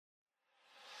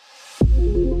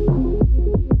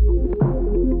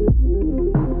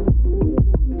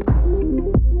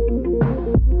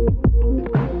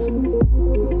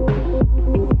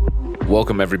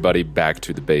Welcome everybody back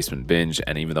to the Basement Binge,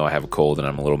 and even though I have a cold and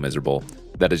I'm a little miserable,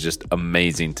 that is just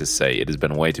amazing to say. It has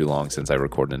been way too long since I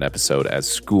recorded an episode as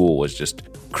school was just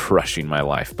crushing my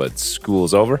life, but school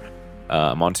is over.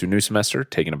 I'm on to a new semester,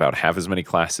 taking about half as many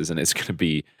classes, and it's going to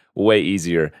be way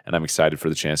easier, and I'm excited for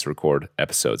the chance to record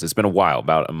episodes. It's been a while,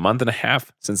 about a month and a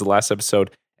half since the last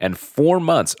episode, and 4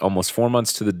 months, almost 4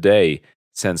 months to the day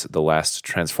since the last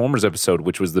Transformers episode,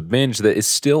 which was the binge that is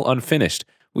still unfinished.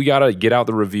 We got to get out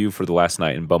the review for the last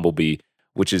night in Bumblebee,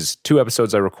 which is 2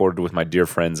 episodes I recorded with my dear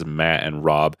friends Matt and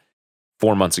Rob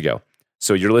 4 months ago.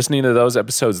 So you're listening to those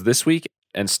episodes this week,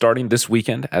 and starting this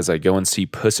weekend as I go and see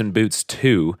Puss in Boots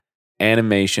 2,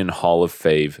 Animation Hall of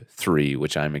Fame 3,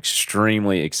 which I'm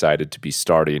extremely excited to be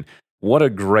starting. What a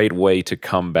great way to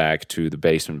come back to the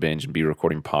Basement Binge and be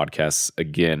recording podcasts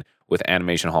again with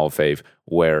Animation Hall of Fame,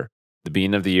 where the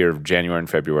beginning of the year, January and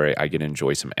February, I get to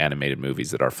enjoy some animated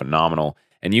movies that are phenomenal,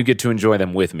 and you get to enjoy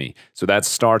them with me. So that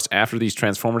starts after these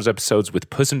Transformers episodes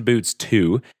with Puss in Boots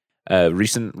 2, a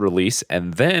recent release,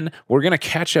 and then we're going to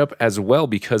catch up as well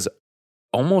because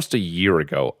almost a year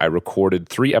ago, I recorded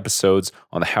 3 episodes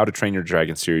on the How to Train Your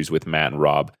Dragon series with Matt and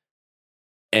Rob,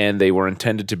 and they were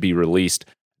intended to be released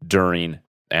during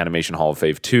Animation Hall of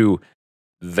Fame 2.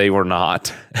 They were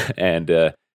not,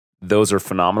 and those are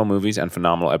phenomenal movies and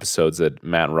phenomenal episodes that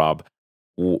Matt and Rob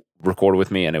recorded with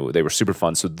me, and they were super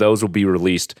fun. So those will be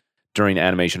released during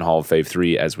Animation Hall of Fame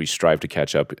 3 as we strive to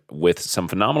catch up with some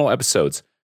phenomenal episodes.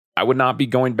 I would not be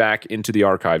going back into the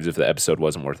archives if the episode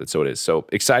wasn't worth it, so it is. So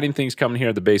exciting things coming here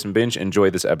at the Basement Binge.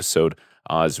 Enjoy this episode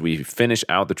as we finish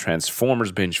out the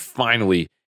Transformers binge finally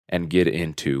and get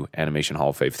into Animation Hall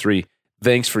of Fame 3.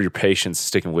 Thanks for your patience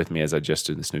sticking with me as I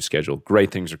adjusted this new schedule.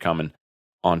 Great things are coming.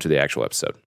 On to the actual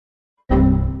episode.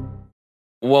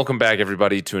 Welcome back,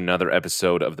 everybody, to another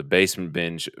episode of the Basement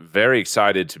Binge. Very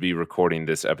excited to be recording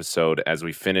this episode as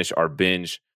we finish our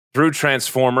binge through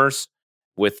Transformers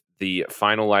with the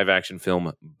final live-action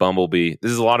film, Bumblebee.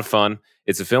 This is a lot of fun.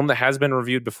 It's a film that has been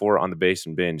reviewed before on the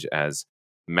Basement Binge as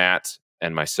Matt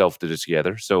and myself did it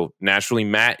together. So naturally,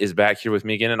 Matt is back here with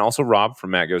me again, and also Rob from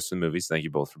Matt Goes to the Movies. Thank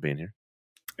you both for being here.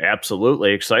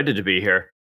 Absolutely. Excited to be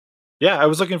here. Yeah, I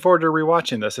was looking forward to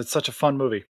rewatching this. It's such a fun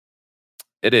movie.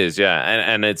 It is, yeah,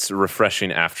 and it's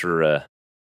refreshing after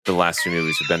the last 2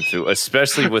 movies we've been through,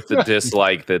 especially with the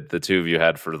dislike that the 2 of you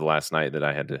had for the last night that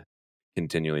I had to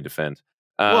continually defend.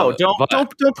 Whoa!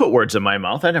 Don't put words in my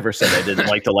mouth. I never said I didn't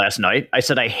like the last night. I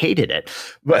said I hated it.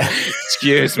 But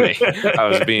excuse me, I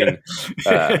was being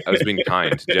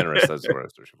kind, generous. That's what I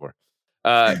was searching for.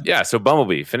 Yeah, so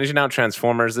Bumblebee, finishing out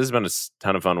Transformers. This has been a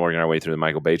ton of fun working our way through the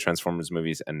Michael Bay Transformers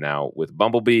movies, and now with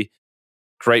Bumblebee,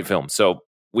 great film. So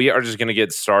we are just going to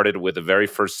get started with the very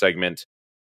first segment,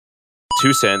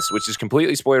 2 cents, which is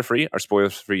completely spoiler-free, our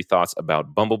spoiler-free thoughts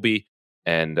about Bumblebee,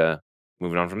 and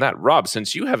moving on from that. Rob,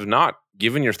 since you have not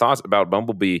given your thoughts about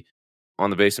Bumblebee on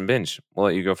the Basement Binge, we'll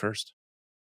let you go first.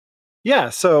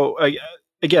 Yeah, so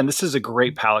again, this is a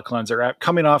great palate cleanser.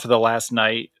 Coming off of the last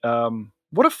night,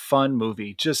 what a fun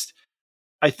movie.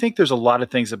 I think there's a lot of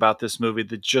things about this movie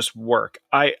that just work.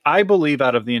 I believe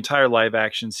out of the entire live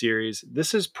action series,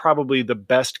 this is probably the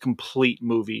best complete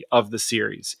movie of the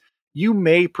series. You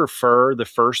may prefer the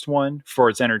first one for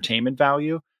its entertainment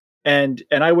value. And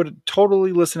I would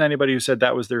totally listen to anybody who said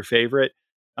that was their favorite.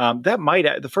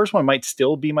 The first one might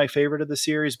still be my favorite of the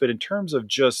series, but in terms of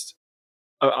just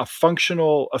a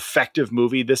functional, effective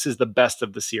movie, this is the best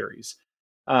of the series.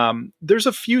 There's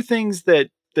a few things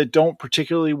that don't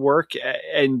particularly work,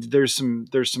 and there's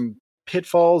some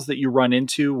pitfalls that you run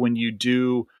into when you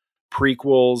do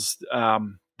prequels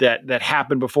that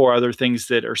happen before other things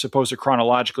that are supposed to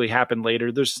chronologically happen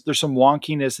later. There's some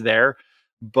wonkiness there,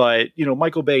 but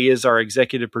Michael Bay is our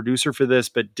executive producer for this,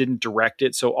 but didn't direct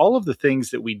it. So all of the things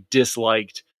that we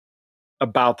disliked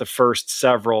about the first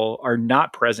several are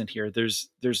not present here. There's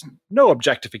no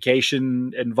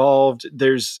objectification involved.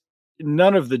 There's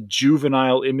none of the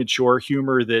juvenile, immature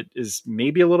humor that is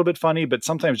maybe a little bit funny, but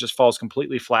sometimes just falls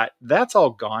completely flat. That's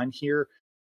all gone here.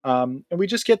 And we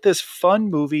just get this fun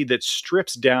movie that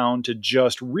strips down to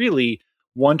just really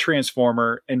one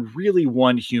Transformer and really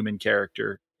one human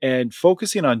character. And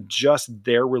focusing on just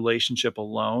their relationship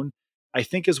alone, I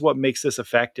think is what makes this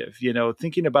effective.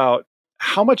 Thinking about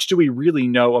how much do we really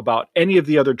know about any of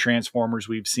the other Transformers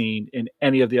we've seen in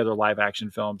any of the other live action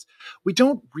films? We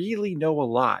don't really know a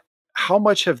lot. How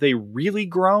much have they really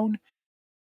grown?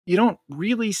 You don't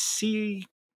really see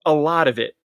a lot of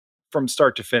it from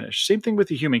start to finish. Same thing with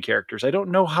the human characters. I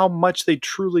don't know how much they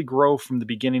truly grow from the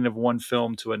beginning of one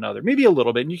film to another. Maybe a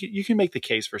little bit. And you can make the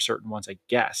case for certain ones, I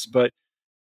guess. But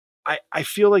I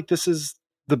feel like this is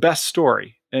the best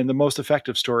story. and the most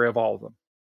effective story of all of them.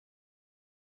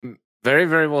 Very,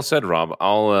 very well said, Rob.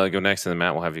 I'll go next, and then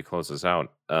Matt will have you close this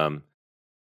out.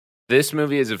 This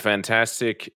movie is a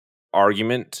fantastic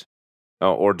argument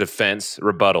or defense,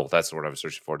 rebuttal. That's the word I was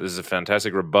searching for. This is a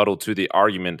fantastic rebuttal to the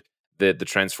argument that the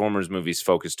Transformers movies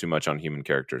focus too much on human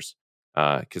characters.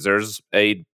 Because there's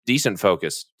a decent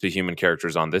focus to human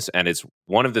characters on this, and it's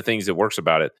one of the things that works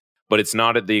about it, but it's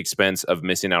not at the expense of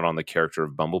missing out on the character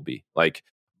of Bumblebee. Like,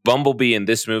 Bumblebee in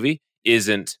this movie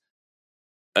isn't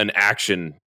an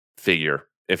action figure,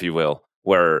 if you will,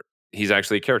 where he's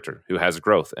actually a character who has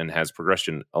growth and has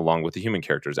progression along with the human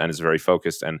characters and is very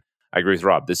focused. And I agree with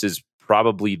Rob. This is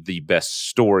probably the best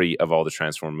story of all the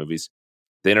Transform movies.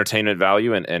 The entertainment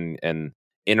value and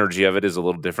energy of it is a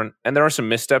little different. And there are some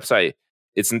missteps.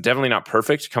 It's definitely not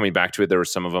perfect. Coming back to it, there were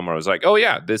some of them where I was like, oh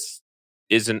yeah, this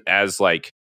isn't as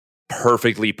like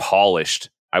perfectly polished,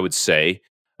 I would say,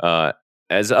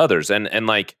 as others. And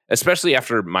like, especially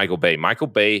after Michael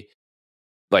Bay,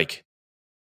 like,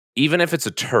 even if it's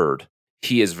a turd,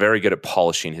 he is very good at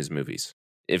polishing his movies,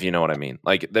 if you know what I mean.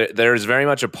 Like, there is very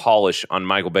much a polish on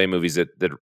Michael Bay movies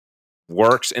that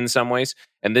works in some ways,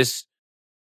 and this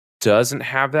doesn't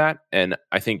have that. And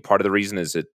I think part of the reason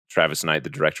is that Travis Knight, the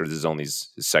director, this is only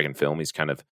his second film. He's kind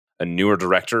of a newer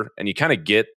director, and you kind of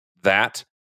get that.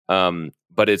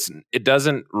 But it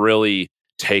doesn't really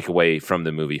take away from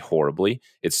the movie horribly.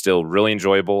 It's still really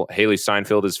enjoyable. Haley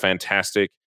Steinfeld is fantastic.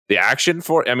 The action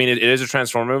it is a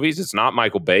Transformer movie. It's not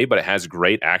Michael Bay, but it has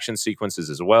great action sequences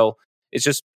as well. It's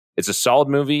a solid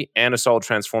movie and a solid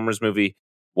Transformers movie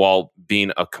while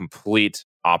being a complete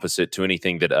opposite to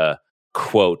anything that a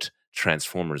quote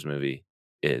Transformers movie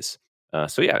is.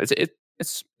 So yeah,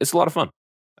 it's a lot of fun.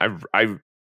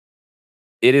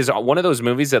 It is one of those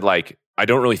movies that, like, I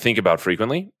don't really think about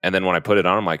frequently, and then when I put it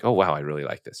on, I'm like, oh wow, I really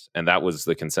like this, and that was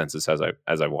the consensus as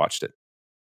I watched it.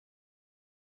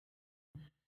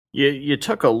 You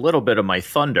took a little bit of my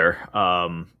thunder,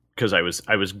 because I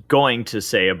was going to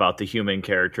say about the human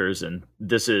characters, and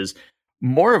this is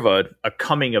more of a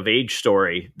coming of age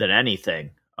story than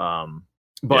anything.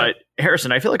 But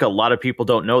Harrison, I feel like a lot of people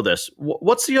don't know this.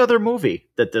 What's the other movie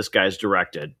that this guy's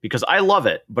directed? Because I love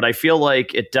it, but I feel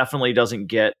like it definitely doesn't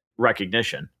get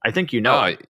recognition. I think you know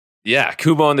it. Yeah,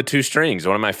 Kubo and the Two Strings,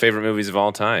 one of my favorite movies of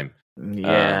all time.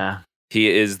 Yeah. He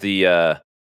is the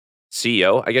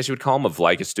CEO, I guess you would call him, of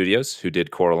Leica Studios, who did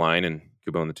Coraline and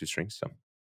Kubo and the Two Strings. So,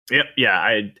 yep, yeah,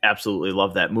 I absolutely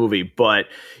love that movie. But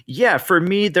yeah, for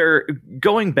me, they're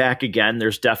going back again.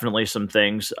 There's definitely some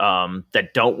things that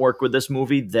don't work with this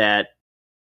movie that,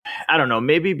 I don't know,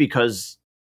 maybe because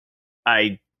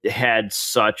I had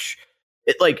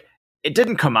it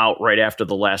didn't come out right after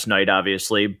The Last Night,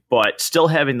 obviously, but still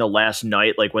having The Last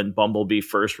Night, like when Bumblebee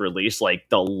first released, like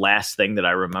the last thing that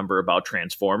I remember about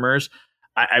Transformers,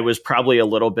 I was probably a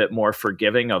little bit more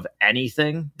forgiving of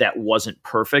anything that wasn't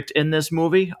perfect in this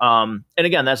movie. And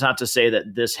again, that's not to say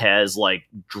that this has like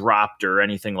dropped or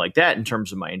anything like that in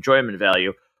terms of my enjoyment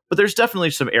value, but there's definitely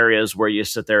some areas where you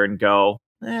sit there and go,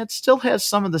 it still has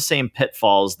some of the same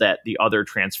pitfalls that the other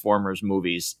Transformers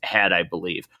movies had, I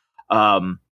believe.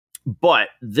 But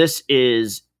this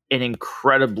is an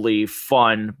incredibly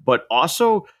fun, but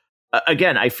also,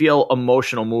 again, I feel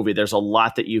emotional movie. There's a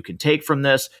lot that you can take from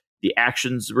this. The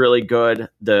action's really good.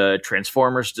 The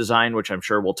Transformers design, which I'm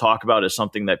sure we'll talk about, is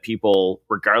something that people,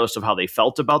 regardless of how they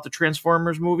felt about the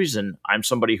Transformers movies, and I'm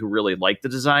somebody who really liked the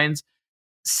designs,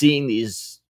 seeing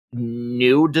these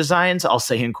new designs, I'll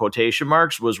say in quotation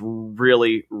marks, was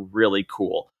really, really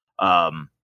cool.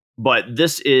 But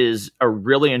this is a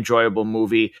really enjoyable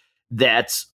movie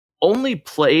that's only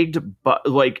plagued, but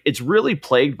like it's really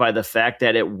plagued by the fact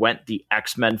that it went the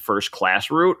X-Men First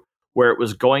Class route, where it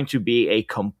was going to be a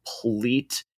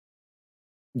complete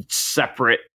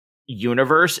separate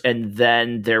universe. And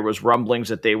then there was rumblings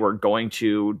that they were going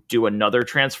to do another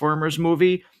Transformers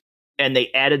movie. And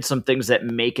they added some things that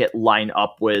make it line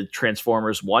up with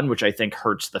Transformers 1, which I think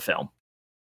hurts the film.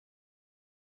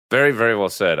 Very, very well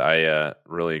said. I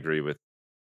really agree with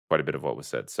quite a bit of what was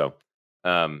said. So,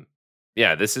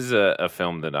 yeah, this is a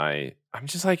film that I'm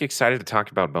just like excited to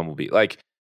talk about Bumblebee. Like,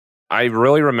 I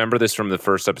really remember this from the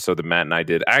first episode that Matt and I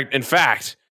did. In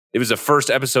fact, it was the first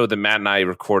episode that Matt and I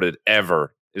recorded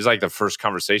ever. It was like the first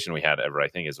conversation we had ever, I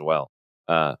think, as well.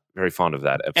 Very fond of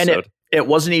that episode. And it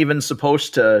wasn't even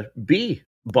supposed to be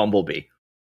Bumblebee.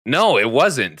 No, it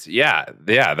wasn't. Yeah,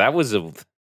 that was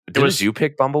Did you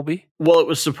pick Bumblebee? Well, it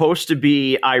was supposed to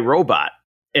be iRobot.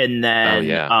 And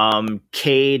then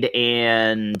Cade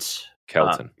and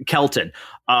Kelton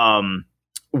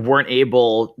weren't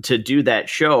able to do that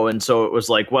show. And so it was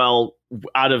like, well,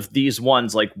 out of these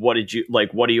ones, like, what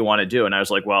do you want to do? And I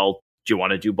was like, well, do you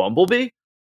want to do Bumblebee?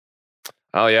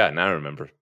 Oh yeah, now I remember.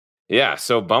 Yeah,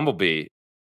 so Bumblebee.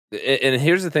 And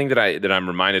here's the thing that I'm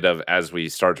reminded of as we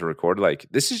start to record. Like,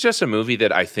 this is just a movie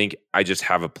that I think I just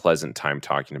have a pleasant time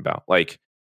talking about. Like,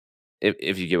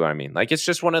 if you get what I mean. Like, it's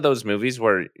just one of those movies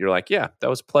where you're like, yeah, that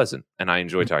was pleasant, and I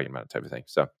enjoy talking about it, type of thing.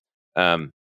 So,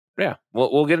 yeah,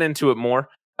 we'll get into it more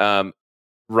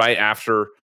right after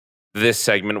this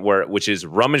segment, which is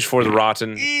Rummage for the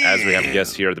Rotten. As we have a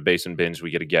guest here at the Basement Binge, we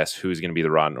get a guess who's going to be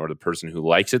the rotten, or the person who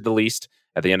likes it the least.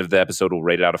 At the end of the episode, we'll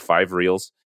rate it out of 5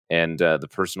 reels, and the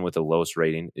person with the lowest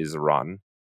rating is the rotten.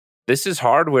 This is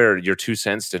hard, where your 2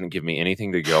 cents didn't give me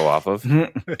anything to go off of,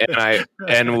 and I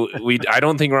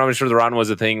don't think Rummage for the Rotten was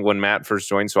a thing when Matt first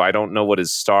joined, so I don't know what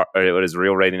his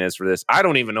real rating is for this. I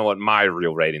don't even know what my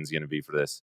real rating is going to be for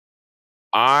this.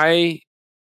 I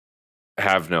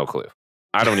have no clue.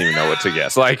 I don't even know what to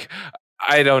guess. Like,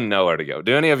 I don't know where to go.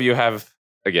 Do any of you have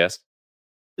a guess?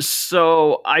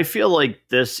 So I feel like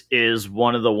this is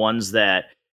one of the ones that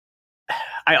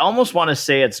I almost want to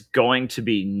say it's going to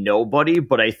be nobody,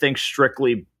 but I think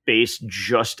strictly based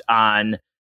just on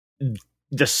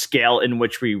the scale in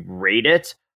which we rate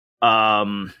it.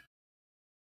 I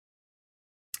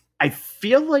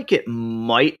feel like it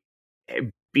might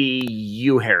be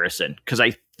you, Harrison, because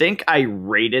I think I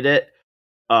rated it.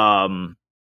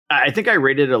 I think I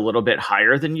rated it a little bit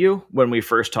higher than you when we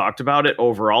first talked about it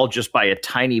overall, just by a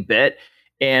tiny bit.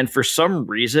 And for some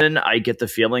reason, I get the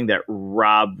feeling that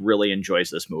Rob really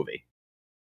enjoys this movie.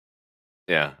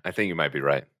 Yeah, I think you might be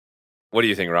right. What do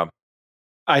you think, Rob?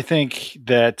 I think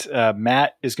that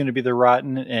Matt is going to be the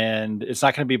rotten, and it's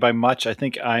not going to be by much. I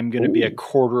think I'm going to be a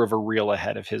quarter of a reel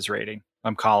ahead of his rating.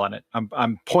 I'm calling it.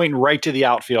 I'm pointing right to the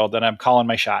outfield, and I'm calling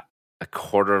my shot. A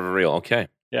quarter of a reel. Okay.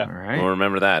 Yeah. All right. We'll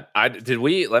remember that.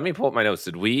 Let me pull up my notes.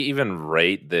 Did we even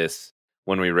rate this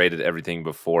when we rated everything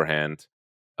beforehand?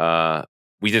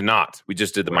 We did not. We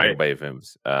just did the Michael Bay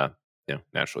films,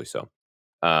 naturally so.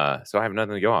 So I have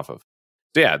nothing to go off of.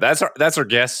 So yeah, that's our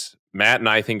guess. Matt and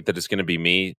I think that it's going to be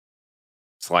me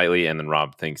slightly, and then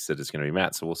Rob thinks that it's going to be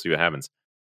Matt. So we'll see what happens.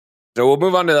 So we'll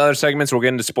move on to the other segments. We'll get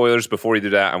into spoilers. Before we do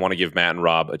that, I want to give Matt and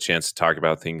Rob a chance to talk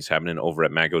about things happening over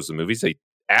at Matt Goes to the Movies.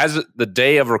 As the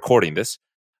day of recording this,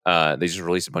 they just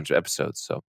released a bunch of episodes.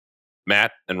 So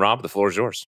Matt and Rob, the floor is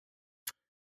yours.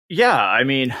 Yeah, I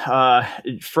mean,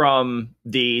 from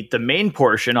the main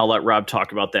portion, I'll let Rob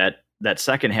talk about that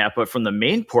second half. But from the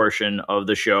main portion of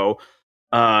the show,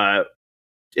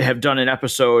 have done an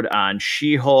episode on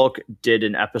She-Hulk, did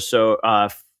an episode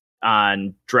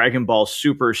on Dragon Ball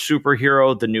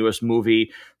Superhero, the newest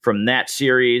movie from that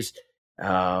series.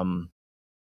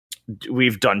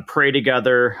 We've done Prey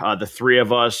together, the three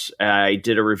of us. I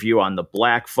did a review on The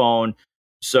Black Phone.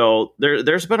 So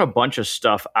there's been a bunch of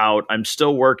stuff out. I'm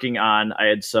still working on. I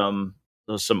had some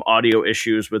audio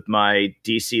issues with my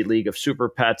DC League of Super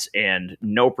Pets and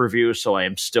Nope review, so I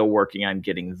am still working on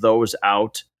getting those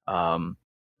out.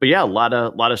 But yeah, a lot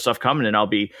of stuff coming, and I'll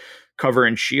be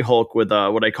covering She-Hulk with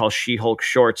what I call She-Hulk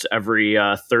shorts every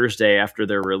Thursday after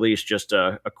they're released. Just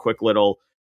a quick little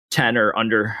 10 or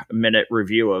under minute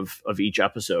review of each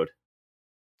episode.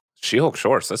 She-Hulk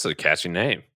shorts. That's a catchy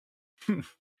name.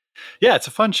 Yeah, it's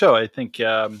a fun show. I think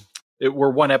we're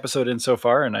one episode in so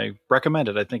far, and I recommend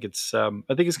it. I think it's going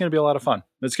to be a lot of fun.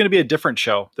 It's going to be a different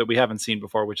show that we haven't seen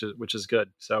before, which is good.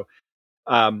 So,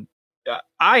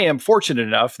 I am fortunate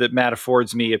enough that Matt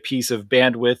affords me a piece of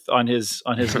bandwidth on his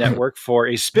network for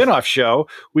a spinoff show.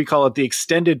 We call it the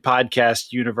Extended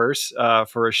Podcast Universe,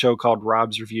 for a show called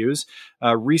Rob's Reviews.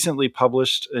 Recently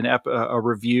published a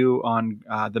review on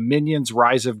the Minions: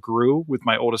 Rise of Gru with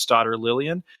my oldest daughter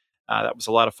Lillian. That was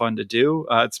a lot of fun to do.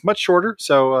 It's much shorter,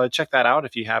 so check that out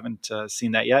if you haven't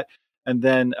seen that yet. And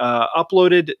then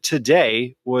uploaded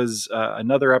today was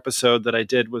another episode that I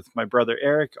did with my brother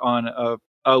Eric on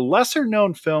a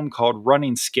lesser-known film called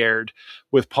Running Scared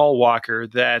with Paul Walker.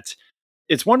 That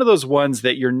it's one of those ones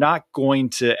that you're not going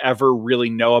to ever really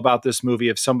know about this movie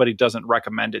if somebody doesn't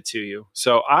recommend it to you.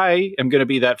 So I am going to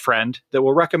be that friend that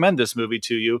will recommend this movie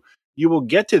to you. You will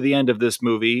get to the end of this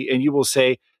movie and you will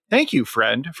say, "Thank you,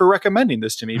 friend, for recommending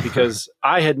this to me," because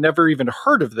I had never even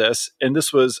heard of this, and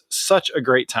this was such a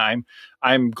great time.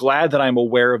 I'm glad that I'm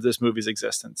aware of this movie's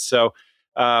existence. So,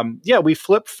 we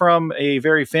flipped from a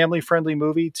very family-friendly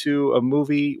movie to a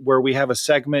movie where we have a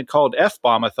segment called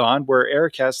F-Bombathon, where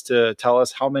Eric has to tell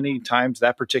us how many times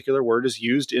that particular word is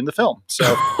used in the film.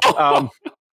 So,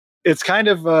 it's kind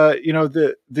of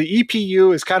the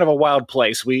EPU is kind of a wild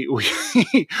place. We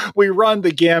we run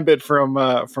the gambit from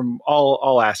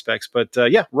all aspects. But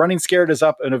yeah, Running Scared is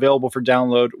up and available for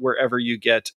download wherever you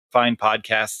get fine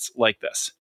podcasts like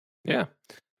this. Yeah,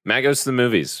 Matt Goes to the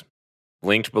Movies,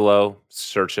 linked below.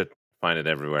 Search it, find it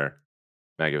everywhere.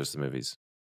 Matt Goes to the Movies.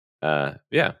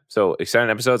 Yeah, so exciting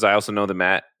episodes. I also know that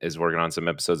Matt is working on some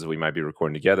episodes that we might be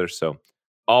recording together. So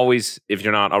always, if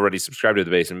you're not already subscribed to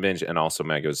the Basement Binge, and also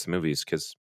Matt Goes to the Movies,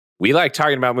 because we like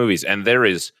talking about movies, and there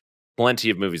is plenty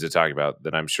of movies to talk about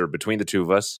that I'm sure between the two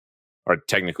of us, or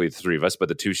technically the three of us, but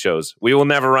the two shows, we will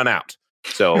never run out.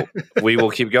 So we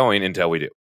will keep going until we do.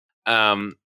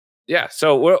 Yeah,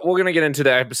 so we're going to get into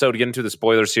the episode, get into the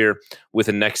spoilers here with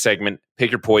the next segment,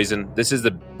 Pick Your Poison. This is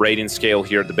the rating scale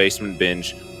here at the Basement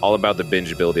Binge, all about the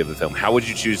bingeability of the film. How would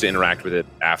you choose to interact with it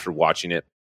after watching it?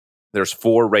 There's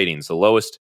 4 ratings. The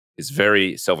lowest is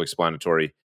very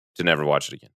self-explanatory, to never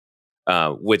watch it again,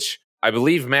 which I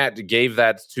believe Matt gave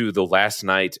that to The Last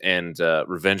Night and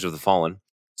Revenge of the Fallen.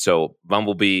 So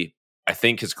Bumblebee, I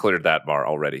think, has cleared that bar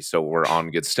already, so we're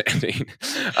on good standing.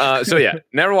 So yeah,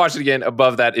 never watch it again.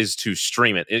 Above that is to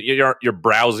stream it. You're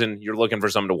browsing, you're looking for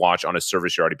something to watch on a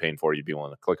service you're already paying for. You'd be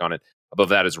willing to click on it. Above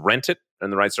that is rent it. In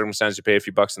the right circumstances, you pay a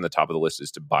few bucks, and the top of the list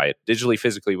is to buy it digitally,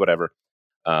 physically, whatever.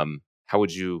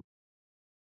 Would you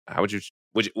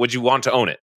want to own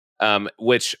it?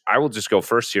 Which I will just go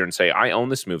first here and say I own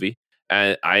this movie,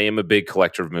 and I am a big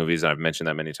collector of movies. I've mentioned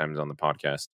that many times on the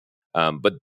podcast.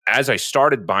 But as I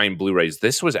started buying Blu-rays,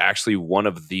 this was actually one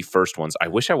of the first ones. I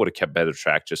wish I would have kept better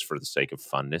track just for the sake of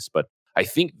funness, but I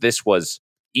think this was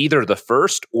either the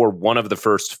first or one of the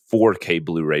first 4K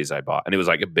Blu-rays I bought, and it was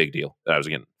like a big deal that I was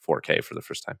getting 4K for the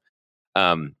first time.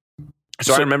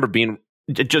 So I remember being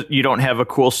just you don't have a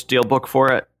cool steelbook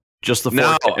for it, just the 4K?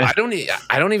 No,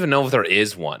 I don't even know if there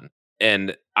is one.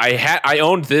 And I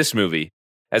owned this movie.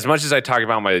 As much as I talk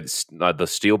about the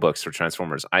steelbooks for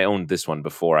Transformers, I owned this one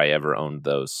before I ever owned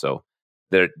those. So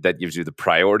that gives you the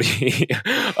priority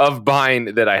of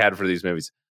buying that I had for these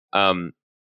movies. But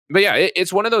yeah,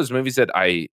 it's one of those movies that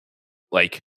I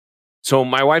like. So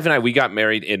my wife and I, we got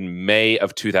married in May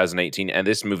of 2018, and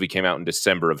this movie came out in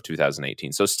December of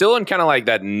 2018. So still in kind of like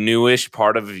that newish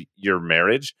part of your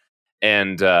marriage.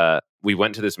 And we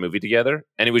went to this movie together,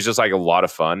 and it was just like a lot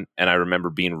of fun. And I remember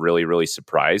being really, really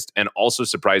surprised, and also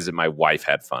surprised that my wife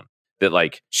had fun, that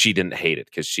like she didn't hate it,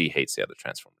 because she hates the other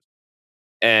Transformers.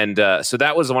 And so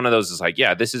that was one of those, is like,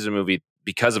 yeah, this is a movie,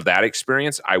 because of that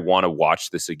experience, I want to watch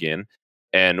this again.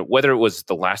 And whether it was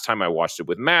the last time I watched it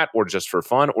with Matt, or just for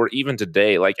fun, or even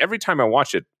today, like every time I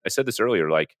watch it, I said this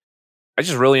earlier, like I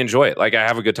just really enjoy it. Like I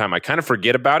have a good time. I kind of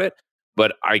forget about it,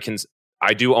 but I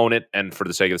do own it, and for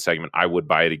the sake of the segment, I would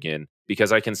buy it again,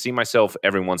 because I can see myself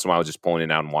every once in a while just pulling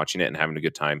it out and watching it and having a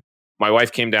good time. My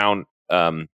wife came down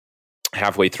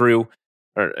halfway through,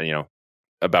 or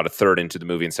about a third into the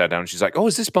movie, and sat down. And she's like, "Oh,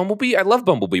 is this Bumblebee? I love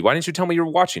Bumblebee. Why didn't you tell me you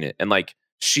were watching it?" And like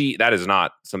that is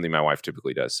not something my wife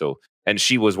typically does. So, and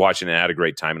she was watching it and had a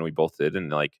great time, and we both did.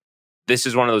 And like, this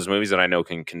is one of those movies that I know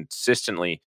can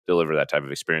consistently deliver that type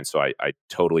of experience. So I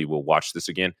totally will watch this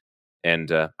again,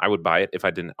 and I would buy it if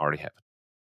I didn't already have it.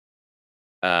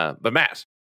 But Matt,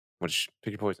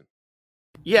 pick your poison.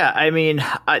 Yeah, I mean,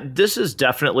 this is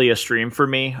definitely a stream for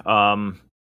me.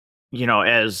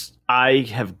 As I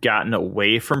have gotten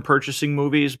away from purchasing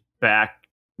movies back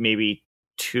maybe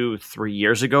 2-3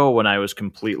 years ago, when I was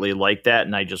completely like that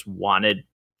and I just wanted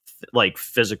like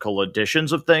physical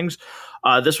editions of things,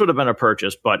 this would have been a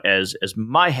purchase. But as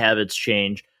my habits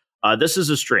change, this is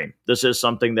a stream. This is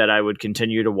something that I would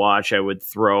continue to watch. I would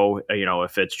throw,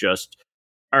 if it's just,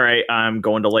 all right, I'm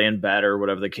going to lay in bed or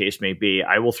whatever the case may be,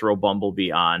 I will throw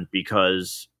Bumblebee on,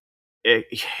 because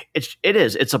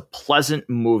it's a pleasant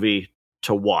movie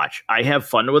to watch. I have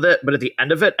fun with it, but at the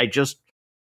end of it,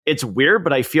 it's weird,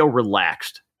 but I feel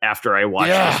relaxed after I watch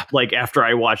after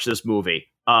I watch this movie.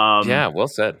 Yeah, well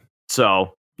said.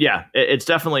 So yeah, it's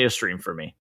definitely a stream for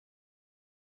me.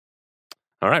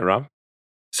 All right, Rob.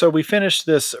 So we finished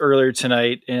this earlier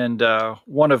tonight, and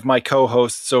one of my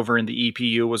co-hosts over in the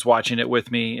EPU was watching it with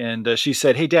me, and she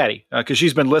said, "Hey, Daddy," because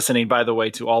she's been listening, by the way,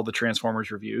 to all the Transformers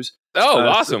reviews. Oh,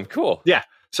 awesome. Cool. Yeah.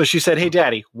 So she said, "Hey,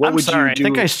 Daddy, what would you do?" I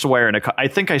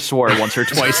think I swore once or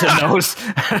twice in those.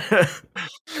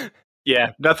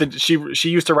 Yeah, nothing. She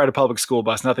used to ride a public school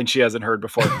bus. Nothing she hasn't heard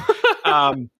before.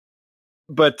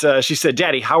 But she said,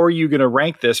 "Daddy, how are you going to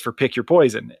rank this for Pick Your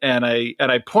Poison?" And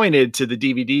I pointed to the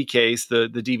DVD case, the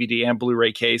DVD and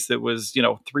Blu-ray case that was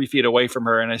 3 feet away from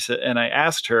her, and I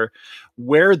asked her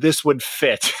where this would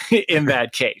fit in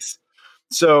that case.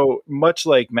 So much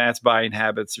like Matt's buying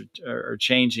habits are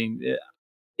changing,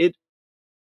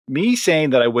 me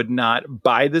saying that I would not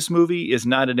buy this movie is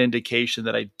not an indication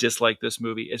that I dislike this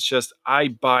movie. It's just I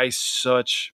buy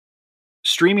such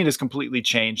streaming has completely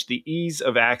changed the ease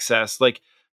of access. Like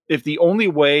if the only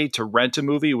way to rent a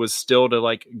movie was still to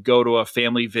like go to a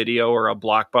Family Video or a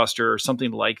Blockbuster or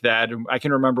something like that. I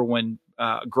can remember when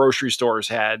grocery stores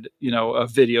had, a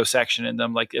video section in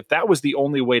them. Like if that was the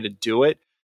only way to do it,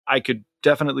 I could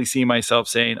definitely see myself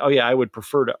saying, oh yeah, I would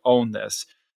prefer to own this.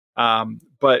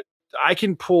 But I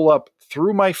can pull up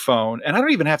through my phone, and I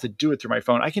don't even have to do it through my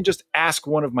phone. I can just ask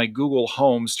one of my Google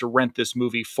Homes to rent this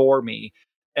movie for me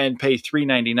and pay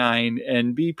 $3.99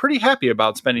 and be pretty happy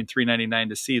about spending $3.99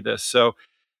 to see this. So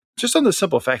just on the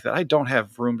simple fact that I don't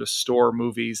have room to store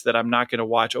movies that I'm not going to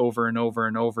watch over and over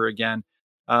and over again,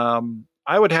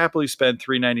 I would happily spend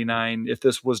 $3.99 if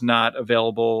this was not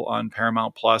available on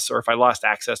Paramount Plus, or if I lost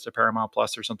access to Paramount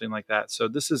Plus or something like that. So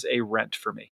this is a rent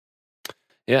for me.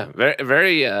 Yeah, very,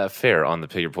 very fair on the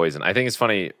Pick Your Poison. I think it's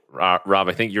funny, Rob.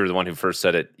 I think you're the one who first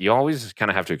said it. You always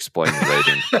kind of have to explain the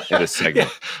rating in this segment.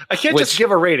 Yeah, I can't just give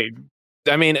a rating.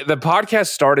 I mean, the podcast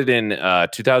started in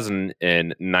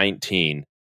 2019,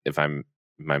 if my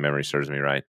memory serves me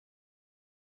right.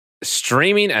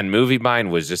 Streaming and movie buying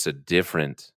was just a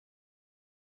different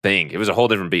thing. It was a whole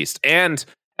different beast. And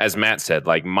as Matt said,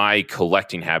 like my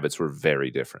collecting habits were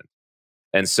very different.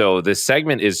 And so this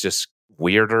segment is just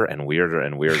weirder and weirder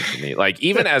and weirder to me. Like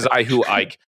even as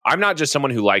I'm not just someone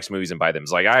who likes movies and buy them.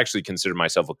 It's like I actually consider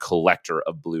myself a collector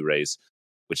of Blu-rays,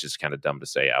 which is kind of dumb to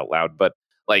say out loud. But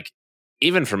like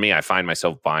even for me, I find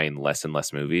myself buying less and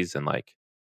less movies and like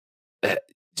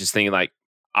just thinking like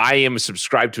I am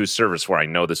subscribed to a service where I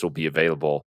know this will be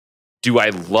available. Do I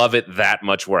love it that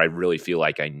much where I really feel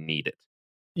like I need it?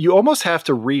 You almost have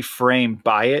to reframe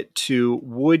buy it to,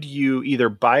 would you either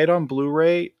buy it on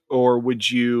Blu-ray or would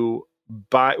you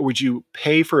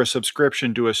pay for a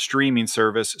subscription to a streaming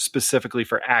service specifically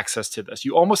for access to this?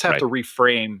 You almost have to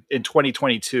reframe in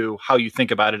 2022 how you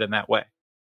think about it in that way.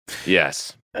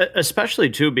 Yes. Especially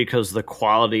too, because the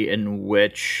quality in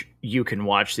which you can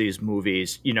watch these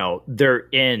movies, they're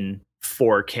in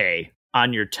 4K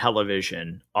on your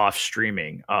television off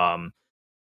streaming.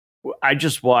 I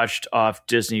just watched off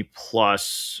Disney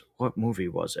Plus. What movie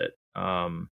was it?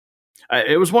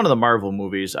 It was one of the Marvel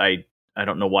movies. I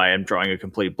don't know why I'm drawing a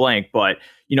complete blank, but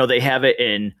they have it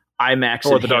in IMAX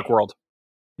or the Dark World.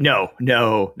 No,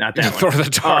 not that Thor the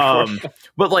Dark World.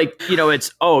 But like,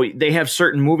 they have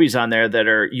certain movies on there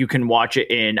that you can watch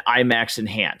it in IMAX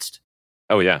enhanced.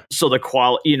 Oh yeah. So the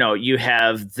quality, you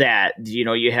have that,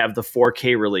 you have the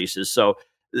 4K releases. So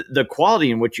the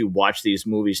quality in which you watch these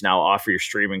movies now off your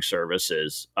streaming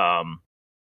services,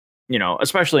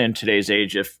 especially in today's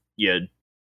age, if you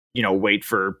wait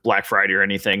for Black Friday or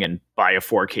anything and buy a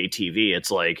 4K TV, it's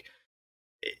like,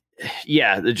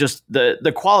 yeah,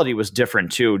 the quality was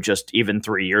different too, just even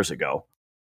 3 years ago.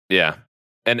 Yeah.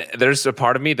 And there's a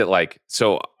part of me that like,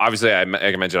 so obviously like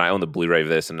I mentioned, I own the Blu-ray of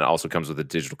this and it also comes with a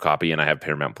digital copy and I have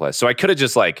Paramount Plus. So I could have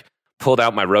just like pulled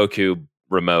out my Roku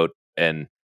remote and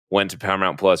went to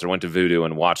Paramount Plus or went to Vudu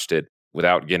and watched it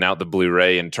without getting out the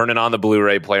Blu-ray and turning on the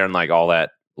Blu-ray player and like all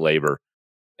that labor.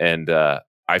 And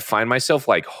I find myself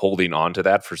like holding on to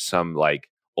that for some like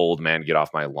old man get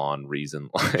off my lawn reason.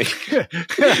 Like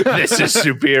this is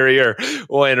superior.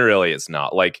 When really it's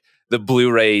not. Like the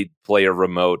Blu-ray player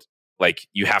remote, like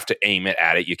you have to aim it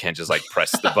at it. You can't just like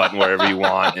press the button wherever you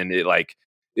want. And it like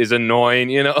is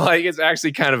annoying, like it's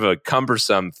actually kind of a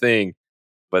cumbersome thing,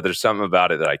 but there's something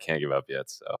about it that I can't give up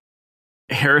yet. So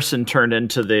Harrison turned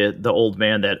into the old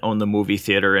man that owned the movie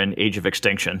theater in Age of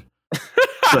Extinction.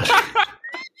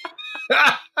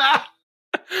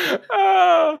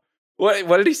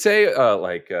 What did he say?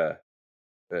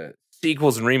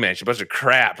 Sequels and remakes, a bunch of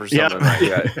crap or something like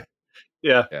that.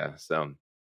 Yeah. So,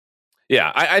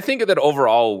 yeah, I think that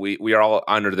overall we are all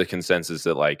under the consensus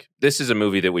that like this is a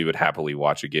movie that we would happily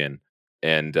watch again,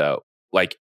 and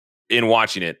like in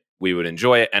watching it we would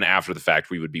enjoy it, and after the fact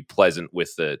we would be pleasant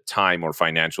with the time or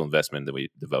financial investment that we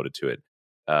devoted to it.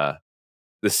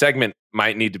 The segment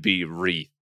might need to be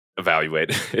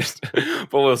re-evaluated,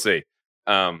 but we'll see.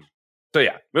 So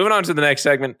yeah, moving on to the next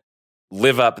segment,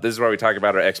 Live Up. This is where we talk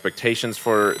about our expectations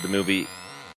for the movie,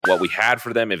 what we had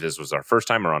for them, if this was our first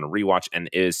time or on a rewatch, and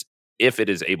if it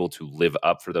is able to live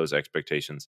up for those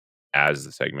expectations, as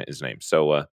the segment is named.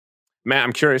 So, Matt,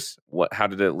 I'm curious, how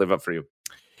did it live up for you?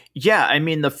 Yeah, I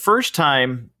mean, the first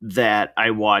time that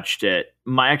I watched it,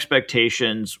 my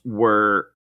expectations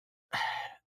were,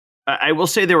 I will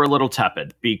say they were a little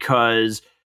tepid because,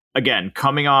 again,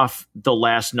 coming off the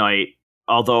last night,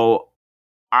 although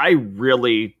I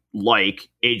really like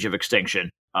Age of Extinction,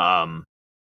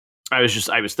 I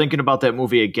was thinking about that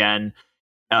movie again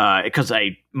because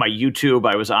my YouTube,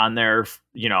 I was on there,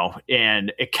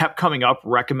 and it kept coming up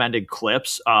recommended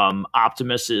clips.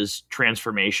 Optimus's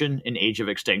transformation in Age of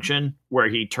Extinction, where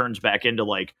he turns back into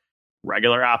like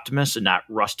regular Optimus and not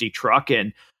Rusty Truck.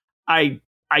 And I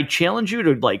challenge you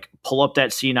to like pull up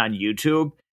that scene on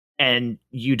YouTube and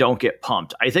you don't get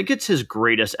pumped. I think it's his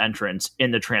greatest entrance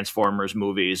in the Transformers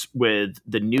movies with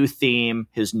the new theme,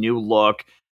 his new look,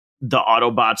 the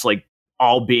Autobots like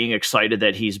all being excited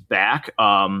that he's back.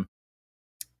 But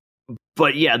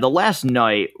yeah, the last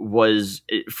night was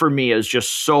for me, it was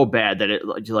just so bad that it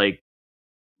like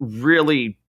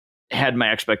really had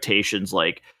my expectations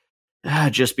like,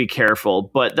 just be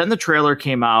careful. But then the trailer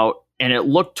came out and it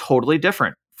looked totally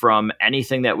different from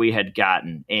anything that we had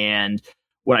gotten. And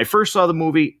when I first saw the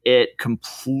movie, it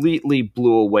completely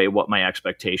blew away what my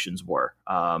expectations were.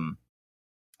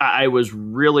 I was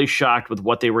really shocked with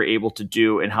what they were able to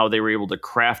do and how they were able to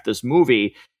craft this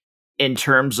movie in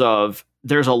terms of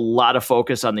there's a lot of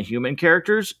focus on the human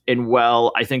characters. And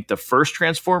well, I think the first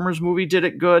Transformers movie did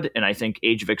it good. And I think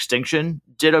Age of Extinction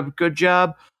did a good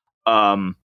job.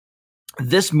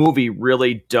 This movie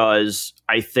really does,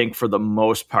 I think, for the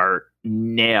most part,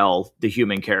 nail the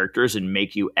human characters and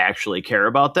make you actually care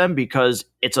about them because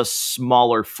it's a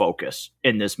smaller focus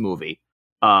in this movie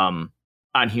on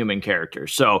human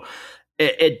characters. So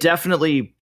it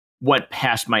definitely went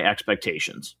past my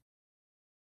expectations.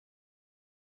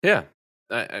 Yeah.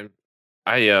 I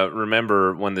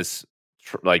remember when this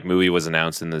like movie was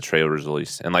announced and the trailer was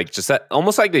released and like just that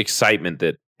almost like the excitement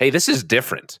that, hey, this is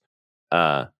different.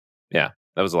 Yeah,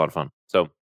 that was a lot of fun. So,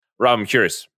 Rob, I'm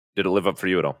curious, did it live up for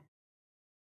you at all?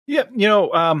 Yeah,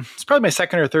 it's probably my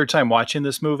second or third time watching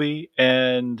this movie,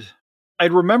 and I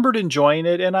remembered enjoying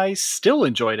it, and I still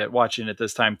enjoyed it watching it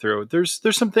this time through. There's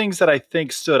some things that I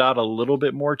think stood out a little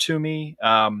bit more to me,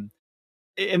 and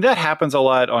that happens a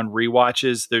lot on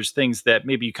rewatches. There's things that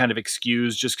maybe you kind of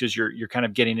excuse just because you're kind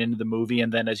of getting into the movie,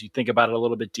 and then as you think about it a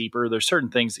little bit deeper, there's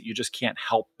certain things that you just can't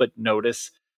help but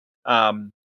notice.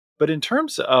 But in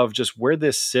terms of just where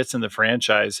this sits in the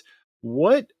franchise,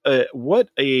 what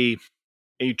a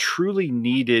truly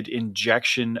needed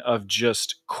injection of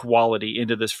just quality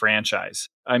into this franchise.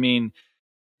 I mean,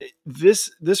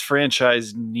 this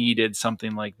franchise needed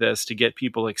something like this to get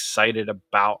people excited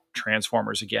about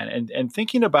Transformers again. And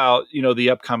thinking about, the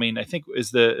upcoming, I think is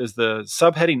the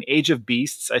subheading Age of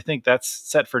Beasts. I think that's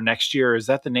set for next year. Is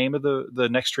that the name of the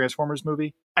next Transformers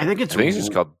movie? I think it's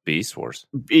just called Beast Wars.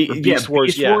 Beast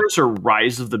Wars or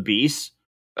Rise of the Beasts.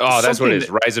 Oh, that's what it is.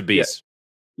 Rise of Beasts.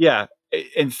 Yeah.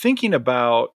 And thinking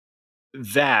about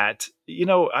that,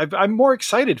 I'm more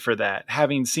excited for that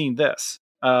having seen this.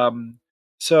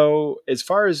 So as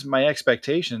far as my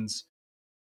expectations,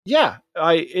 yeah,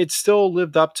 it still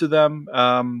lived up to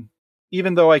them.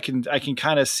 Even though I can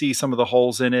kind of see some of the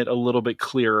holes in it a little bit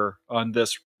clearer on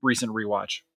this recent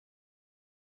rewatch.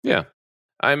 Yeah.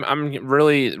 I'm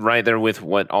really right there with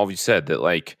what all of you said, that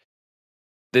like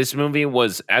this movie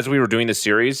was, as we were doing the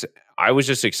series, I was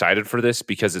just excited for this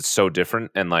because it's so different.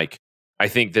 And like, I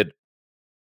think that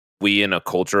we in a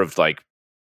culture of like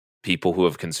people who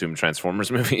have consumed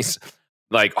Transformers movies,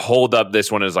 like hold up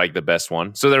this one as like the best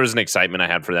one. So there was an excitement I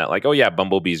had for that. Like, oh yeah,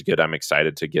 Bumblebee's good. I'm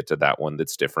excited to get to that one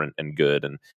that's different and good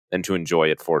and to enjoy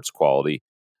it for its quality.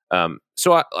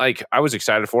 So I was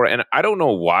excited for it, and I don't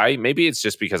know why. Maybe it's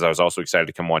just because I was also excited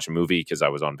to come watch a movie because I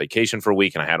was on vacation for a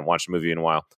week and I hadn't watched a movie in a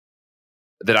while,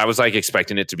 that I was like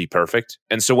expecting it to be perfect.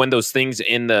 And so when those things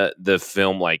in the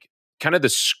film, like kind of the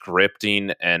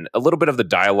scripting and a little bit of the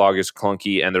dialogue is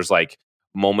clunky, and there's like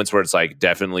moments where it's like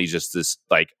definitely just this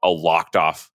like a locked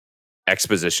off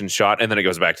exposition shot, and then it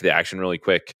goes back to the action really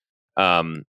quick.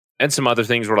 And some other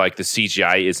things where like the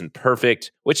CGI isn't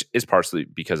perfect, which is partially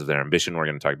because of their ambition. We're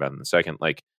going to talk about it in a second.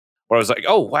 Like where I was like,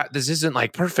 oh, wow, this isn't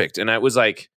like perfect. And it was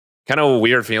like kind of a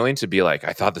weird feeling to be like,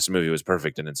 I thought this movie was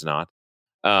perfect and it's not.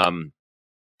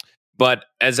 But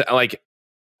as like,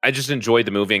 I just enjoyed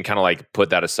the movie and kind of like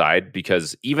put that aside,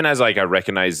 because even as like I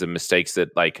recognize the mistakes that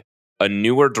like a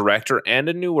newer director and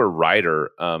a newer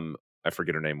writer, I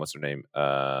forget her name. What's her name?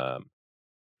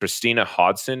 Christina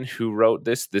Hodson, who wrote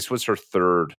this. This was her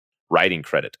third writing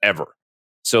credit ever.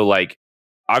 So like,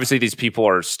 obviously these people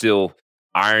are still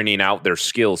ironing out their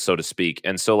skills, so to speak.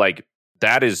 And so like,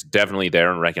 that is definitely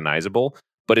there and recognizable,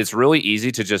 but it's really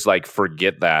easy to just like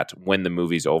forget that when the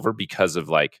movie's over because of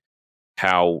like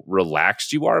how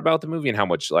relaxed you are about the movie and how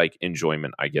much like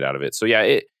enjoyment I get out of it. So yeah,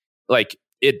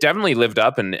 it definitely lived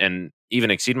up and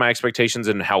even exceeded my expectations,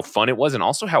 and how fun it was, and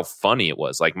also how funny it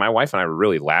was. Like my wife and I were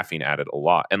really laughing at it a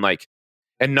lot, and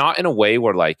not in a way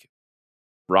where like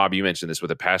Rob, you mentioned this with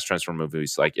the past Transformer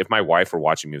movies. Like, if my wife were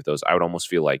watching me with those, I would almost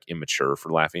feel like immature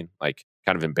for laughing, like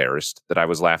kind of embarrassed that I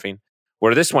was laughing.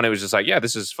 Where this one, it was just like, yeah,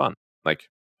 this is fun. Like,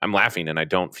 I'm laughing and I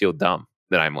don't feel dumb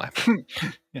that I'm laughing.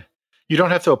 Yeah. You don't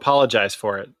have to apologize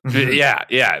for it.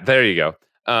 yeah, there you go.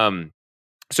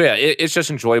 So yeah, it's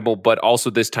just enjoyable, but also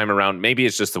this time around, maybe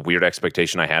it's just the weird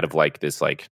expectation I had of like this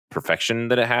like perfection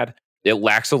that it had. It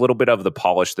lacks a little bit of the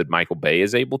polish that Michael Bay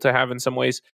is able to have in some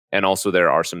ways, and also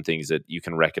there are some things that you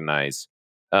can recognize.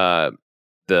 The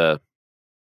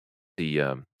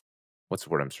what's the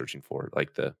word I'm searching for?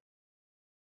 Like the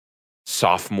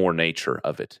sophomore nature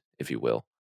of it, if you will.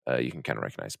 You can kind of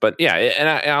recognize, but yeah, and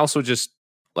I also just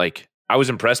like I was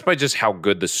impressed by just how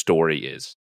good the story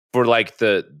is. For like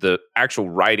the actual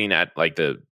writing at like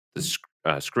the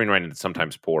screenwriting that's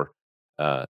sometimes poor,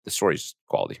 the story's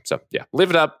quality. So yeah, live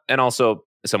it up, and also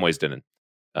in some ways didn't,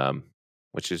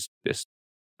 which is just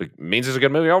means it's a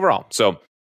good movie overall. So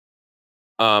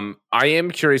I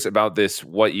am curious about this.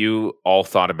 What you all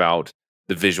thought about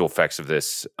the visual effects of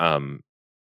this? I'm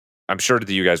sure that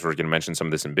you guys were going to mention some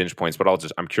of this in binge points, but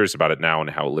I'm curious about it now and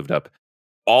how it lived up.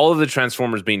 All of the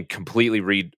Transformers being completely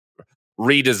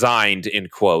redesigned in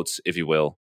quotes, if you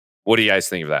will. What do you guys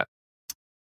think of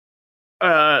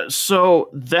that? So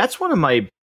that's one of my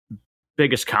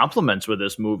biggest compliments with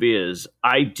this movie is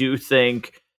I do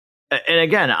think, and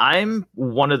again, I'm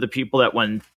one of the people that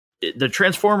when the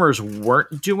Transformers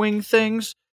weren't doing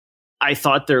things, I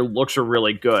thought their looks were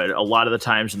really good. A lot of the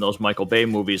times in those Michael Bay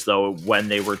movies, though, when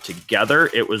they were together,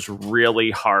 it was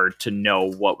really hard to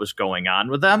know what was going on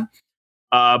with them.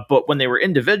 But when they were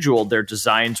individual, their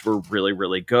designs were really,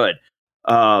 really good.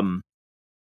 I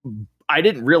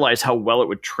didn't realize how well it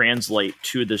would translate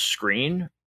to the screen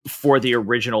for the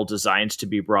original designs to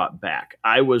be brought back.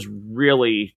 I was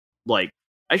really like,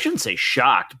 I shouldn't say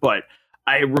shocked, but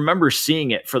I remember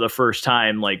seeing it for the first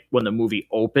time, like when the movie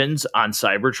opens on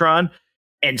Cybertron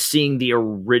and seeing the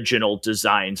original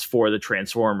designs for the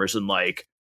Transformers and like,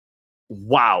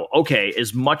 wow, okay,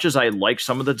 as much as I like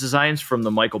some of the designs from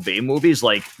the Michael Bay movies,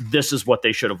 like this is what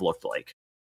they should have looked like.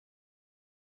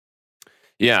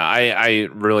 Yeah, I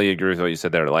really agree with what you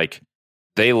said there. Like,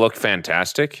 they look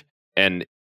fantastic, and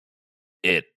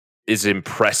it is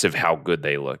impressive how good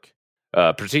they look.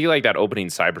 Particularly like that opening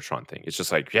Cybertron thing. It's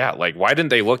just like, yeah, like why didn't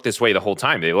they look this way the whole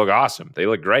time? They look awesome. They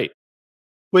look great.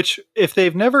 Which, if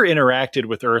they've never interacted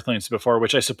with Earthlings before,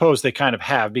 which I suppose they kind of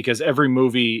have, because every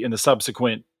movie in the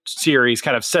subsequent series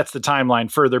kind of sets the timeline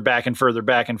further back and further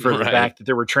back and further back that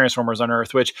there were Transformers on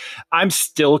Earth, which I'm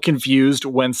still confused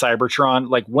when Cybertron,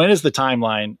 like when is the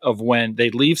timeline of when they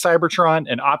leave Cybertron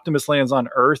and Optimus lands on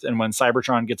Earth and when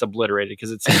Cybertron gets obliterated? Because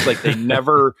it seems like they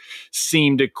never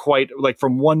seem to quite, like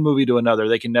from one movie to another,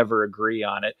 they can never agree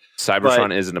on it.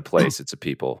 Cybertron isn't a place, it's a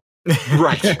people.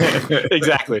 Right.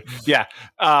 Exactly. Yeah.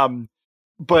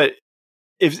 But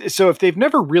if they've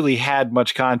never really had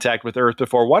much contact with Earth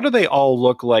before, why do they all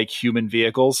look like human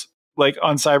vehicles? Like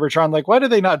on Cybertron, like why do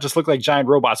they not just look like giant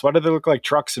robots? Why do they look like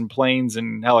trucks and planes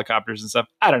and helicopters and stuff?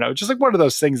 I don't know. Just like one of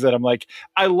those things that I'm like,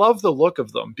 I love the look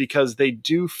of them because they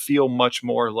do feel much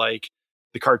more like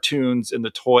the cartoons and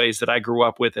the toys that I grew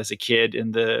up with as a kid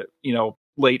in the,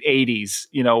 late 80s,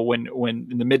 when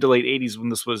in the mid to late 80s, when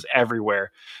this was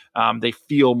everywhere. They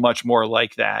feel much more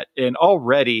like that. And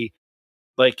already,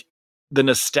 like, the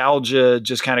nostalgia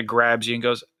just kind of grabs you and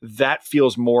goes, that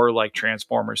feels more like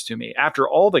Transformers to me. After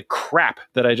all the crap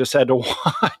that I just had to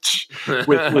watch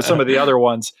with some of the other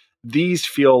ones, these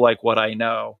feel like what I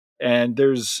know. And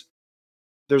there's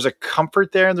a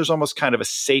comfort there, and there's almost kind of a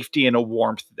safety and a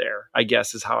warmth there, I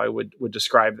guess is how I would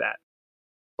describe that.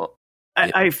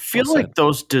 I feel like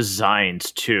those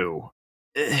designs too,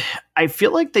 I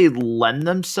feel like they lend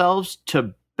themselves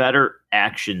to better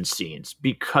action scenes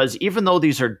because even though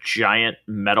these are giant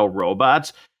metal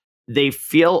robots, they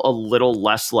feel a little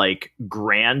less like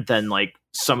grand than like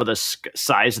some of the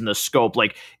size and the scope.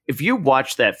 Like if you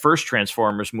watch that first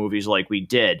Transformers movies like we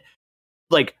did,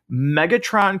 like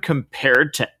Megatron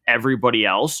compared to everybody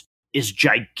else is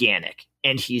gigantic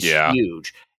and he's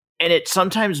huge. And it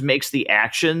sometimes makes the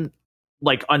action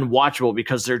like unwatchable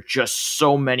because there are just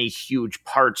so many huge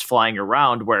parts flying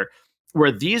around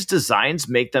where these designs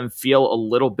make them feel a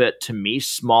little bit, to me,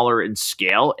 smaller in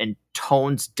scale and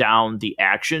tones down the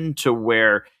action to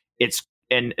where it's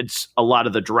a lot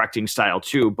of the directing style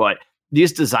too, but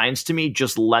these designs to me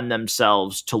just lend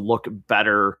themselves to look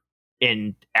better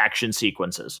in action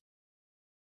sequences.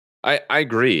 I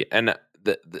agree. And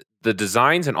the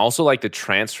designs and also like the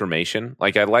transformation,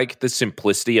 like I like the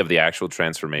simplicity of the actual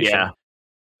transformation. Yeah.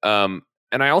 And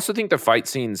I also think the fight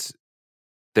scenes,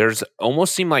 there's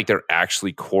almost seem like they're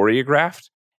actually choreographed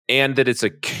and that it's a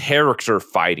character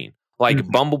fighting. Like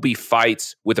Bumblebee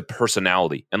fights with a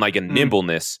personality and like a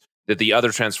nimbleness that the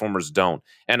other Transformers don't.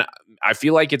 And I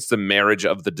feel like it's the marriage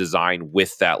of the design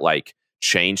with that like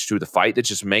change to the fight that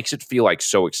just makes it feel like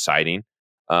so exciting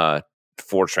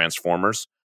for Transformers.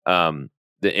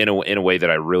 In a way that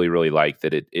I really, really like,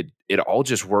 that it all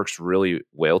just works really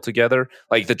well together.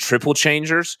 Like the triple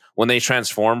changers, when they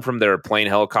transform from their plane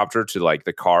helicopter to like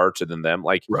the car to them,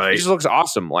 like it just looks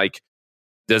awesome. Like,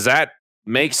 does that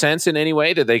make sense in any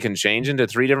way that they can change into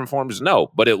 3 different forms?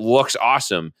 No, but it looks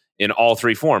awesome in all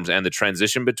 3 forms, and the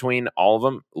transition between all of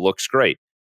them looks great.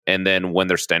 And then when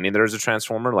they're standing there as a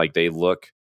Transformer, like they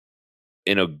look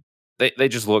they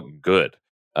just look good.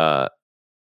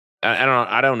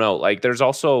 I don't know. Like there's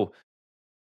also,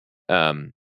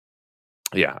 actually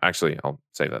I'll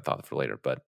save that thought for later,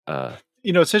 but,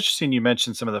 it's interesting you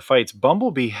mentioned some of the fights.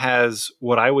 Bumblebee has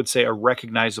what I would say a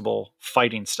recognizable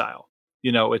fighting style.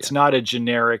 It's not a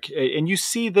generic, and you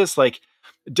see this like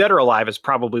Dead or Alive is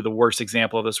probably the worst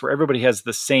example of this, where everybody has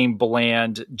the same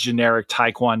bland, generic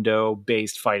Taekwondo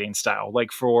based fighting style.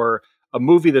 Like for a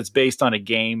movie that's based on a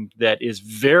game that is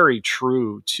very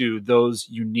true to those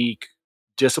unique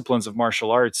disciplines of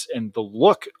martial arts and the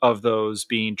look of those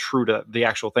being true to the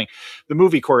actual thing, the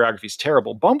movie choreography is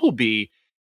terrible. Bumblebee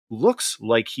looks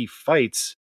like he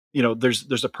fights,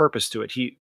 there's a purpose to it.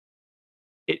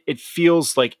 It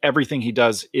feels like everything he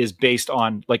does is based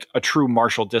on like a true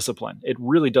martial discipline. It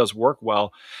really does work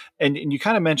well. And you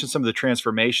kind of mentioned some of the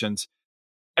transformations.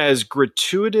 As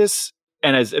gratuitous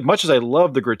and as much as I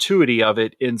love the gratuity of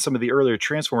it in some of the earlier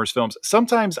Transformers films,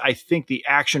 sometimes I think the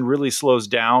action really slows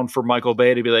down for Michael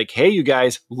Bay to be like, hey, you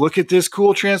guys, look at this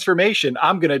cool transformation.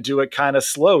 I'm going to do it kind of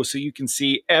slow so you can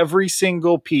see every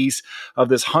single piece of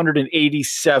this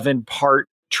 187 part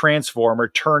Transformer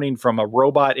turning from a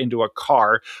robot into a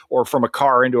car, or from a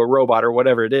car into a robot, or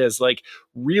whatever it is, like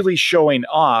really showing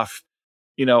off,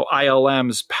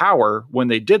 ILM's power when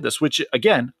they did this, which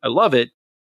again, I love it.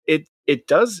 It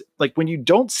does, like when you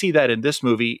don't see that in this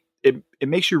movie, it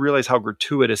makes you realize how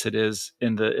gratuitous it is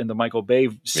in the Michael Bay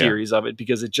series of it,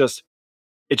 because it just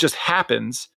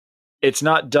happens. It's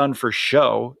not done for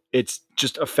show. It's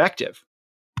just effective.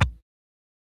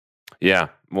 Yeah,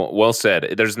 well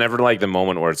said. There's never like the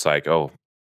moment where it's like, oh,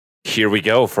 here we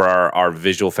go for our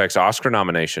visual effects Oscar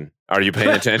nomination. Are you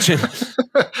paying attention?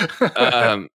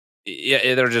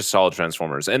 They're just solid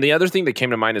Transformers. And the other thing that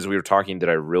came to mind as we were talking that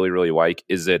I really, really like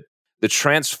is that the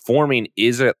transforming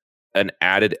is an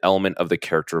added element of the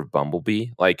character of Bumblebee.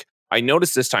 Like I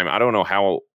noticed this time, I don't know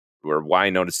how or why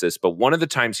I noticed this, but one of the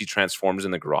times he transforms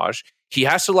in the garage, he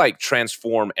has to like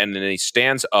transform and then he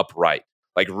stands upright,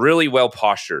 like really well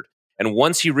postured. And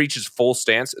once he reaches full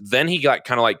stance, then he got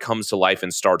kind of like comes to life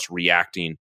and starts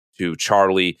reacting to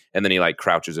Charlie, and then he like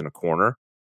crouches in a corner.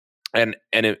 And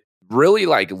it really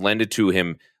like lended to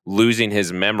him losing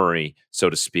his memory,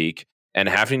 so to speak, and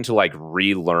having to like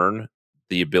relearn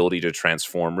the ability to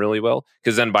transform really well.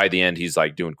 Because then by the end, he's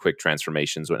like doing quick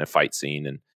transformations in a fight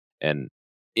scene, and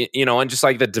just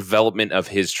like the development of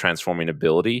his transforming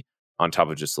ability on top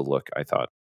of just the look, I thought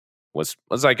was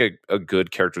like a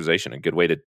good characterization, a good way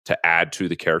to add to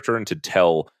the character and to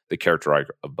tell the character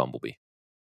arc of Bumblebee.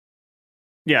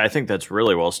 Yeah, I think that's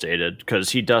really well stated,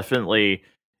 because he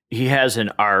has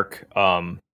an arc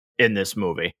in this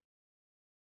movie.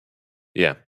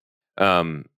 Yeah.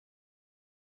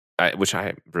 Which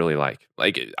I really like.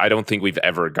 Like, I don't think we've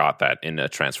ever got that in a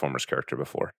Transformers character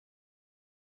before.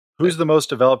 Who's the most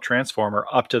developed Transformer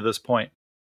up to this point?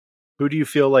 Who do you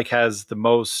feel like has the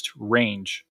most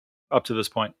range up to this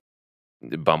point?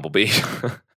 Bumblebee.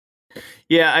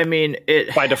 Yeah, I mean,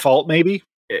 by default, maybe?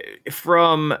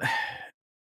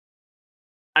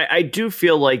 I do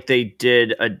feel like they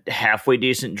did a halfway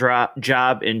decent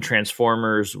job in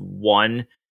Transformers 1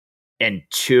 and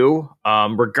 2.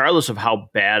 Regardless of how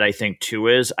bad I think 2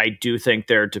 is, I do think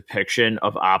their depiction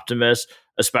of Optimus,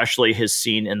 especially his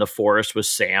scene in the forest with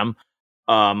Sam,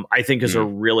 I think is a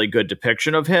really good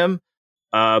depiction of him.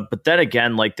 But then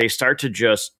again, like they start to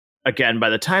just, again, by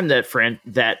the time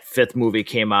that fifth movie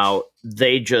came out,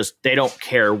 they don't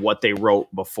care what they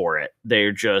wrote before it.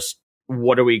 They're just,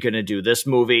 what are we going to do this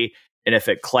movie? And if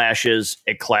it clashes,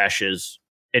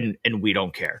 and we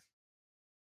don't care.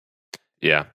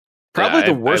 Yeah. Probably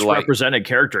the worst represented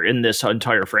character in this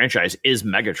entire franchise is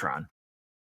Megatron.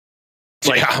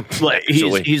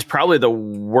 He's probably the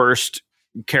worst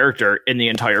character in the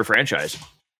entire franchise.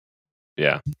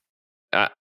 Yeah.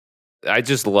 I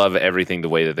just love everything, the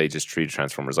way that they just treat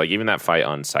Transformers. Like even that fight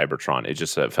on Cybertron, it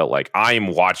just felt like I'm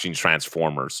watching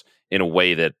Transformers in a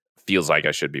way that feels like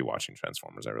I should be watching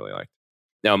Transformers. I really like.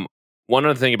 Now, one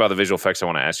other thing about the visual effects I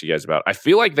want to ask you guys about. I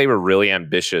feel like they were really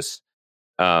ambitious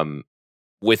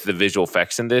with the visual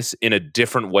effects in this in a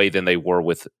different way than they were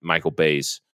with Michael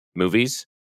Bay's movies.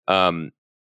 Rob,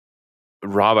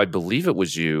 I believe it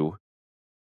was you.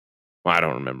 Well, I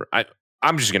don't remember.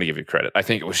 I'm just going to give you credit. I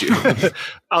think it was you.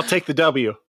 I'll take the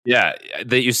W. Yeah,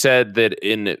 that you said that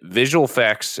in visual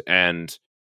effects and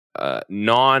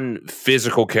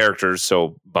non-physical characters,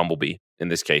 so Bumblebee in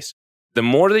this case, the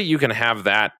more that you can have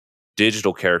that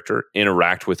digital character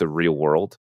interact with the real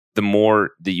world, the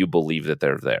more that you believe that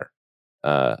they're there.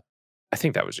 I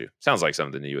think that was you. Sounds like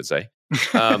something that you would say.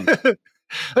 That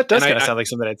does kind of sound like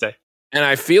something I'd say. And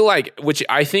I feel like, which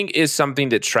I think is something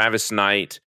that Travis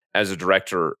Knight as a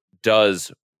director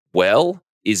does well,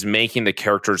 is making the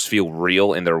characters feel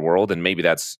real in their world. And maybe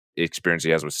that's the experience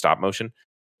he has with stop motion.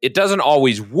 It doesn't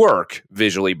always work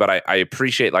visually, but I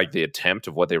appreciate like the attempt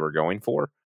of what they were going for.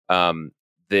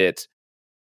 That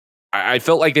I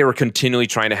felt like they were continually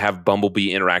trying to have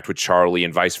Bumblebee interact with Charlie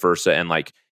and vice versa. And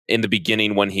like in the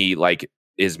beginning, when he like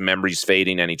his memory's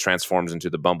fading and he transforms into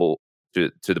the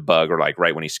to the bug, or like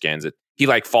right when he scans it, he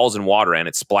like falls in water and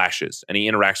it splashes, and he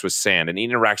interacts with sand, and he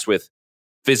interacts with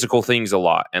physical things a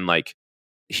lot. And like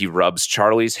he rubs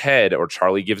Charlie's head, or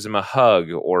Charlie gives him a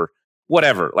hug, or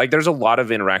whatever. Like there's a lot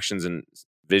of interactions, and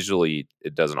visually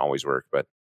it doesn't always work. But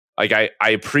like I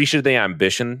appreciate the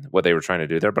ambition, what they were trying to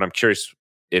do there. But I'm curious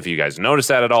if you guys noticed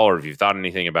that at all, or if you've thought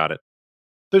anything about it.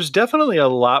 There's definitely a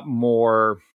lot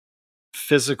more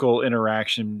physical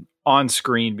interaction on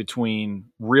screen between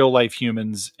real life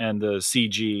humans and the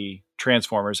CG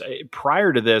Transformers.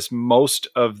 Prior to this, most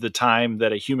of the time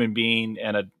that a human being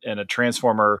and a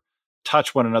Transformer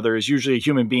touch one another is usually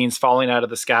human beings falling out of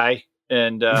the sky,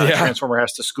 and a Transformer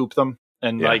has to scoop them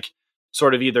and like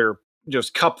sort of either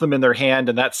just cup them in their hand,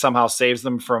 and that somehow saves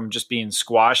them from just being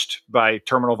squashed by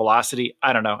terminal velocity.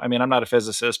 I don't know. I mean, I'm not a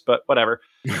physicist, but whatever.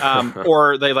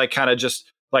 Or they like kind of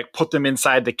just like put them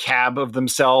inside the cab of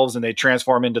themselves, and they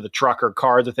transform into the truck or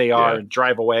car that they are and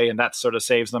drive away, and that sort of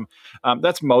saves them.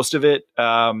 That's most of it.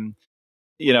 Or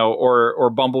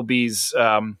Bumblebee's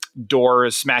door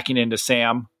is smacking into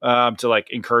Sam to like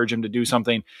encourage him to do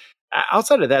something.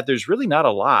 Outside of that, there's really not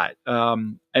a lot.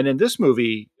 And in this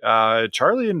movie,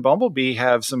 Charlie and Bumblebee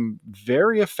have some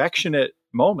very affectionate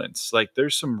moments. Like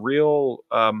there's some real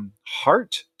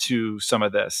heart to some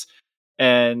of this.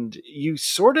 And you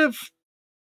sort of,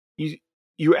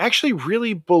 you actually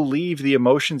really believe the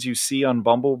emotions you see on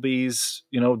Bumblebee's,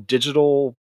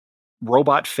 digital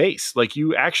robot face. Like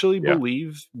you actually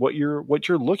believe what you're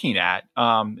looking at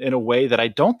in a way that I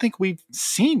don't think we've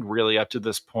seen really up to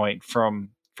this point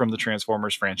from the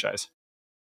Transformers franchise.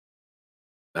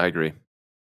 I agree.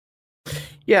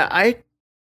 Yeah, I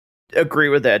agree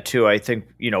with that too. I think,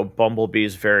 Bumblebee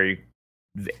is very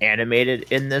animated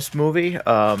in this movie.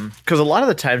 Because a lot of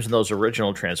the times in those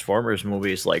original Transformers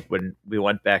movies, like when we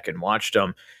went back and watched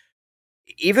them,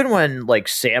 even when like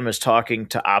Sam is talking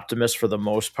to Optimus for the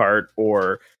most part,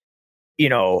 or,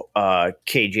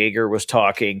 Kay Jaeger was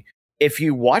talking, if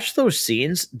you watch those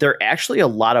scenes, there are actually a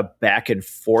lot of back and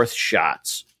forth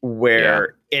shots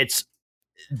where it's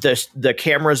the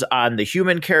camera's on the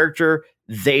human character,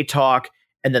 they talk,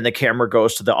 and then the camera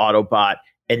goes to the Autobot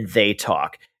and they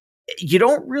talk. You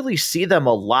don't really see them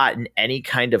a lot in any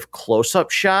kind of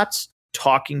close-up shots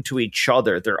talking to each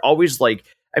other. They're always like,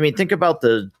 think about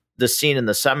the scene in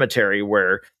the cemetery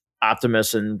where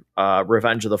Optimus and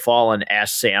Revenge of the Fallen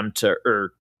asked Sam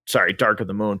Dark of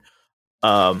the Moon.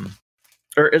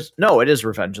 It is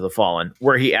Revenge of the Fallen,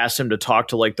 where he asked him to talk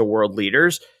to like the world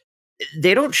leaders.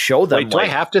 They don't show them. Wait, do I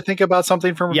have to think about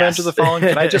something from Revenge of the Fallen?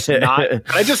 Can I just not? Can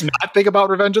I just not think about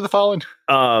Revenge of the Fallen?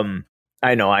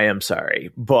 I know, I am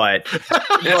sorry, but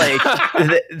like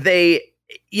they,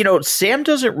 Sam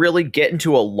doesn't really get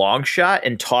into a long shot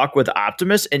and talk with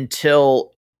Optimus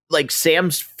until like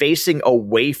Sam's facing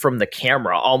away from the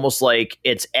camera, almost like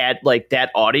it's that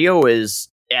audio is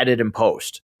added in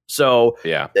post. So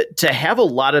to have a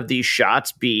lot of these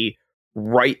shots be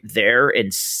right there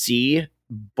and see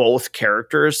both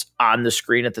characters on the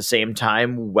screen at the same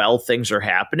time while things are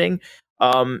happening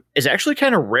is actually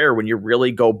kind of rare when you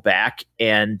really go back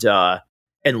and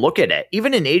look at it.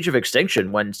 Even in Age of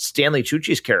Extinction, when Stanley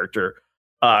Tucci's character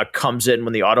comes in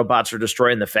when the Autobots are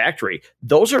destroying the factory,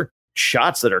 those are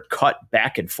shots that are cut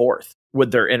back and forth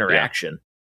with their interaction.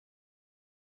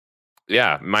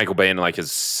 Yeah, Michael Bay and like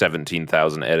his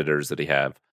 17,000 editors that he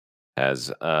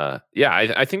has.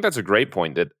 I think that's a great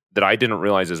point that I didn't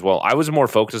realize as well. I was more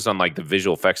focused on like the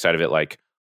visual effects side of it. Like,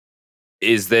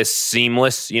 is this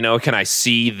seamless? Can I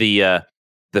see the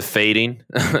fading,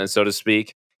 so to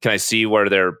speak? Can I see where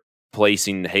they're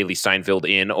placing Haley Steinfeld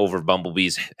in over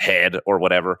Bumblebee's head or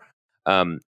whatever.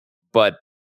 But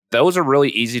those are really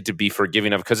easy to be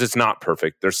forgiving of because it's not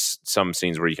perfect. There's some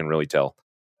scenes where you can really tell.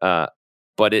 But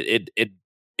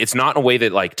it's not in a way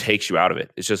that like takes you out of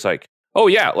it. It's just like, oh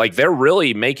yeah, like they're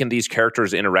really making these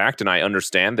characters interact, and I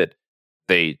understand that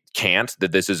they can't,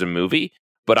 that this is a movie,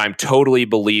 but I'm totally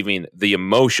believing the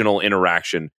emotional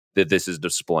interaction that this is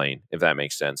displaying, if that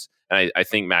makes sense. And I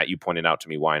think, Matt, you pointed out to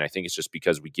me why, and I think it's just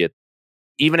because we get,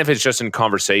 even if it's just in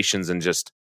conversations and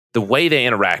just the way they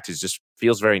interact is just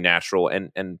feels very natural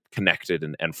and connected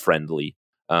and friendly.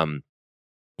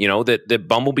 That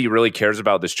Bumblebee really cares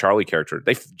about this Charlie character.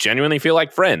 They genuinely feel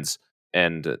like friends,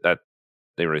 and that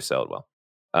they really sell it well.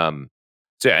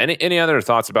 So yeah, any other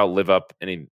thoughts about Live Up?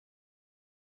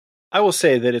 I will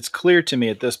say that it's clear to me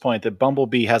at this point that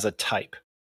Bumblebee has a type.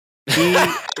 He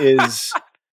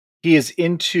is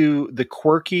into the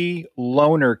quirky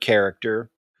loner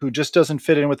character who just doesn't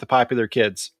fit in with the popular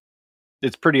kids.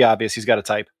 It's pretty obvious he's got a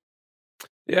type.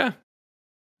 Yeah.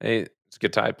 Hey, it's a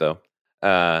good type though.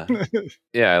 Yeah,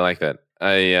 I like that.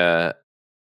 I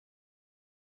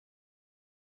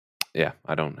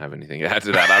don't have anything to add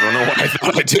to that. I don't know why I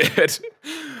thought I did.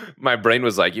 My brain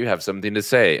was like, you have something to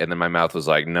say. And then my mouth was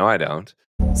like, no, I don't.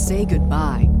 Say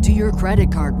goodbye to your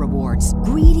credit card rewards.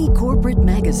 Greedy corporate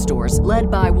mega stores, led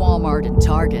by Walmart and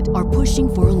Target, are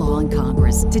pushing for a law in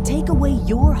Congress to take away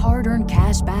your hard-earned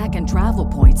cash back and travel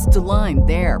points to line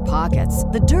their pockets.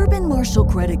 The Durbin-Marshall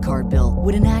credit card bill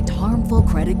would enact harmful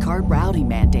credit card routing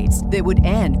mandates that would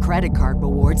end credit card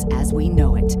rewards as we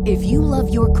know it. If you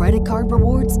love your credit card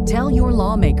rewards, tell your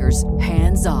lawmakers,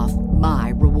 hands off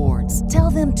my rewards.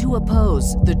 Tell them to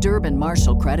oppose the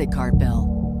Durbin-Marshall credit card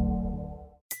bill.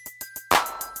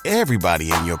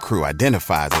 Everybody in your crew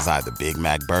identifies as either Big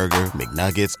Mac Burger,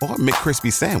 McNuggets, or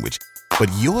McCrispy Sandwich. But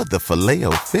you're the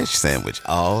Filet-O-Fish Sandwich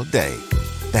all day.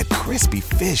 That crispy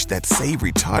fish, that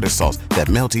savory tartar sauce, that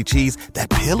melty cheese,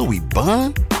 that pillowy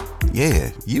bun.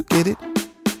 Yeah, you get it.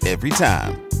 Every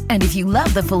time. And if you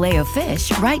love the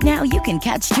Filet-O-Fish, right now you can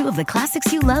catch two of the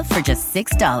classics you love for just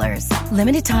 $6.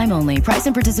 Limited time only. Price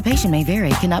and participation may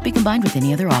vary. Cannot be combined with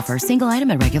any other offer. Single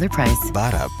item at regular price.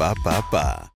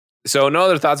 Ba-da-ba-ba-ba. So no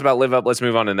other thoughts about Live Up. Let's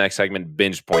move on to the next segment,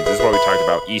 Binge Point. This is where we talk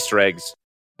about Easter eggs,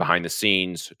 behind the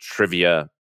scenes, trivia,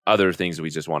 other things that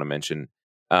we just want to mention.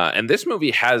 And this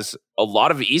movie has a lot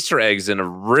of Easter eggs in a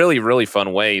really, really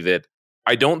fun way that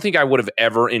I don't think I would have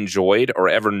ever enjoyed or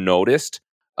ever noticed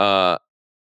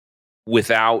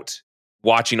without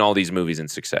watching all these movies in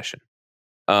succession.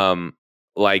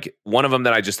 Like one of them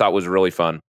that I just thought was really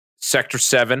fun. Sector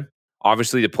 7,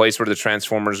 obviously the place where the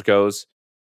Transformers goes.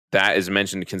 That is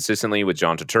mentioned consistently with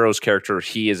John Turturro's character.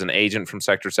 He is an agent from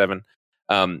Sector 7.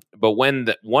 But when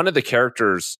one of the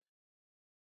characters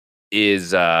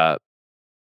is,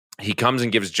 he comes and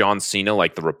gives John Cena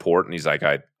like the report, and he's like,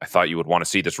 I thought you would want to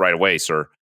see this right away, sir.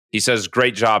 He says,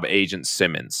 great job, Agent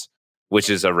Simmons, which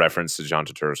is a reference to John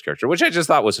Turturro's character, which I just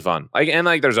thought was fun. And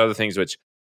there's other things which,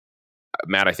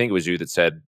 Matt, I think it was you that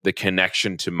said the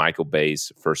connection to Michael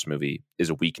Bay's first movie is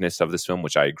a weakness of this film,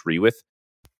 which I agree with.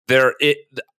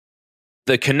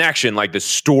 The connection, like the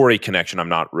story connection, I'm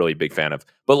not really a big fan of.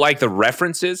 But like the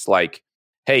references, like,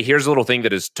 hey, here's a little thing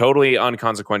that is totally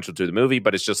unconsequential to the movie,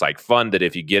 but it's just like fun that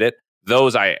if you get it,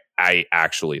 those I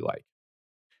actually like.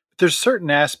 There's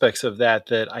certain aspects of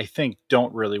that I think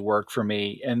don't really work for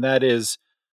me. And that is,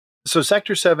 so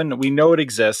Sector 7, we know it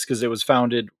exists because it was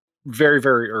founded very,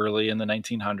 very early in the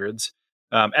 1900s,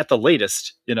 at the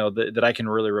latest, that I can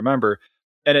really remember.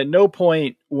 And at no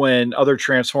point when other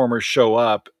Transformers show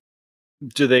up,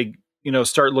 do they,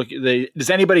 start looking, does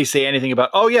anybody say anything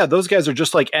about, oh yeah, those guys are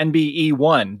just like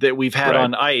NBE-1 that we've had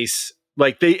on ice.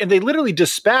 Like they literally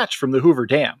dispatch from the Hoover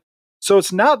Dam. So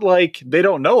it's not like they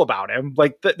don't know about him.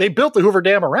 Like they built the Hoover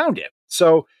Dam around him.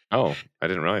 So, oh, I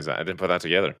didn't realize that. I didn't put that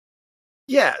together.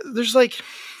 Yeah. There's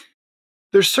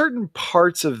certain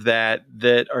parts of that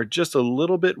are just a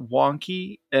little bit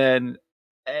wonky, and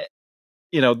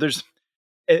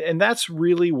that's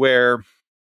really where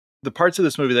the parts of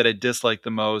this movie that I dislike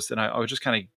the most, and I would just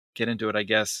kind of get into it, I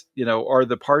guess, are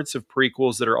the parts of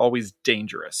prequels that are always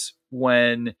dangerous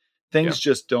when things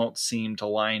just don't seem to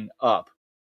line up.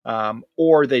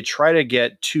 Or they try to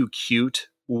get too cute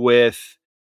with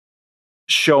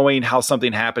showing how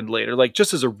something happened later. Like,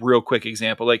 just as a real quick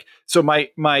example, so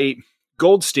my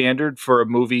gold standard for a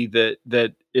movie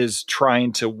that is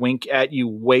trying to wink at you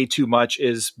way too much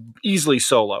is easily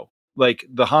Solo. Like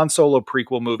the Han Solo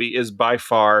prequel movie is by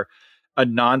far a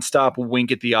nonstop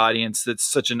wink at the audience. That's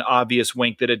such an obvious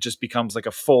wink that it just becomes like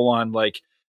a full on, like,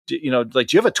 do you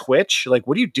have a twitch? Like,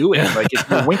 what are you doing? Like,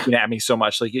 you're winking at me so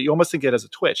much. Like, you almost think it has a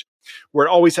twitch, where it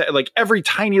always had, like, every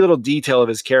tiny little detail of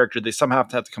his character, they somehow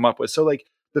have to come up with. So, like,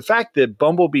 the fact that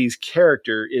Bumblebee's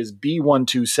character is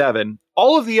B127,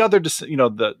 all of the other,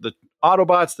 the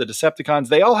Autobots, the Decepticons,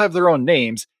 they all have their own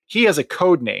names. He has a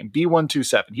code name,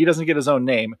 B127. He doesn't get his own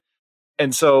name.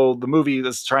 And so the movie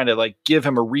is trying to, like, give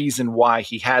him a reason why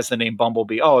he has the name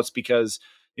Bumblebee. Oh, it's because,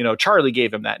 Charlie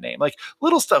gave him that name. Like,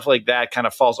 little stuff like that kind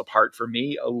of falls apart for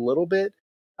me a little bit.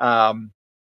 Like,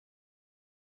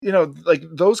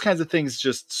 those kinds of things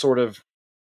just sort of,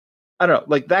 I don't know,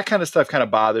 like, that kind of stuff kind of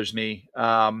bothers me.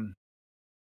 The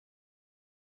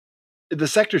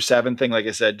Sector 7 thing, like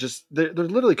I said, just they're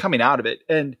literally coming out of it.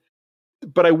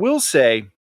 But I will say,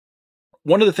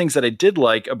 one of the things that I did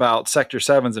like about Sector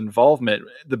 7's involvement,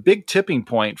 the big tipping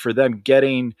point for them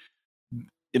getting,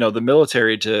 the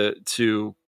military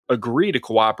to agree to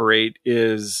cooperate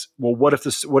is, well, what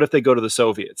if they go to the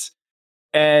Soviets?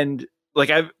 And, like,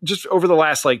 I've just over the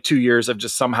last, like, 2 years, I've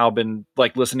just somehow been,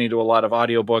 like, listening to a lot of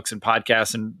audiobooks and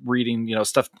podcasts and reading,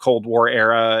 stuff, Cold War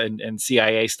era and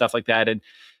CIA stuff like that. And,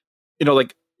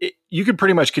 you could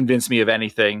pretty much convince me of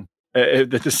anything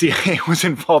that the CIA was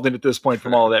involved in at this point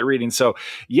from all of that reading. So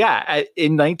yeah,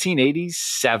 in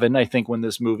 1987, I think, when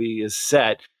this movie is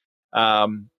set,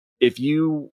 if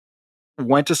you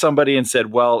went to somebody and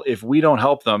said, well, if we don't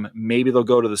help them, maybe they'll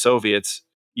go to the Soviets.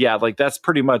 Yeah, like, that's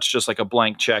pretty much just like a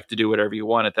blank check to do whatever you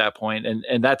want at that point.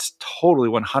 And that's totally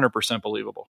 100%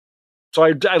 believable. So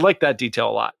I like that detail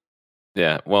a lot.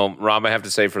 Yeah. Well, Rob, I have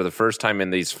to say, for the first time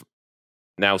in these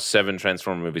now 7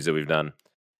 Transformer movies that we've done,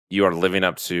 you are living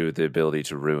up to the ability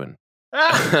to ruin.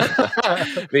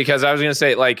 Because I was going to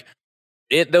say, like,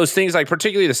 those things, like,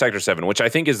 particularly the Sector 7, which I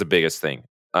think is the biggest thing.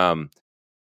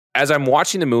 As I'm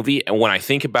watching the movie, and when I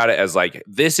think about it as, like,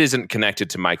 this isn't connected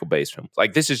to Michael Bay's films,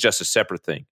 like, this is just a separate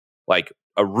thing, like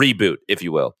a reboot, if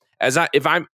you will. If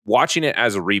I'm watching it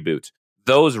as a reboot,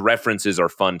 those references are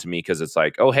fun to me, because it's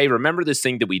like, oh, hey, remember this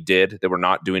thing that we did that we're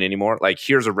not doing anymore? Like,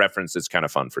 here's a reference that's kind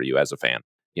of fun for you as a fan.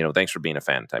 Thanks for being a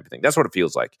fan, type of thing. That's what it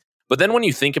feels like. But then when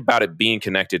you think about it being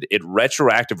connected, it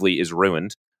retroactively is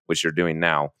ruined, which you're doing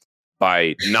now,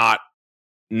 by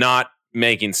not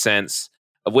making sense.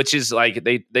 Which is, like,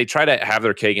 they try to have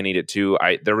their cake and eat it too.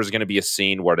 There was going to be a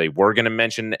scene where they were going to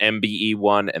mention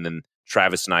MBE1, and then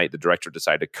Travis Knight, the director,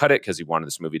 decided to cut it because he wanted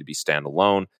this movie to be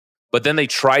standalone. But then they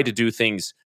tried to do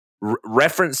things,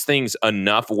 reference things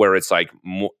enough where it's like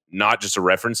not just a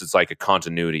reference, it's like a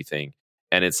continuity thing.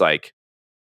 And it's like,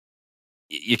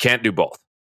 you can't do both.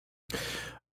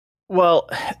 Well,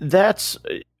 that's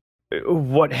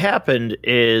what happened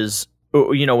is,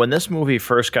 when this movie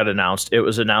first got announced, it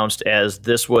was announced as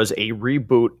this was a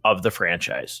reboot of the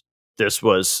franchise. This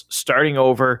was starting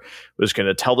over, was going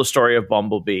to tell the story of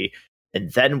Bumblebee, and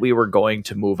then we were going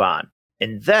to move on.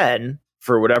 And then,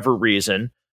 for whatever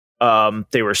reason,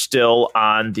 they were still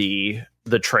on the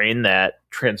train that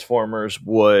Transformers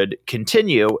would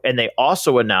continue, and they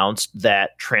also announced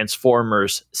that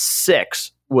Transformers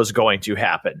 6 was going to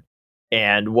happen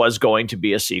and was going to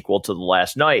be a sequel to The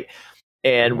Last Knight.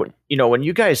 And, when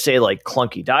you guys say, like,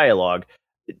 clunky dialogue,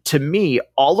 to me,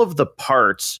 all of the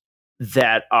parts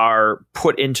that are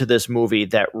put into this movie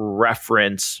that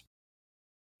reference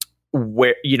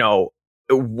where,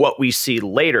 what we see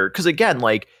later, because, again,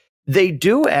 like, they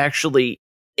do actually,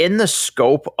 in the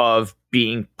scope of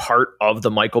being part of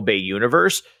the Michael Bay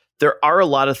universe, there are a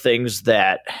lot of things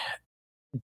that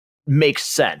make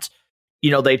sense.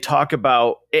 They talk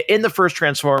about, in the first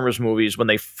Transformers movies, when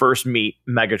they first meet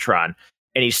Megatron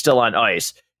and he's still on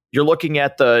ice, you're looking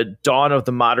at the dawn of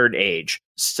the modern age,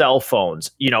 cell phones,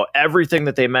 everything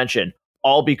that they mention,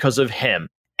 all because of him,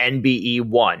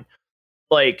 NBE1.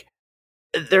 Like,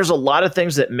 there's a lot of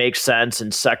things that make sense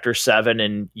in Sector 7,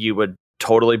 and you would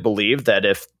totally believe that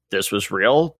if this was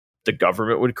real, the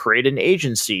government would create an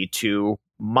agency to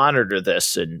monitor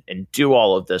this and do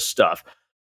all of this stuff.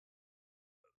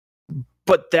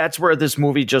 But that's where this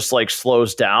movie just, like,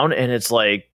 slows down, and it's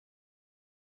like,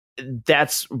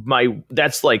 that's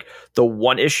like the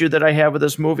one issue that I have with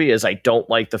this movie is I don't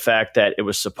like the fact that it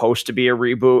was supposed to be a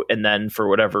reboot, and then for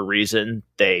whatever reason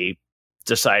they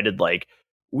decided, like,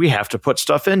 we have to put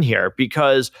stuff in here,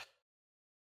 because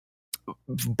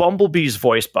Bumblebee's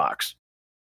voice box,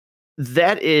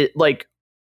 that is, like,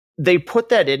 they put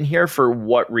that in here for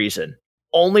what reason?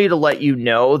 Only to let you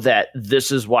know that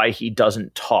this is why he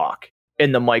doesn't talk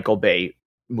in the Michael Bay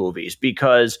movies,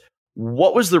 because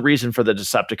what was the reason for the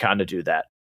Decepticon to do that?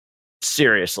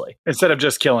 Seriously. Instead of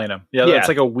just killing him. Yeah. It's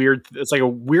like a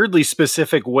weirdly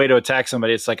specific way to attack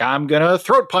somebody. It's like, I'm going to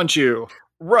throat punch you.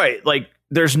 Right. Like,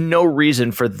 there's no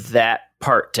reason for that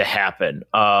part to happen.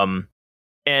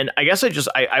 And I guess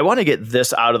I want to get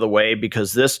this out of the way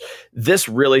because this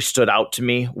really stood out to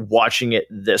me watching it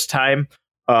this time.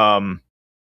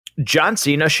 John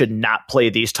Cena should not play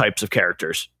these types of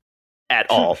characters at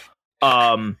all.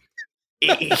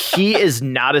 He is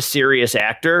not a serious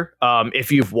actor.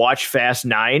 If you've watched Fast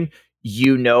 9,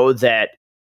 you know that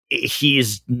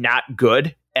he's not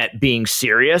good at being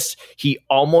serious. He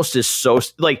almost is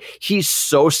he's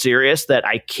so serious that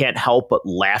I can't help but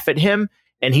laugh at him.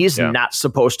 And he's not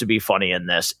supposed to be funny in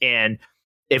this. And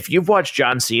if you've watched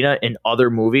John Cena in other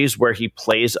movies where he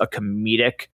plays a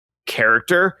comedic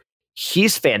character,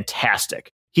 he's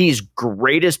fantastic. He's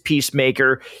great as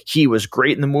Peacemaker. He was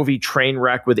great in the movie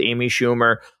Trainwreck with Amy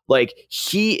Schumer. Like,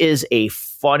 he is a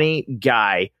funny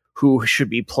guy who should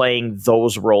be playing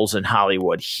those roles in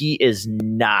Hollywood. He is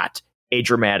not a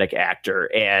dramatic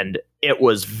actor. And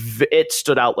it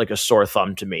stood out like a sore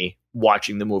thumb to me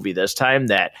watching the movie this time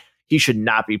that he should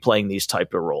not be playing these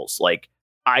type of roles. Like,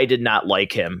 I did not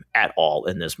like him at all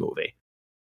in this movie.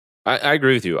 I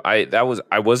agree with you. I was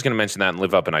going to mention that and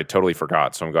Live Up, and I totally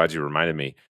forgot. So I'm glad you reminded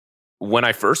me. When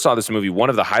I first saw this movie, one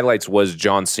of the highlights was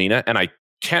John Cena, and I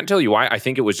can't tell you why. I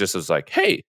think it was just as like,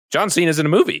 hey, John Cena's in a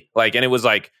movie, like, and it was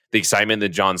like the excitement that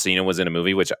John Cena was in a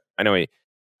movie, which I know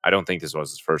I don't think this was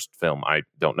his first film. I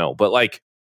don't know, but like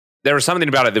there was something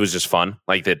about it that was just fun,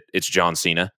 like that it's John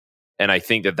Cena, and I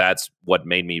think that that's what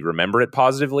made me remember it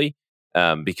positively,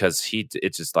 because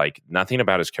it's just like nothing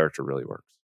about his character really works,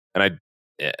 and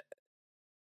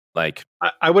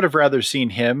I would have rather seen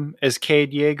him as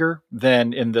Cade Yeager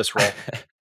than in this role.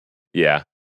 Yeah,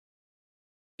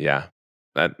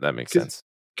 that makes sense.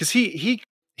 Because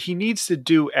he needs to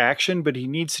do action, but he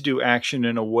needs to do action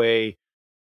in a way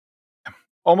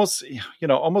almost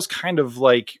kind of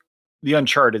like the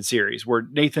Uncharted series, where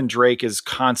Nathan Drake is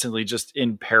constantly just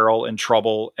in peril and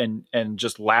trouble and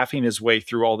just laughing his way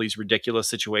through all these ridiculous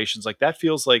situations. Like, that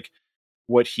feels like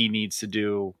what he needs to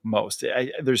do most.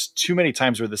 There's too many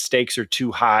times where the stakes are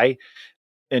too high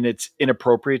and it's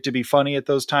inappropriate to be funny at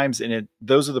those times. And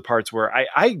those are the parts where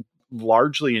I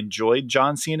largely enjoyed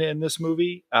John Cena in this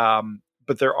movie.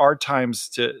 But there are times,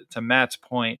 to Matt's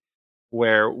point,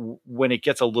 where when it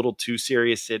gets a little too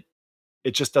serious,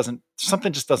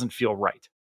 something just doesn't feel right.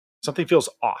 Something feels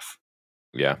off.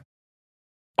 Yeah.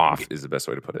 Off is the best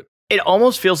way to put it. It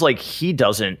almost feels like he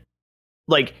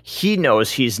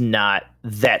knows he's not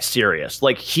that serious.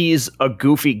 Like, he's a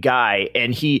goofy guy,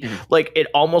 and it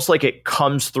almost like it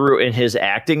comes through in his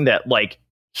acting that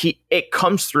it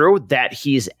comes through that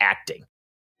he's acting.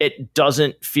 It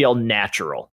doesn't feel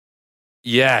natural.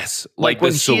 Yes. Like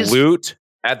the salute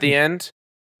at the end.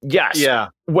 Yes. Yeah.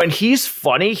 When he's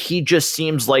funny, he just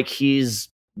seems like he's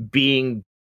being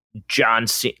John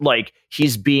Cena. Like,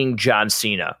 he's being John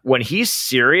Cena. When he's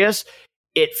serious,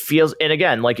 it feels, and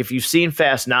again, like if you've seen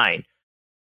Fast 9,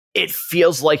 it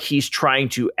feels like he's trying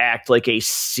to act like a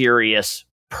serious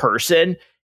person,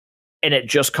 and it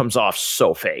just comes off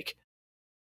so fake.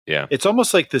 Yeah. It's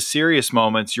almost like the serious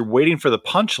moments, you're waiting for the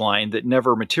punchline that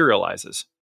never materializes.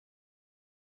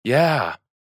 Yeah.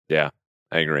 Yeah,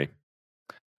 I agree.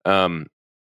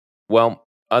 Well,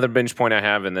 other binge point I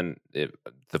have, and then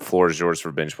the floor is yours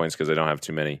for binge points because I don't have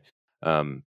too many,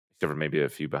 except for maybe a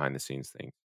few behind the scenes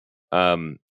things.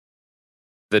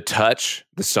 The touch,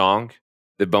 the song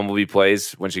that Bumblebee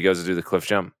plays when she goes to do the cliff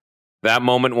jump, that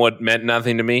moment meant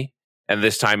nothing to me, and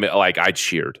this time I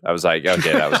cheered. I was like,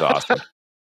 okay, that was awesome.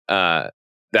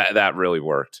 That really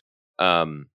worked.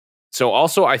 So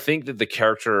also I think that the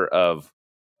character of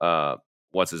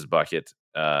what's his bucket,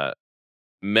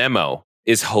 Memo,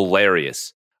 is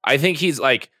hilarious. I think he's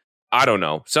like, I don't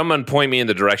know, someone point me in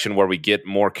the direction where we get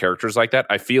more characters like that.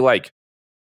 I feel like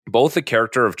both the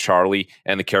character of Charlie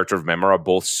and the character of Memo are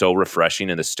both so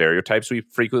refreshing in the stereotypes we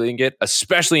frequently get,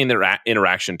 especially in their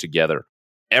interaction together.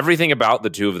 Everything about the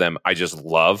two of them I just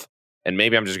love, and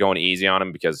maybe I'm just going easy on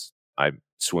him because I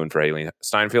swoon for Haley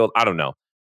Steinfeld. I don't know.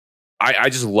 I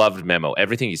just loved Memo.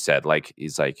 Everything he said, like,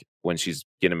 he's like, when she's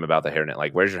getting him about the hairnet,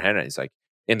 like, where's your hairnet? He's like,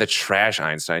 in the trash,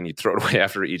 Einstein. You throw it away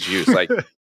after each use. Like,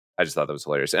 I just thought that was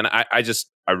hilarious. And I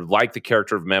like the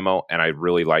character of Memo, and I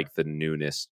really like the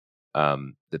newness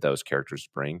that those characters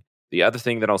bring. The other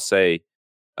thing that I'll say,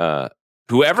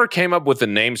 whoever came up with the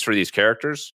names for these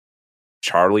characters,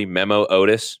 Charlie, Memo,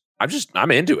 Otis, I'm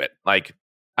into it. Like,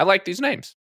 I like these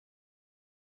names.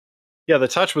 Yeah, the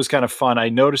touch was kind of fun. I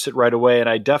noticed it right away, and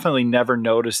I definitely never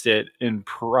noticed it in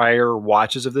prior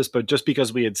watches of this, but just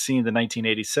because we had seen the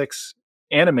 1986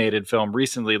 animated film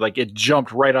recently, like, it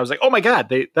jumped right. I was like, oh my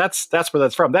God, that's where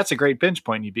that's from. That's a great binge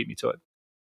point. You beat me to it.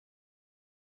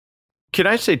 Can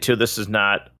I say too, this is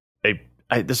not a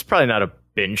this is probably not a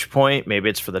binge point. Maybe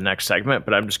it's for the next segment,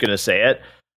 but I'm just going to say it.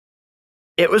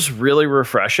 It was really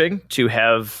refreshing to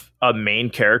have a main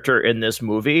character in this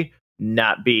movie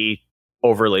not be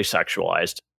overly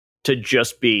sexualized, to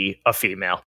just be a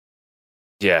female.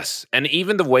 Yes. And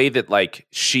even the way that like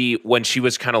when she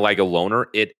was kind of like a loner,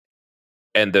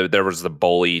 there was the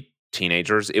bully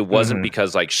teenagers, it wasn't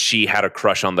because like she had a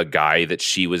crush on the guy that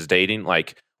she was dating.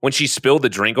 Like when she spilled the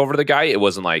drink over the guy, it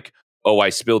wasn't like, oh, I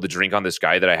spilled the drink on this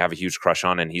guy that I have a huge crush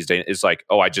on and he's dating. It's like,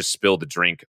 oh, I just spilled the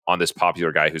drink on this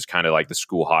popular guy who's kind of like the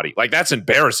school hottie. Like that's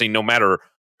embarrassing no matter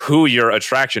who your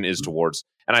attraction is towards.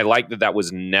 And I like that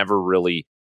was never really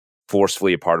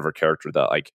forcefully a part of her character,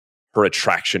 that like her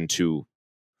attraction to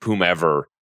whomever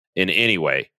in any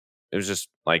way. It was just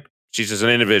like, she's just an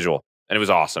individual and it was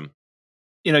awesome.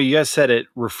 You know, you guys said it,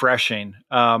 refreshing.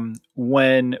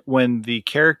 When the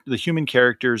human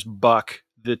characters buck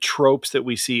the tropes that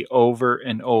we see over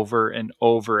and over and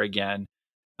over again,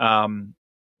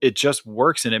 it just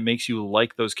works and it makes you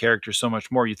like those characters so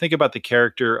much more. You think about the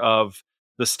character of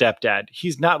the stepdad.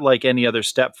 He's not like any other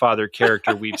stepfather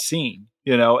character we've seen,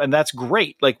 you know, and that's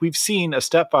great. Like we've seen a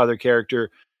stepfather character.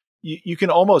 You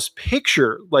can almost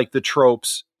picture like the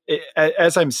tropes.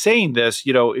 As I'm saying this,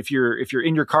 you know, if you're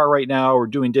in your car right now or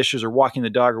doing dishes or walking the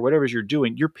dog or whatever you're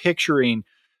doing, you're picturing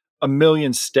a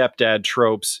million stepdad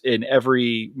tropes in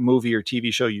every movie or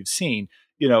TV show you've seen.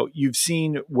 You know, you've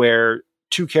seen where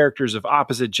two characters of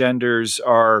opposite genders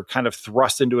are kind of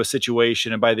thrust into a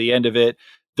situation, and by the end of it,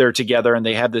 they're together and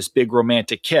they have this big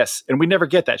romantic kiss. And we never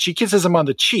get that. She kisses him on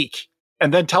the cheek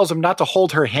and then tells him not to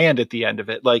hold her hand at the end of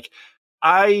it. Like,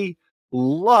 I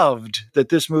loved that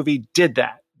this movie did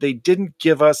that. They didn't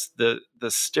give us the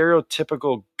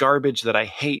stereotypical garbage that I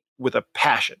hate with a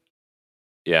passion.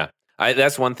 Yeah.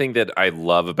 That's one thing that I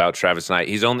love about Travis Knight.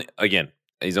 He's only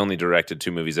directed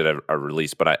 2 movies that are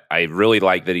released, but I really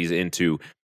like that he's into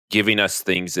giving us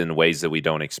things in ways that we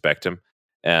don't expect him.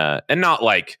 And not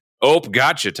like, oh,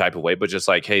 gotcha type of way, but just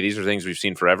like, hey, these are things we've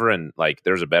seen forever. And like,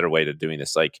 there's a better way to doing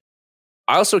this. Like,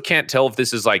 I also can't tell if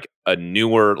this is like a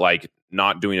newer, like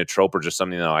not doing a trope or just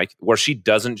something that I like, where she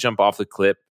doesn't jump off the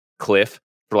cliff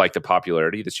for like the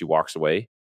popularity, that she walks away.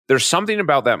 There's something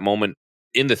about that moment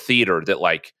in the theater that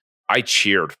like I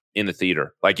cheered in the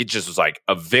theater. Like it just was like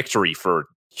a victory for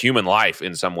human life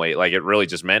in some way. Like it really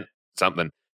just meant something.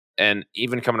 And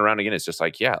even coming around again, it's just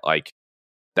like, yeah, like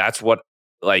that's what,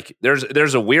 like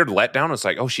there's a weird letdown. It's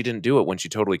like, oh, she didn't do it when she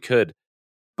totally could,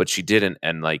 but she didn't.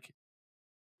 And like,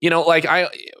 you know, like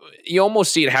you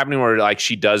almost see it happening where like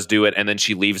she does do it and then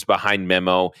she leaves behind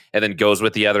Memo and then goes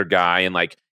with the other guy and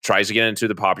like tries to get into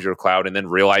the popular cloud and then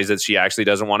realizes that she actually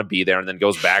doesn't want to be there and then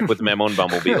goes back with Memo and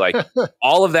Bumblebee. Like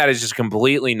all of that is just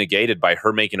completely negated by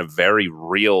her making a very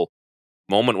real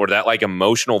moment where that like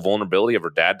emotional vulnerability of her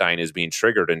dad dying is being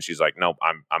triggered. And she's like, nope,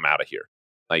 I'm out of here.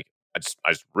 Like I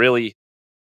just really,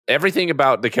 everything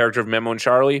about the character of Memo and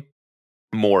Charlie,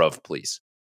 more of, please.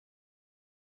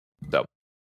 So,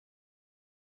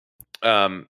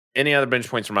 any other bench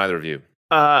points from either of you?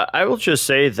 I will just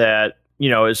say that,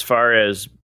 you know, as far as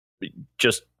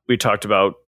just, we talked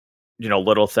about, you know,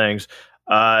 little things,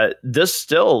 this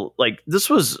still, like, this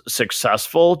was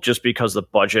successful just because the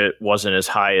budget wasn't as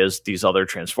high as these other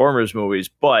Transformers movies.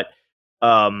 But,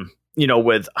 you know,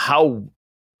 with how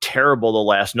terrible The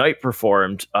Last Knight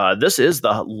performed, this is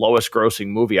the lowest grossing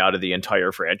movie out of the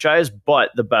entire franchise, but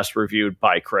the best reviewed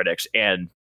by critics and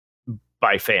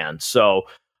by fans. So,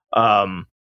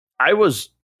 I was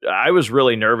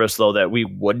really nervous though that we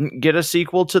wouldn't get a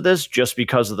sequel to this, just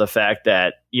because of the fact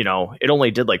that, you know, it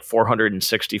only did like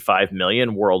 465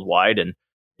 million worldwide. And,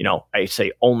 you know, I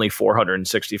say only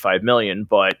 465 million,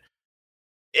 but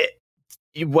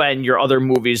when your other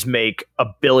movies make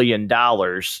 $1 billion,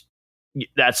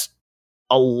 that's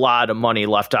a lot of money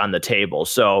left on the table.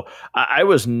 So I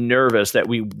was nervous that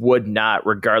we would not,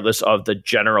 regardless of the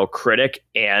general critic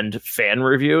and fan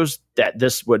reviews, that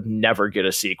this would never get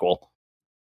a sequel.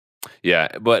 Yeah,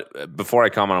 but before I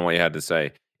comment on what you had to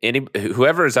say,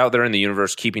 whoever is out there in the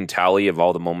universe keeping tally of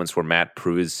all the moments where Matt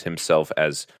proves himself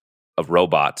as a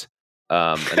robot,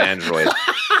 an android,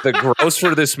 the gross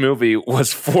for this movie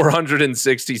was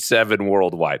 467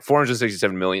 worldwide,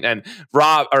 467 million, and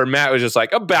Matt was just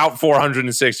like about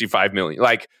 465 million,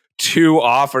 like 2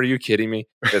 off. Are you kidding me?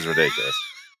 It's ridiculous.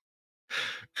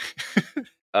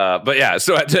 But yeah,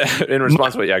 so in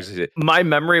response to what you actually said, my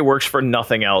memory works for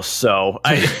nothing else. So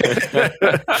Matt's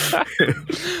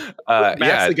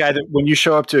the guy that when you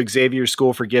show up to Xavier's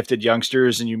School for Gifted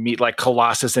Youngsters and you meet like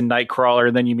Colossus and Nightcrawler,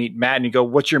 and then you meet Matt and you go,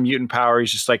 "What's your mutant power?"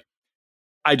 He's just like,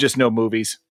 "I just know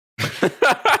movies."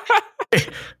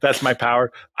 That's my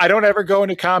power. I don't ever go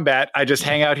into combat. I just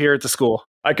hang out here at the school.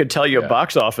 I could tell you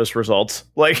box office results.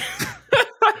 Like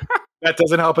that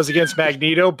doesn't help us against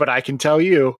Magneto, but I can tell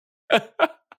you.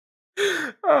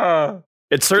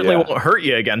 It certainly won't hurt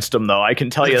you against him, though. I can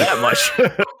tell you that much.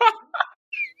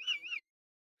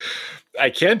 I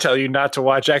can tell you not to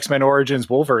watch X-Men Origins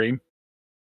Wolverine.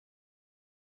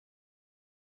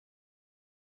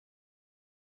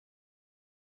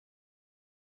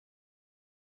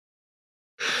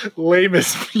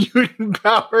 Lamest mutant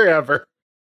power ever.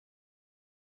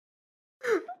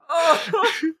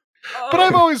 But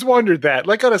I've always wondered that,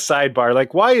 like on a sidebar,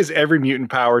 like why is every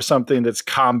mutant power something that's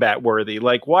combat worthy?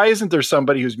 Like why isn't there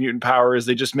somebody whose mutant power is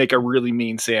they just make a really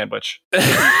mean sandwich? Or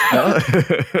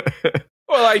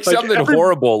like something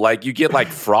horrible, like you get like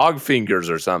frog fingers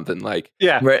or something. Like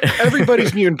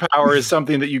everybody's mutant power is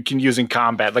something that you can use in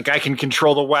combat. Like I can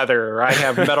control the weather, or I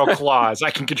have metal claws,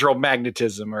 I can control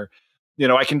magnetism, or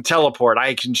I can teleport,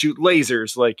 I can shoot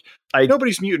lasers. Like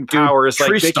nobody's mutant power is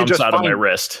like they can just out of my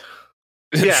wrist.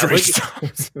 Yeah,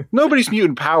 nobody's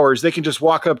mutant powers. They can just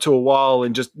walk up to a wall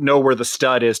and just know where the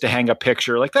stud is to hang a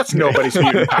picture. Like that's nobody's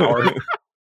mutant power.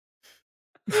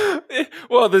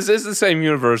 Well, this is the same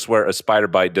universe where a spider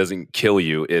bite doesn't kill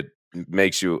you; it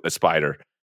makes you a spider.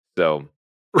 So,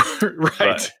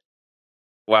 right.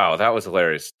 Wow, that was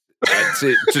hilarious.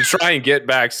 To try and get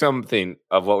back something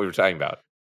of what we were talking about,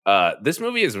 this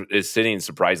movie is sitting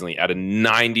surprisingly at a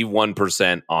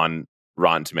 91% on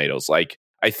Rotten Tomatoes. Like,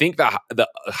 I think the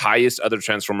highest other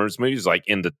Transformers movies is like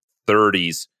in the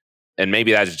 30s, and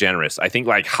maybe that's generous. I think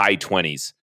like high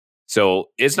 20s. So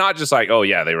it's not just like, oh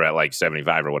yeah, they were at like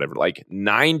 75 or whatever. Like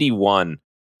 91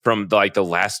 from like the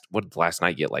last, what did last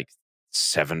night get, like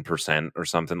 7% or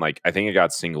something? Like I think it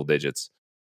got single digits.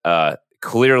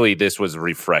 Clearly this was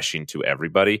refreshing to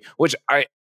everybody, which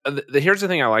here's the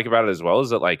thing I like about it as well, is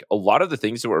that like a lot of the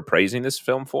things that we're praising this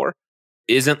film for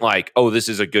isn't like, oh, this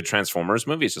is a good Transformers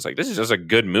movie. It's just like, this is just a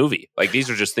good movie. Like these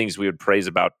are just things we would praise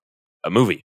about a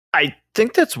movie. I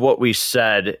think that's what we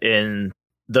said in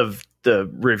the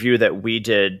review that we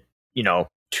did,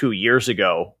 2 years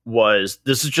ago, was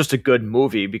this is just a good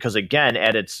movie because, again,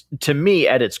 at its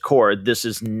core, this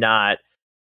is not,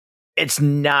 it's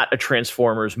not a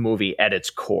Transformers movie at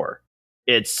its core.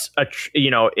 It's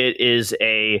it is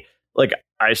a, like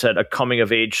I said, a coming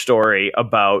of age story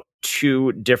about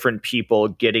two different people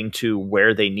getting to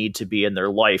where they need to be in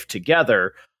their life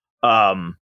together,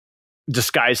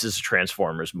 disguised as a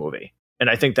Transformers movie. And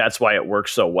I think that's why it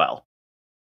works so well.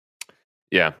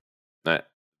 Yeah,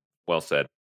 well said.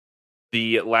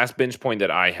 The last binge point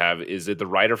that I have is that the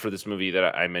writer for this movie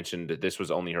that I mentioned, this was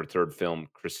only her third film,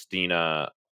 Christina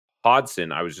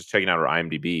Hodson. I was just checking out her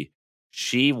IMDb.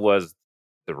 She was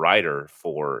the writer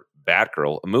for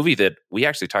Batgirl, a movie that we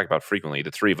actually talk about frequently,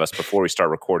 the three of us, before we start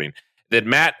recording, that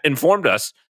Matt informed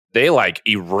us they like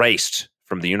erased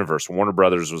from the universe. Warner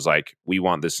Brothers was like, we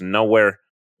want this nowhere,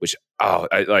 which,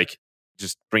 I like,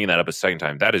 just bringing that up a second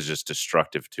time, that is just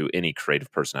destructive to any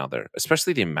creative person out there,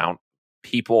 especially the amount of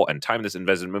people and time that's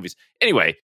invested in movies.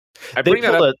 Anyway,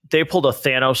 they pulled a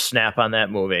Thanos snap on that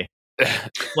movie.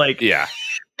 Like, yeah.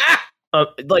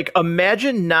 Like,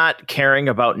 imagine not caring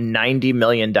about $90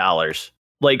 million.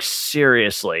 Like,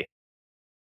 seriously.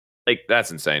 Like, that's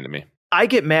insane to me. I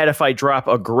get mad if I drop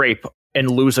a grape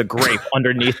and lose a grape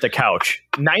underneath the couch.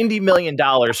 $90 million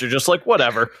are just like,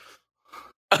 whatever.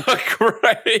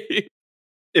 Great.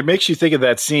 It makes you think of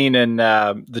that scene in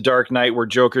The Dark Knight where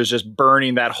Joker's just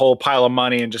burning that whole pile of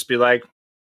money and just be like,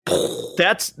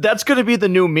 that's going to be the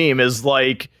new meme, is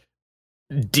like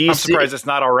DC. I'm surprised it's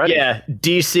not already. Yeah,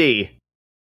 DC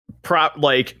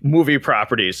movie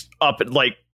properties up at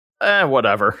like,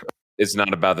 whatever. It's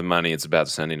not about the money. It's about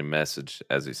sending a message,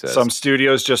 as he says. Some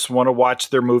studios just want to watch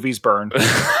their movies burn.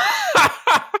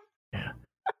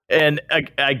 And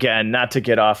again, not to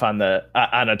get off on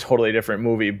a totally different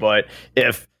movie, but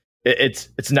if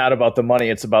it's not about the money,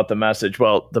 it's about the message.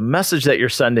 Well, the message that you're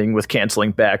sending with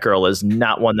canceling Batgirl is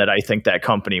not one that I think that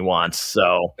company wants.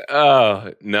 So,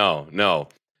 no,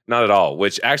 not at all.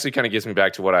 Which actually kind of gets me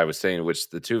back to what I was saying, which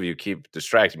the two of you keep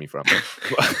distracting me from.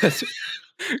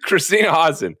 Christina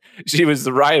Hodson, she was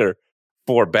the writer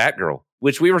for Batgirl,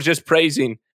 which we were just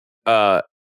praising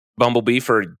Bumblebee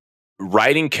for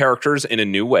writing characters in a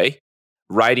new way,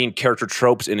 writing character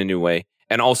tropes in a new way,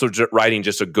 and also writing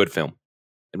just a good film.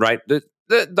 Right? The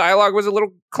dialogue was a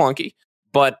little clunky,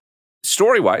 but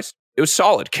story-wise, it was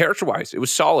solid. Character-wise, it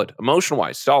was solid.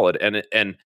 Emotional-wise, solid.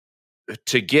 And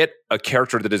to get a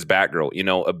character that is Batgirl,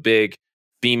 a big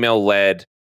female-led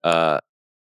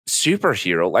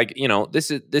superhero, like,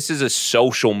 this is a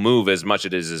social move as much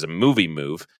as it is a movie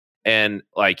move. And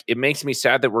like, it makes me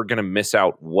sad that we're going to miss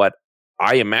out what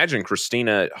I imagine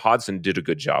Christina Hodson did a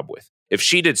good job with. If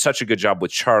she did such a good job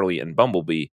with Charlie and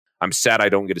Bumblebee, I'm sad I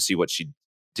don't get to see what she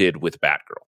did with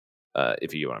Batgirl,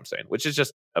 if you get what I'm saying, which is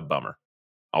just a bummer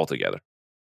altogether.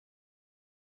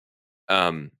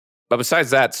 But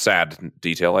besides that sad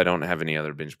detail, I don't have any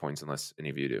other binge points unless any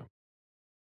of you do.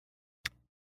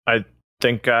 I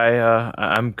think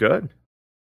I'm good.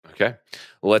 Okay.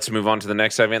 Well, let's move on to the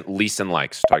next segment, least and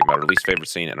likes. Talking about our least favorite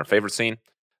scene and our favorite scene.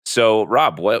 So,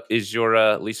 Rob, what is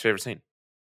your least favorite scene?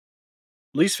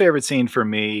 Least favorite scene for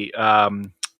me,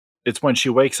 it's when she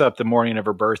wakes up the morning of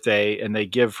her birthday and they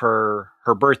give her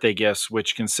birthday gifts,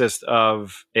 which consist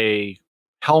of a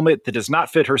helmet that does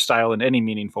not fit her style in any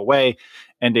meaningful way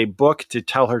and a book to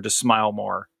tell her to smile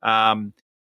more.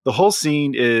 The whole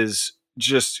scene is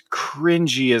just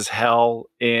cringy as hell,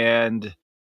 and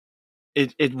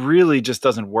it really just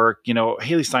doesn't work. You know,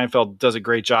 Haley Steinfeld does a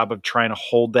great job of trying to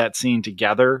hold that scene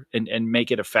together and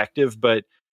make it effective, but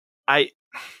I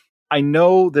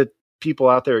know that people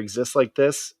out there exist like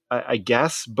this, I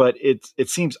guess, but it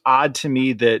seems odd to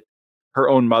me that her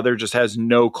own mother just has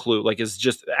no clue, like is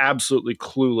just absolutely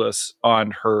clueless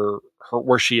on her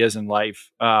where she is in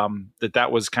life.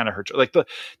 That was kind of her, like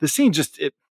the scene just,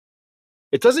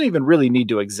 it doesn't even really need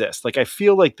to exist. Like, I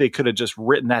feel like they could have just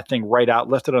written that thing right out,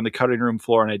 left it on the cutting room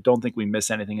floor. And I don't think we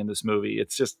miss anything in this movie.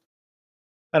 It's just,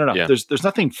 I don't know. Yeah. There's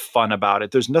nothing fun about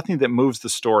it. There's nothing that moves the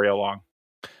story along.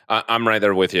 I'm right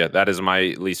there with you. That is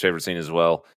my least favorite scene as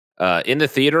well. In the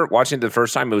theater, watching it the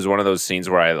first time, it was one of those scenes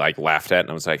where I like laughed at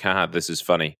and I was like, haha, this is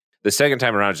funny. The second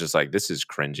time around, it's just like, this is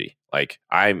cringy. Like,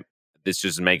 this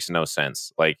just makes no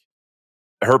sense. Like,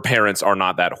 her parents are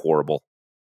not that horrible.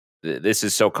 This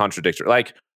is so contradictory.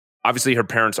 Like, obviously, her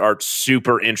parents aren't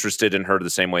super interested in her the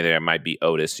same way they might be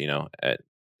Otis. You know,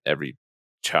 every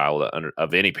child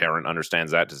of any parent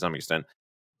understands that to some extent.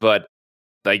 But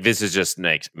like, this is just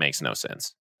makes no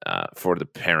sense for the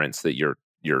parents that you're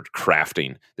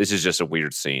crafting. This is just a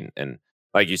weird scene, and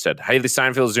like you said, Haley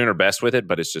Steinfeld's doing her best with it,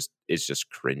 but it's just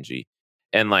cringy.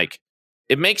 And like,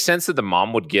 it makes sense that the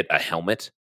mom would get a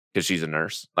helmet because she's a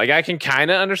nurse. Like, I can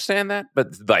kind of understand that, but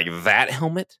like that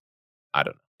helmet, I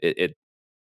don't know.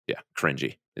 Yeah,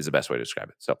 cringy is the best way to describe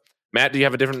it. So, Matt, do you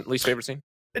have a different least favorite scene?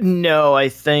 No, I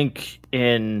think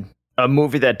in a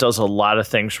movie that does a lot of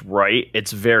things right,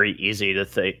 it's very easy to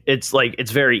think. It's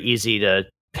very easy to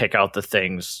pick out the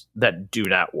things that do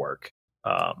not work.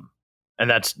 And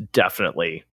that's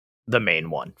definitely the main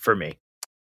one for me.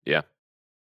 Yeah.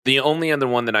 The only other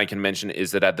one that I can mention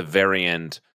is that at the very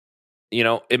end, you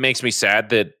know, it makes me sad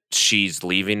that she's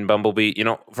leaving Bumblebee. You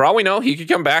know, for all we know, he could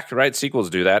come back, right?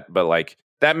 Sequels do that. But like,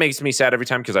 that makes me sad every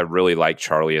time because I really like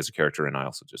Charlie as a character. And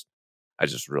I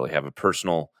just really have a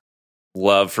personal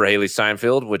love for Haley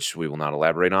Steinfeld, which we will not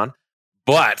elaborate on.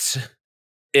 But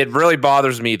it really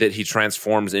bothers me that he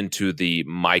transforms into the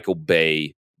Michael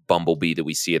Bay Bumblebee that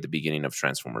we see at the beginning of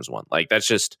Transformers 1. Like, that's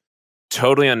just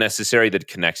totally unnecessary. That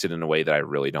connects it in a way that I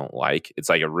really don't like. It's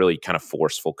like a really kind of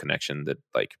forceful connection that,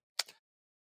 like,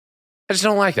 I just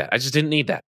don't like that. I just didn't need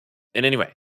that. And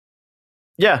anyway.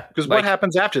 Yeah. Because what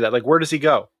happens after that? Like, where does he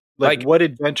go? Like, what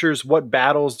adventures, what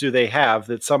battles do they have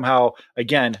that somehow,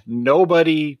 again,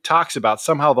 nobody talks about?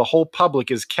 Somehow the whole public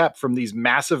is kept from these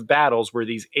massive battles where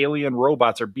these alien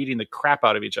robots are beating the crap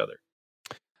out of each other.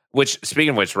 Which,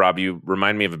 speaking of which, Rob, you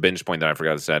remind me of a binge point that I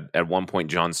forgot to say. At one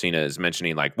point, John Cena is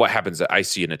mentioning, like, what happens if I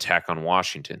see an attack on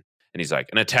Washington? And he's like,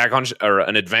 an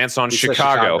advance on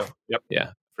Chicago. Yep. Yeah,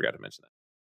 I forgot to mention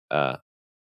that.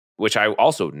 Which I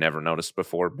also never noticed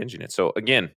before binging it. So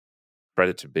again,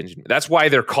 credit to binging. That's why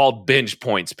they're called binge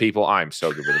points, people. I'm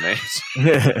so good with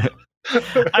the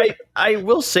names. I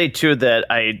will say too that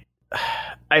I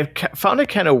found it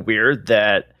kind of weird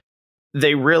that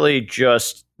they really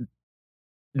just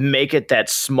make it that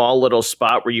small little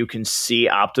spot where you can see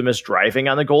Optimus driving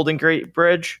on the Golden Gate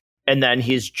Bridge, and then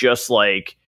he's just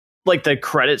like the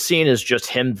credit scene is just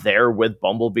him there with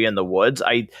Bumblebee in the woods.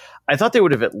 I thought they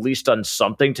would have at least done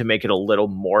something to make it a little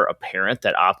more apparent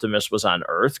that Optimus was on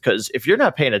Earth, because if you're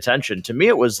not paying attention, to me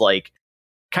it was like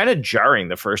kind of jarring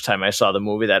the first time I saw the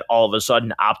movie that all of a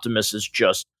sudden Optimus is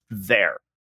just there.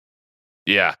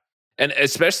 Yeah. And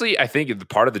especially, I think the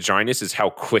part of the jarringness is how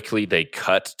quickly they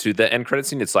cut to the end credit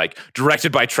scene. It's like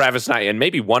directed by Travis Knight and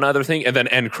maybe one other thing, and then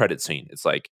end credit scene. It's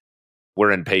like,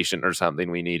 we're impatient or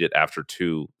something. We need it after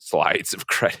 2 slides of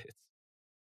credits.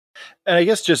 And I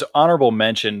guess just honorable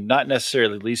mention, not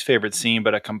necessarily least favorite scene,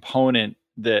 but a component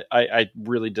that I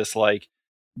really dislike.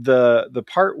 The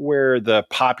part where the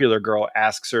popular girl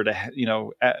asks her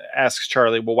to, asks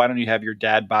Charlie, well, why don't you have your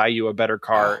dad buy you a better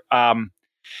car?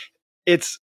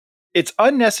 It's it's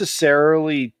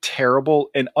unnecessarily terrible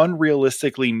and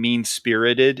unrealistically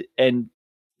mean-spirited and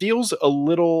feels a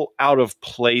little out of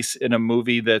place in a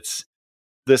movie that's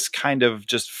this kind of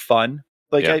just fun.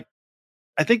 Like Yeah.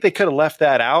 I think they could have left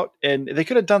that out and they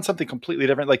could have done something completely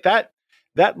different. Like that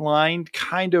line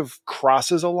kind of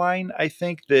crosses a line, I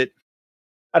think, that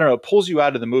I don't know, pulls you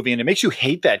out of the movie and it makes you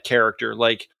hate that character.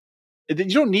 Like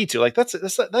you don't need to. Like that's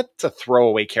a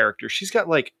throwaway character. She's got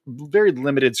like very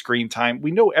limited screen time.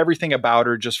 We know everything about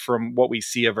her just from what we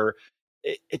see of her.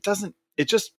 It doesn't. It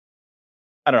just.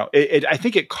 I don't know. I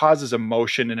think it causes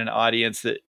emotion in an audience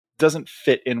that doesn't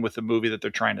fit in with the movie that they're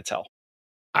trying to tell.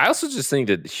 I also just think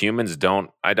that humans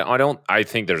don't. I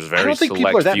think there's I very don't think people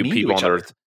are select that few mean to people each on other.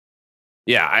 Earth.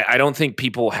 Yeah, I don't think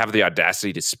people have the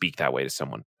audacity to speak that way to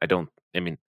someone. I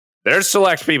mean, there's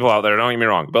select people out there, don't get me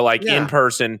wrong, but like in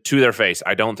person to their face,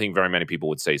 I don't think very many people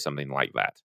would say something like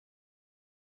that.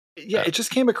 Yeah, it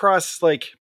just came across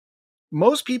like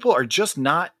most people are just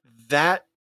not that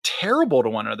terrible to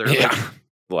one another. Yeah.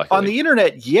 Like, on the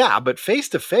internet, yeah, but face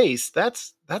to face,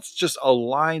 that's just a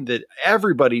line that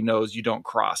everybody knows you don't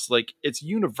cross. Like it's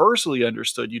universally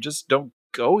understood. You just don't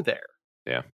go there.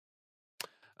 Yeah.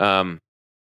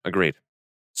 Agreed.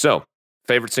 So,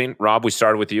 favorite scene, Rob. We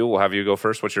started with you. We'll have you go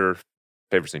first. What's your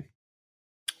favorite scene?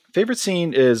 Favorite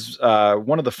scene is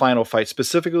one of the final fights,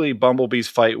 specifically Bumblebee's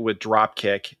fight with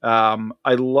Dropkick.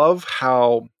 I love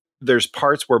how there's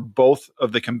parts where both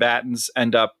of the combatants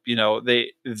end up,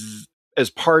 as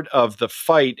part of the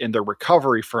fight and their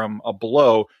recovery from a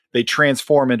blow, they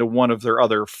transform into one of their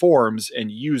other forms and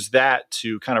use that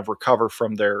to kind of recover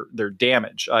from their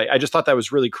damage. I just thought that was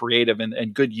really creative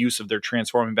and good use of their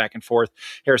transforming back and forth.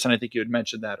 Harrison, I think you had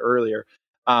mentioned that earlier.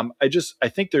 I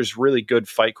think there's really good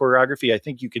fight choreography. I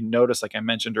think you can notice, like I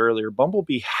mentioned earlier,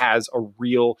 Bumblebee has a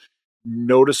real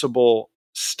noticeable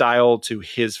style to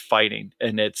his fighting,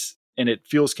 and it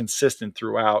feels consistent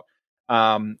throughout.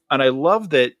 And I love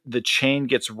that the chain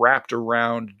gets wrapped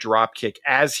around Dropkick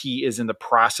as he is in the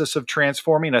process of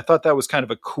transforming. I thought that was kind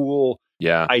of a cool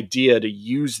idea to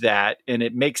use that. And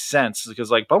it makes sense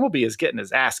because like Bumblebee is getting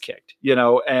his ass kicked,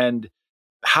 and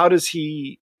how does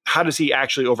he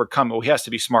actually overcome it? Well, he has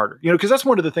to be smarter, because that's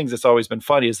one of the things that's always been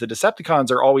funny is the Decepticons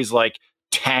are always like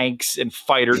tanks and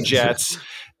fighter jets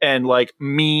and like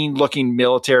mean looking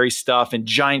military stuff and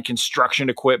giant construction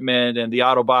equipment. And the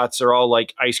Autobots are all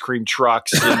like ice cream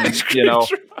trucks and,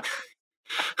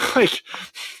 like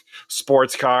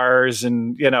sports cars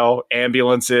and,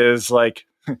 ambulances, like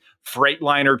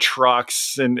Freightliner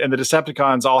trucks. And the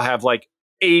Decepticons all have like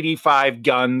 85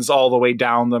 guns all the way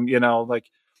down them,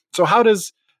 so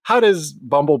how does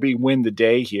Bumblebee win the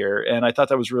day here? And I thought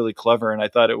that was really clever. And I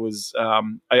thought it was,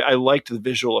 I liked the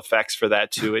visual effects for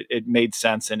that too. It made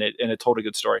sense and it told a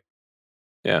good story.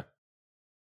 Yeah.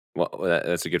 Well,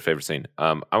 that's a good favorite scene.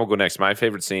 I will go next. My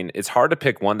favorite scene, it's hard to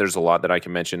pick one. There's a lot that I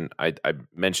can mention. I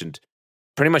mentioned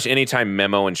pretty much anytime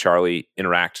Memo and Charlie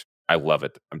interact, I love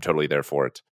it. I'm totally there for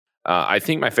it. I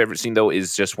think my favorite scene though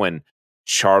is just when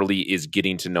Charlie is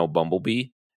getting to know Bumblebee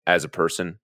as a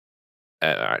person.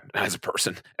 As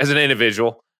an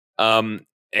individual. And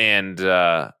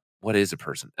what is a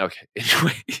person? Okay.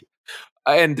 Anyway.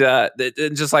 And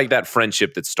just like that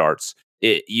friendship that starts,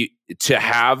 to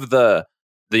have the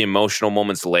emotional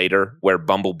moments later where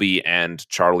Bumblebee and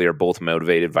Charlie are both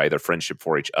motivated by their friendship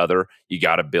for each other, you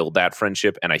got to build that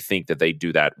friendship. And I think that they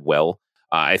do that well.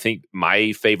 I think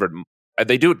my favorite,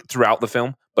 they do it throughout the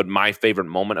film, but my favorite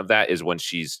moment of that is when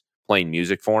she's playing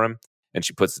music for him. And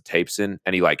she puts the tapes in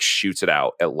and he like shoots it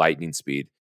out at lightning speed.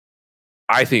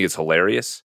 I think it's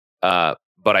hilarious. But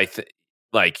I think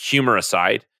like humor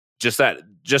aside, just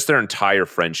their entire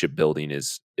friendship building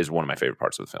is one of my favorite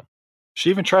parts of the film. She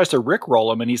even tries to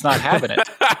rickroll him and he's not having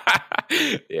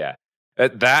it. Yeah.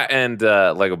 That and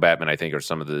Lego Batman, I think, are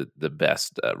some of the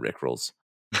best rickrolls.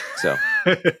 So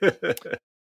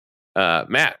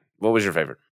Matt, what was your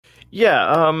favorite?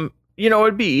 Yeah,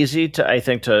 it'd be easy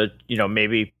to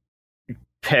maybe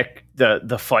pick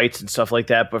the fights and stuff like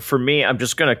that, but for me, I'm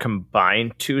just gonna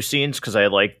combine two scenes because I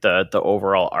like the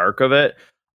overall arc of it.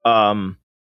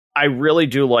 I really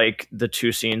do like the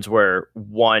two scenes where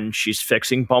one, she's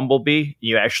fixing Bumblebee.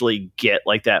 You actually get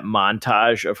like that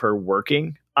montage of her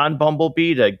working on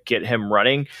Bumblebee to get him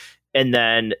running, and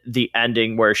then the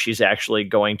ending where she's actually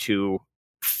going to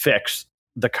fix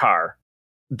the car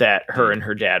that her and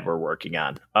her dad were working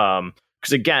on.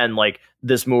 Because again, like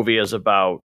this movie is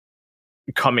about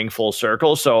coming full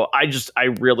circle. So I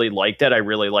really like that. I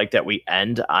really like that we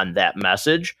end on that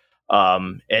message,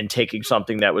 and taking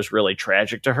something that was really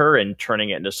tragic to her and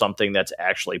turning it into something that's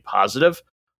actually positive.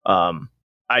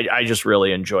 I just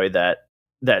really enjoyed that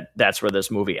that's where this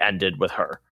movie ended with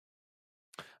her.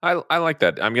 I like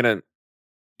that.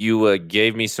 You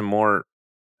gave me some more,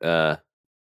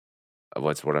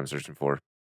 what's what I'm searching for?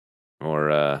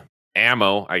 More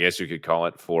ammo, I guess you could call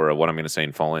it, for what I'm going to say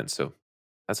and fall in. So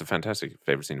that's a fantastic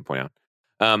favorite scene to point out.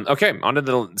 Okay, on to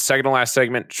the second to last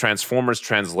segment, Transformers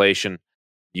translation.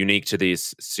 Unique to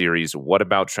this series, what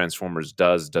about Transformers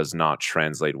does not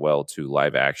translate well to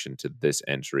live action to this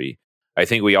entry? I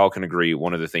think we all can agree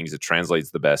one of the things that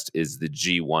translates the best is the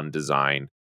G1 design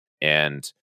and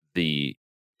the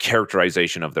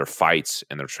characterization of their fights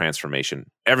and their transformation.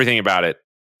 Everything about it,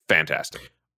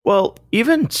 fantastic. Well,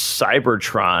 even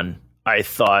Cybertron, I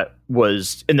thought,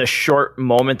 was, in the short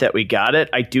moment that we got it,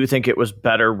 I do think it was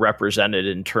better represented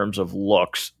in terms of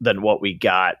looks than what we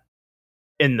got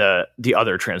in the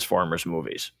other Transformers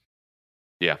movies.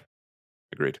 Yeah,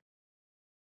 agreed.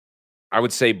 I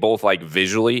would say both like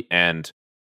visually and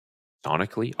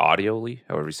sonically, audioly,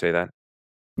 however you say that.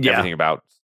 Yeah. Everything about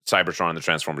Cybertron and the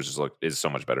Transformers is so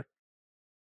much better.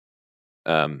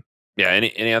 Yeah.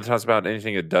 Any other thoughts about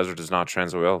anything that does or does not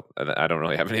translate well? I don't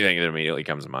really have anything that immediately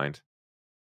comes to mind.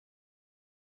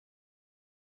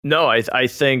 No, I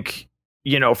think,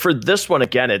 for this one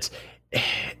again,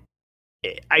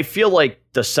 I feel like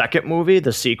the second movie,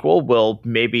 the sequel, will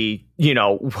maybe,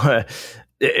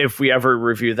 if we ever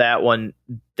review that one,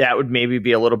 that would maybe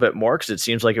be a little bit more, because it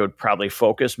seems like it would probably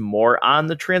focus more on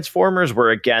the Transformers, where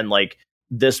again, like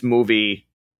this movie,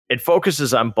 it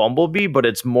focuses on Bumblebee, but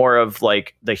it's more of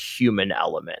like the human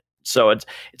element. So it's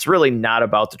really not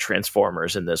about the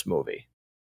Transformers in this movie.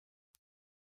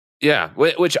 Yeah,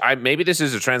 which maybe this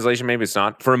is a translation, maybe it's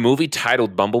not. For a movie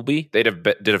titled Bumblebee, did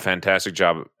a fantastic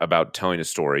job about telling a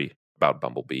story about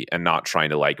Bumblebee and not trying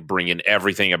to like bring in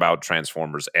everything about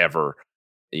Transformers ever.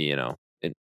 It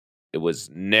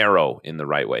was narrow in the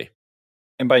right way.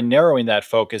 And by narrowing that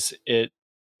focus, it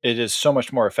is so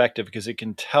much more effective because it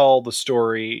can tell the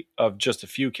story of just a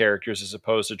few characters as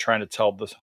opposed to trying to tell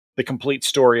the complete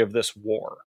story of this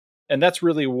war. And that's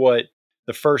really what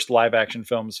the first live action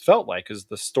films felt like, is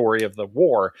the story of the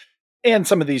war and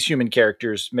some of these human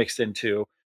characters mixed into.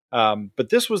 But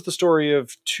this was the story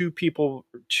of two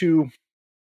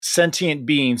sentient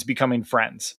beings becoming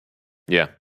friends. Yeah.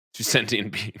 Two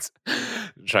sentient beings.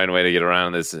 Trying a way to get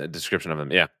around this description of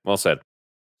them. Yeah. Well said.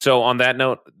 So on that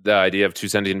note, the idea of two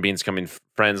sentient beings becoming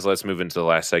friends, let's move into the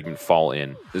last segment, Fall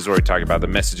In. This is where we talk about the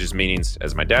messages, meanings,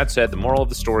 as my dad said, the moral of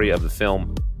the story of the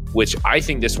film, which I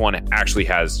think this one actually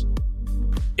has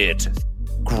what's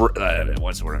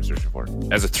the word I'm searching for?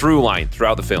 As a through line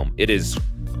throughout the film. It is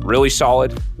really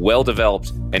solid, well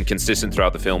developed, and consistent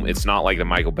throughout the film. It's not like the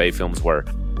Michael Bay films where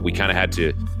we kind of had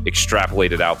to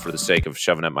extrapolate it out for the sake of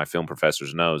shoving up my film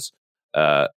professor's nose.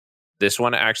 This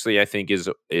one actually, I think, is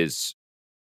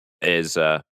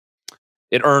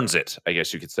it earns it, I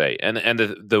guess you could say. And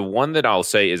the one that I'll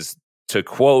say is, to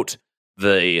quote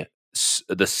the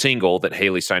single that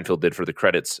Haley Steinfeld did for the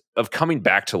credits, of coming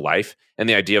back to life and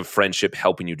the idea of friendship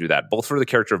helping you do that, both for the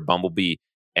character of Bumblebee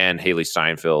and Haley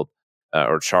Steinfeld,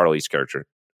 or Charlie's character,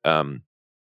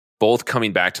 both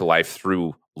coming back to life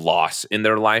through loss in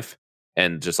their life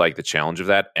and just like the challenge of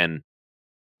that. And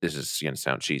this is going to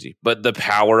sound cheesy, but the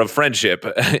power of friendship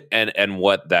and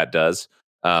what that does.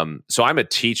 So I'm a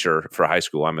teacher for high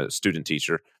school. I'm a student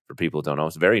teacher, for people who don't know.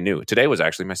 It's very new. Today was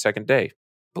actually my second day,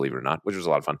 believe it or not, which was a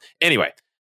lot of fun. Anyway,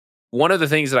 one of the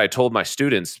things that I told my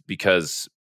students, because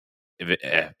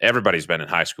everybody's been in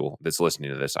high school that's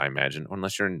listening to this, I imagine,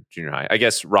 unless you're in junior high. I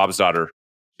guess Rob's daughter,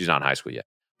 she's not in high school yet,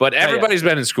 but everybody's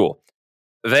been in school.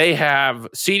 They have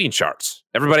seating charts.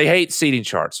 Everybody hates seating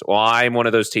charts. Well, I'm one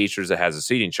of those teachers that has a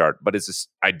seating chart, but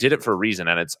I did it for a reason,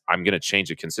 and I'm going to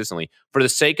change it consistently for the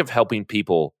sake of helping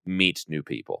people meet new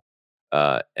people.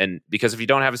 And because if you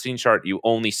don't have a seating chart, you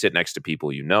only sit next to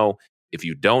people you know. If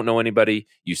you don't know anybody,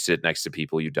 you sit next to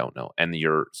people you don't know, and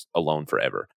you're alone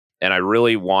forever. And I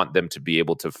really want them to be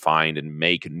able to find and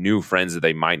make new friends that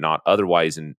they might not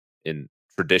otherwise in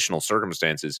traditional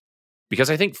circumstances. Because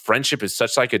I think friendship is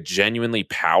such like a genuinely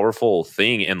powerful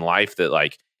thing in life that,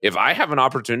 like, if I have an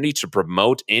opportunity to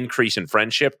promote increase in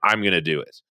friendship, I'm going to do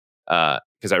it.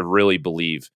 Because I really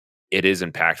believe it is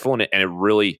impactful. And it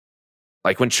really,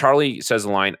 like when Charlie says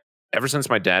the line, ever since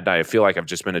my dad died, I feel like I've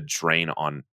just been a drain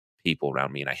on people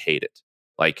around me, and I hate it.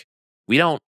 Like, we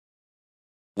don't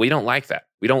like that.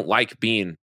 We don't like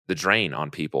being the drain on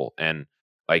people. And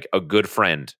like a good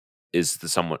friend is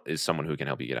someone who can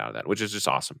help you get out of that, which is just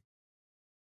awesome.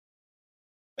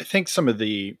 I think some of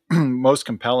the most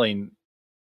compelling,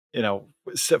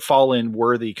 fall-in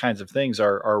worthy kinds of things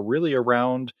are really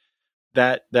around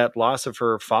that loss of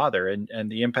her father and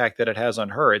the impact that it has on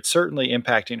her. It's certainly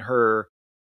impacting her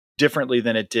differently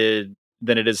than it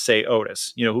is, say,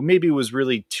 Otis, who maybe was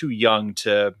really too young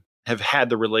to have had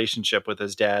the relationship with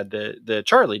his dad that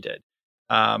Charlie did.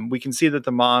 We can see that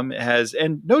the mom has,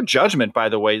 and no judgment, by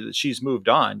the way, that she's moved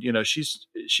on.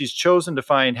 She's chosen to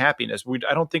find happiness.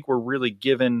 I don't think we're really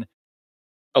given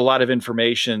a lot of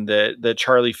information that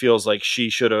Charlie feels like she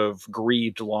should have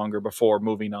grieved longer before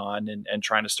moving on and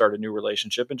trying to start a new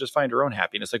relationship and just find her own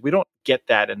happiness. Like, we don't get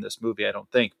that in this movie, I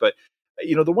don't think. But,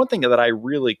 the one thing that I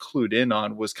really clued in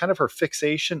on was kind of her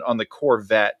fixation on the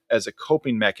Corvette as a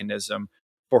coping mechanism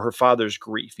for her father's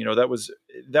grief. That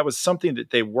was something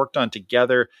that they worked on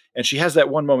together. And she has that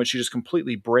one moment, she just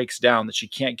completely breaks down that she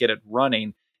can't get it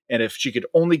running. And if she could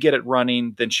only get it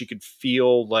running, then she could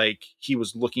feel like he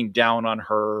was looking down on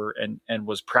her and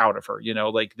was proud of her.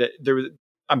 Like that.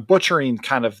 I'm butchering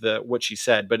kind of what she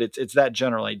said, but it's that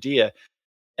general idea.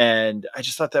 And I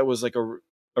just thought that was like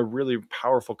a really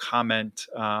powerful comment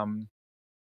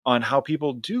on how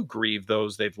people do grieve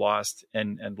those they've lost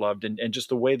and loved, and just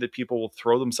the way that people will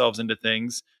throw themselves into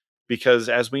things, because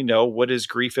as we know, what is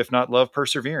grief if not love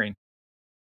persevering?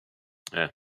 Yeah,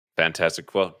 fantastic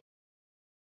quote.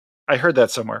 I heard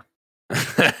that somewhere.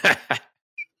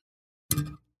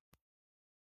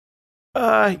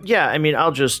 Yeah, I mean,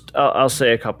 I'll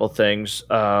say a couple things.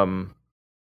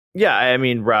 Yeah, I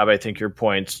mean, Rob, I think your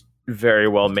point's very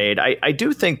well made. I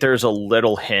do think there's a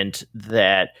little hint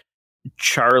that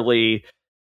Charlie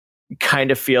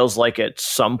kind of feels like at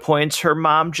some points her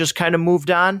mom just kind of moved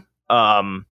on,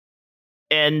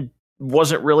 and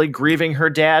wasn't really grieving her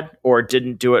dad, or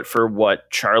didn't do it for what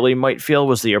Charlie might feel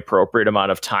was the appropriate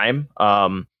amount of time,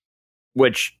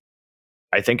 which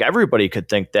I think everybody could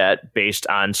think that based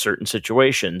on certain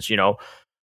situations.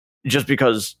 Just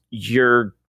because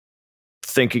you're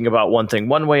thinking about one thing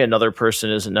one way, another person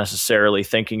isn't necessarily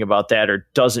thinking about that, or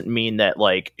doesn't mean that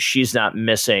like she's not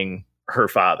missing her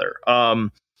father.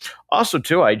 Also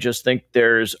too, I just think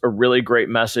there's a really great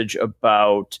message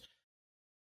about,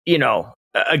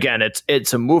 again,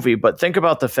 it's a movie, but think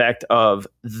about the fact of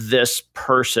this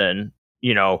person,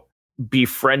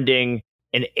 befriending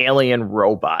an alien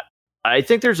robot. I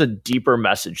think there's a deeper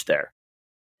message there,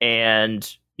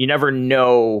 and you never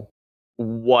know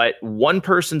what one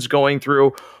person's going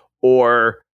through,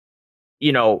 or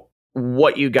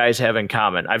what you guys have in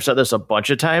common. I've said this a bunch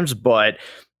of times, but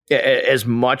as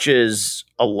much as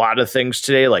a lot of things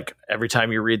today, like every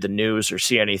time you read the news or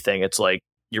see anything, it's like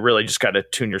you really just got to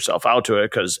tune yourself out to it,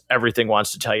 because everything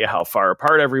wants to tell you how far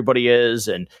apart everybody is,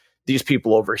 and these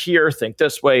people over here think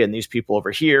this way, and these people over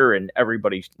here, and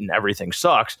everybody and everything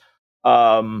sucks.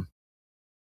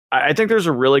 I think there's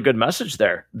a really good message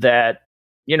there that,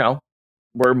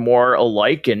 we're more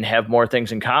alike and have more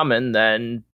things in common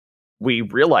than we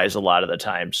realize a lot of the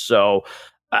time. So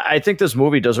I think this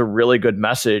movie does a really good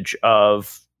message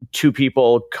of two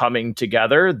people coming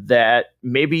together that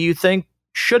maybe you think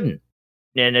shouldn't.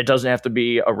 And it doesn't have to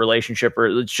be a relationship, or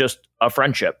it's just a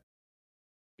friendship.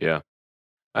 Yeah.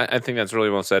 I think that's really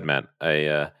well said, Matt.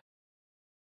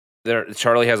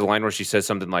 Charlie has a line where she says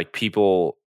something like,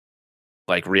 people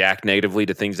like react negatively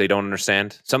to things they don't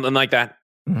understand. Something like that.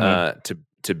 Mm-hmm.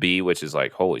 To be, which is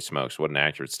like, holy smokes, what an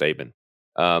accurate statement.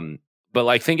 But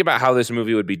like, think about how this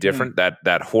movie would be different.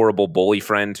 That horrible bully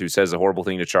friend who says a horrible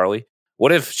thing to Charlie.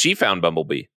 What if she found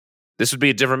Bumblebee? This would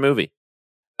be a different movie.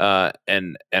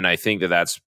 And I think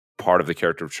that's part of the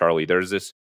character of Charlie. There's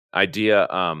this idea.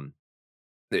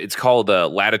 It's called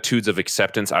latitudes of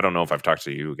acceptance. I don't know if I've talked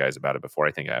to you guys about it before.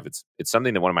 I think I have. It's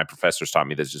something that one of my professors taught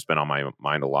me that's just been on my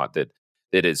mind a lot.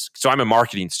 That is, so I'm a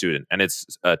marketing student, and it's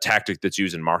a tactic that's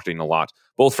used in marketing a lot,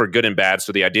 both for good and bad.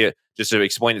 So the idea, just to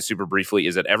explain it super briefly,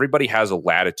 is that everybody has a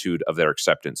latitude of their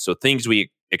acceptance. So things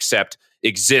we accept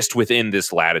exist within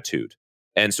this latitude.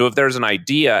 And so if there's an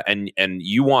idea and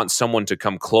you want someone to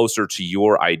come closer to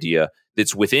your idea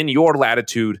that's within your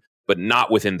latitude, but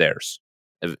not within theirs,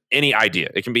 of any idea,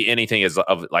 it can be anything as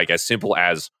simple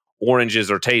as oranges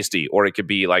are tasty, or it could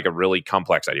be like a really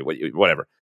complex idea, whatever.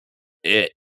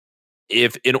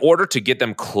 If in order to get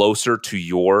them closer to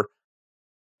your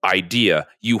idea,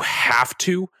 you have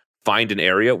to find an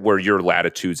area where your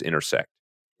latitudes intersect.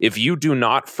 If you do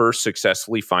not first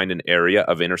successfully find an area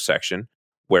of intersection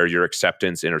where your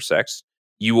acceptance intersects,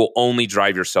 you will only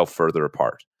drive yourself further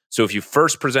apart. So if you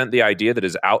first present the idea that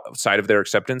is outside of their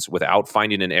acceptance without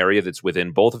finding an area that's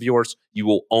within both of yours, you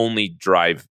will only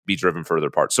be driven further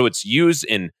apart. So it's used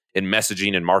in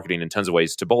messaging and marketing in tons of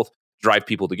ways to both drive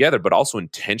people together, but also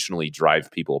intentionally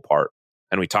drive people apart.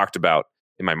 And we talked about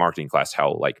in my marketing class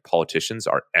how like politicians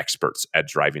are experts at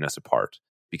driving us apart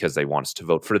because they want us to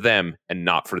vote for them and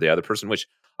not for the other person, which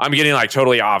I'm getting like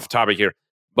totally off topic here.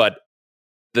 But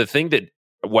the thing that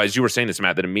well, as you were saying this,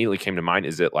 Matt, that immediately came to mind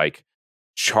is that like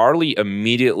Charlie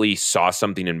immediately saw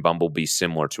something in Bumblebee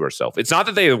similar to herself. It's not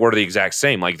that they were the exact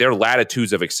same. Like their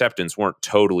latitudes of acceptance weren't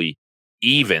totally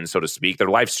even, so to speak. Their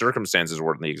life circumstances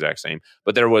weren't the exact same,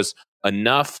 but there was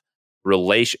enough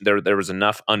there was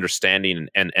enough understanding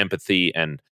and empathy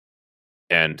and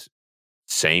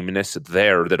sameness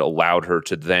there that allowed her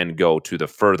to then go to the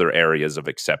further areas of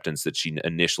acceptance that she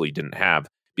initially didn't have,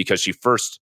 because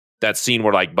that scene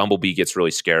where like Bumblebee gets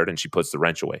really scared and she puts the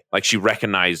wrench away, like she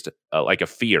recognized like a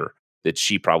fear that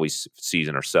she probably sees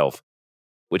in herself,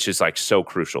 which is like so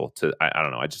crucial to, I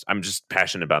don't know. I'm just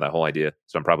passionate about that whole idea.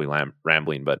 So I'm probably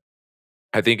rambling, but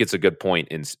I think it's a good point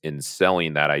in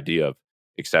selling that idea of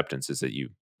acceptance, is that you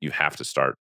have to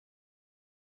start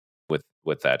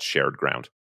with that shared ground.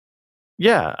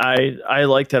 Yeah, I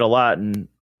like that a lot. And,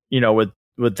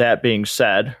 with that being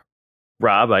said,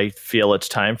 Rob, I feel it's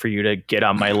time for you to get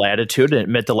on my latitude and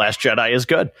admit The Last Jedi is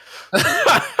good.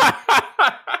 I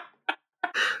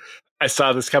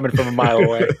saw this coming from a mile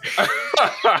away.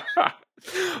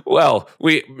 Well,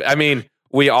 we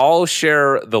all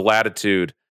share the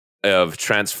latitude of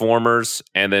Transformers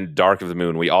and then Dark of the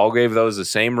Moon. We all gave those the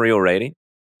same real rating.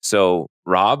 So,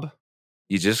 Rob,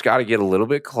 you just got to get a little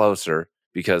bit closer,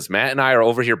 because Matt and I are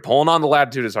over here pulling on the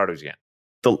latitude as hard as we can.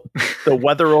 The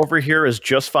weather over here is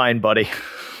just fine, buddy.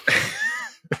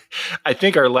 I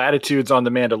think our latitudes on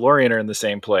The Mandalorian are in the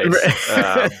same place.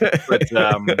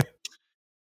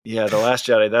 Yeah, The Last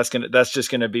Jedi, that's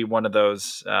just gonna be one of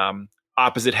those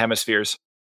opposite hemispheres.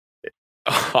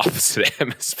 Opposite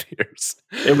hemispheres.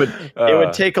 It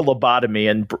would take a lobotomy,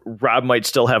 and Rob might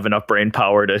still have enough brain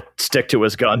power to stick to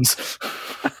his guns.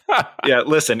 Yeah,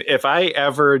 listen, if I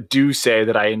ever do say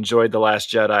that I enjoyed The Last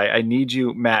Jedi, I need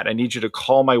you, Matt, to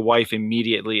call my wife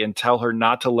immediately and tell her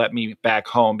not to let me back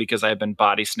home because I've been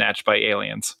body snatched by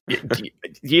aliens.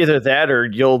 Either that, or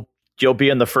you'll be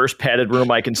in the first padded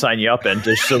room I can sign you up in,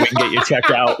 just so we can get you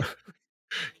checked out.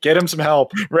 Get him some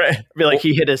help. Right. Be like,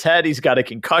 he hit his head. He's got a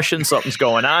concussion. Something's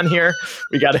going on here.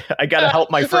 I gotta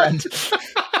help my friend.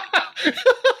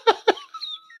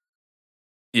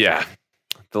 Yeah.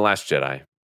 The Last Jedi.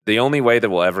 The only way that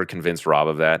we'll ever convince Rob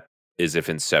of that is if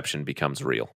Inception becomes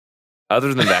real.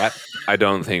 Other than that, I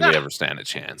don't think we ever stand a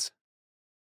chance.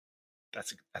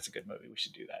 That's a good movie. We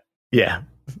should do that. Yeah.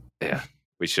 Yeah,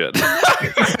 we should.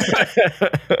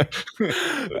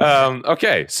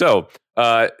 Okay. So,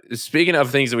 speaking of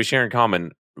things that we share in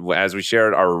common, as we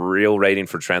shared our real rating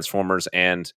for Transformers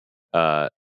and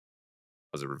was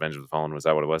it Revenge of the Fallen? Was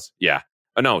that what it was? Yeah.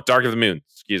 Oh no, Dark of the Moon.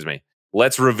 Excuse me.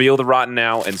 Let's reveal the rotten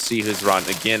now and see who's rotten.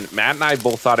 Again, Matt and I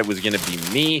both thought it was going to be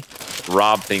me.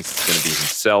 Rob thinks it's going to be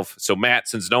himself. So Matt,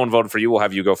 since no one voted for you, we'll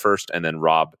have you go first, and then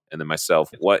Rob, and then myself.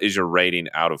 What is your rating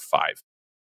out of 5?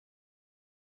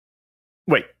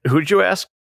 Wait, who'd you ask?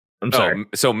 I'm sorry.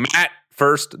 So Matt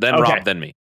first, then okay. Rob, then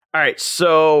me. All right.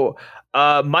 So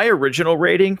my original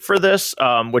rating for this,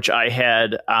 which I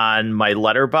had on my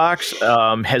letterbox,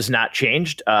 has not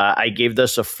changed. I gave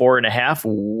this a 4.5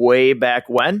 way back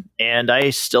when, and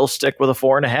I still stick with a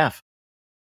 4.5.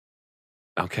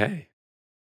 Okay.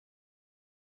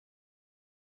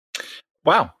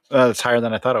 Wow. That's higher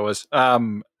than I thought it was.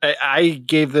 I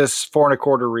gave this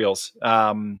 4.25 reels.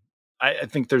 I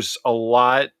think there's a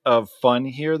lot of fun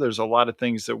here. There's a lot of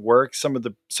things that work. Some of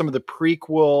the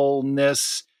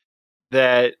prequelness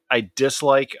that I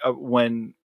dislike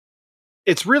when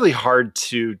it's really hard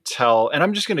to tell. And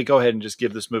I'm just going to go ahead and just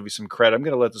give this movie some credit. I'm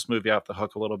going to let this movie off the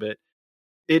hook a little bit.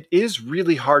 It is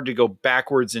really hard to go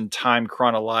backwards in time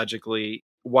chronologically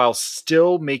while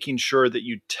still making sure that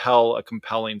you tell a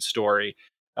compelling story.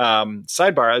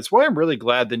 Sidebar, it's why I'm really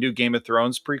glad the new Game of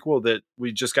Thrones prequel that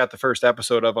we just got the first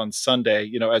episode of on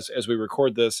Sunday, as we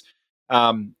record this,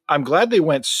 I'm glad they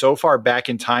went so far back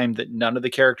in time that none of the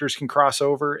characters can cross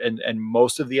over, and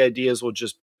most of the ideas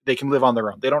they can live on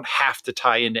their own. They don't have to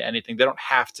tie into anything. They don't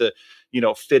have to,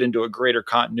 fit into a greater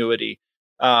continuity.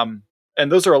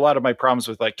 And those are a lot of my problems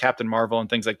with like Captain Marvel and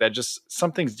things like that. Just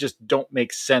some things just don't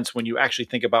make sense when you actually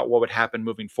think about what would happen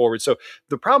moving forward. So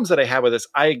the problems that I have with this,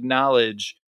 I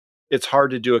acknowledge it's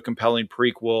hard to do a compelling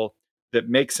prequel that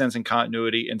makes sense in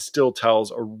continuity and still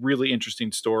tells a really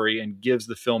interesting story and gives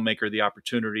the filmmaker the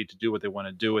opportunity to do what they want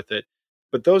to do with it.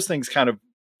 But those things kind of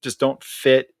just don't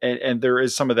fit. And there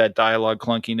is some of that dialogue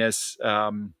clunkiness,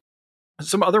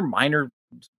 some other minor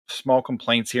small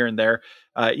complaints here and there.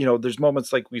 There's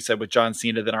moments like we said with John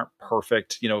Cena that aren't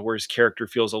perfect, where his character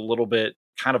feels a little bit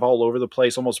kind of all over the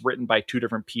place, almost written by two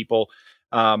different people.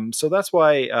 So that's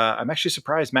why I'm actually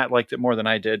surprised Matt liked it more than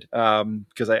I did,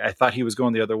 because I thought he was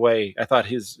going the other way. I thought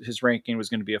his ranking was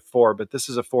going to be a 4, but this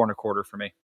is a 4.25 for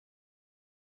me.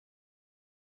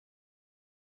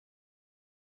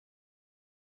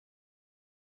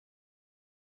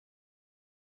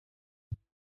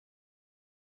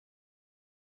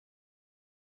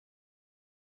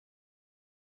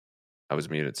 I was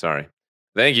muted. Sorry.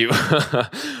 Thank you.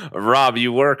 Rob,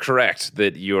 you were correct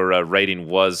that your rating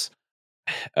was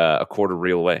a quarter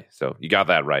reel away. So you got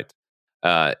that right,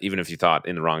 even if you thought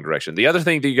in the wrong direction. The other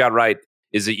thing that you got right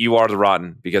is that you are the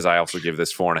rotten, because I also give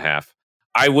this 4.5.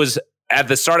 I was, at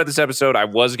the start of this episode, I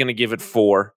was going to give it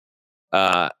 4,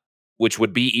 which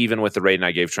would be even with the rating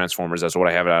I gave Transformers. That's what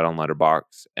I have it out on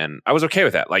Letterboxd. And I was okay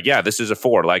with that. Like, yeah, this is a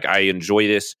 4. Like, I enjoy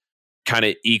this kind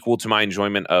of equal to my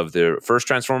enjoyment of the first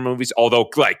Transformer movies, although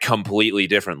like completely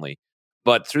differently.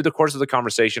 But through the course of the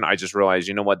conversation, I just realized,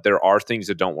 you know what? There are things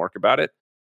that don't work about it,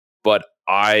 but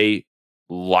I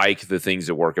like the things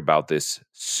that work about this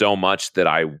so much that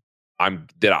I'm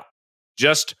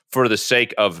just for the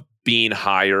sake of being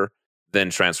higher than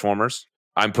Transformers,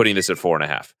 I'm putting this at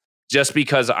 4.5. Just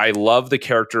because I love the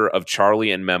character of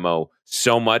Charlie and Memo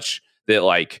so much that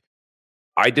like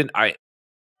I didn't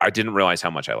realize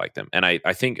how much I liked them. And I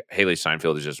think Haley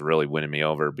Steinfeld is just really winning me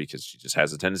over because she just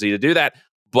has a tendency to do that.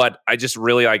 But I just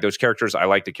really like those characters. I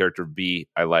like the character B.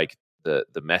 I like the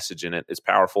message in it. It's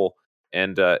powerful.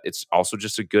 And it's also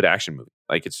just a good action movie.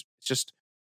 Like it's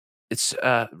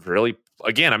really,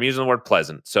 again, I'm using the word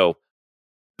pleasant. So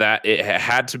that it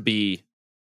had to be,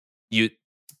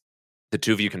 the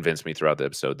two of you convinced me throughout the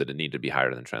episode that it needed to be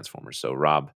higher than Transformers. So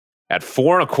Rob, at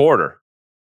 4.25,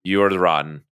 you are the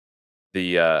rotten.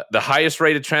 The highest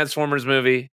rated Transformers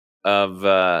movie of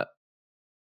the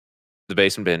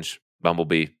Basement Binge,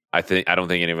 Bumblebee. I don't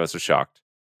think any of us are shocked.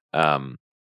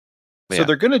 So yeah.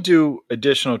 they're going to do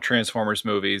additional Transformers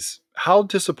movies. How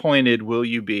disappointed will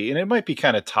you be? And it might be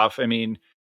kind of tough. I mean,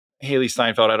 Haley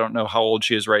Steinfeld, I don't know how old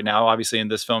she is right now. Obviously, in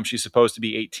this film, she's supposed to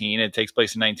be 18. It takes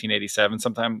place in 1987.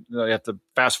 Sometimes you have to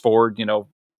fast forward,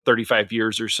 35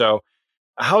 years or so.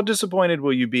 How disappointed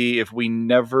will you be if we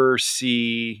never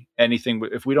see anything,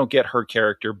 if we don't get her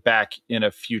character back in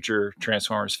a future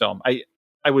Transformers film? I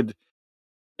would,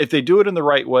 if they do it in the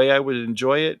right way, I would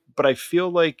enjoy it, but I feel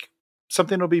like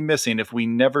something will be missing if we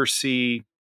never see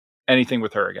anything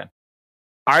with her again.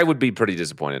 I would be pretty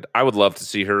disappointed. I would love to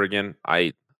see her again.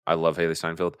 I love Haley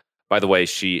Steinfeld. By the way,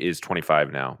 she is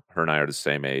 25 now. Her and I are the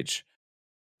same age.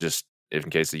 Just in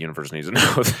case the universe needs to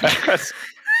know that.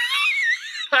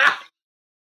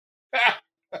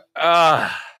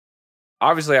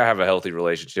 Obviously, I have a healthy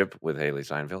relationship with Haley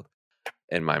Steinfeld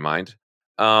in my mind.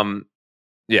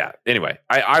 Yeah. Anyway,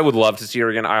 I would love to see her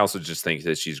again. I also just think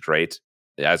that she's great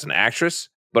as an actress,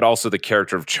 but also the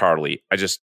character of Charlie.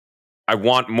 I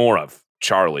want more of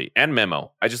Charlie and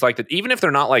Memo. I just like that, even if they're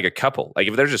not like a couple, like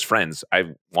if they're just friends, I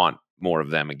want more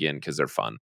of them again because they're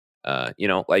fun. Like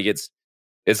it's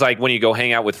like when you go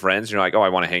hang out with friends, you're like, oh, I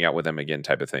want to hang out with them again,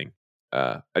 type of thing.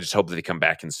 I just hope that they come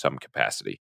back in some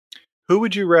capacity. Who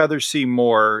would you rather see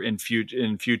more in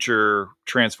future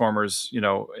Transformers,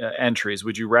 entries?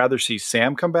 Would you rather see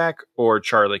Sam come back or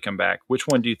Charlie come back? Which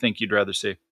one do you think you'd rather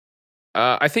see?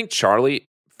 I think Charlie,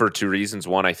 for two reasons.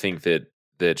 One, I think that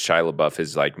Shia LaBeouf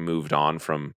has like moved on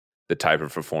from the type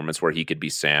of performance where he could be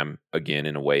Sam again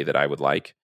in a way that I would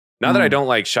like. Not that I don't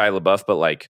like Shia LaBeouf, but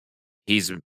like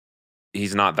he's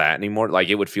not that anymore. Like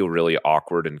it would feel really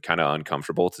awkward and kind of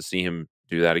uncomfortable to see him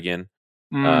do that again.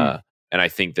 And I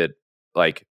think that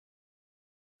like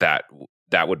that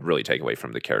would really take away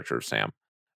from the character of Sam.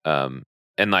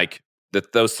 And like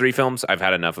those 3 films, I've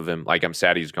had enough of him. Like I'm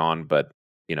sad he's gone, but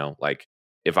like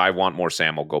if I want more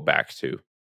Sam, I'll go back to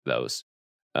those.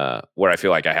 Where I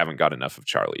feel like I haven't got enough of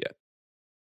Charlie yet.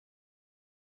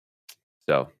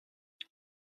 So,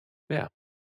 yeah.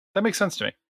 That makes sense to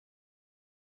me.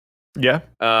 Yeah.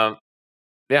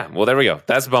 Yeah. Well, there we go.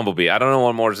 That's Bumblebee. I don't know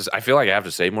what more. I feel like I have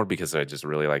to say more because I just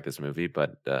really like this movie.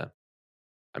 But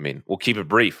I mean, we'll keep it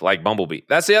brief, like Bumblebee.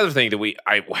 That's the other thing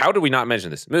that how did we not mention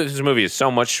this? This movie is so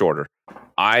much shorter.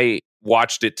 I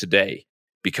watched it today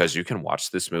because you can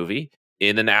watch this movie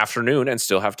in an afternoon and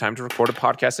still have time to record a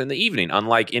podcast in the evening,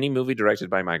 unlike any movie directed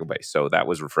by Michael Bay. So that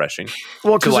was refreshing.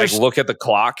 Well, to like look at the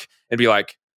clock and be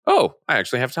like, oh, I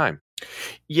actually have time.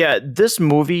 Yeah, this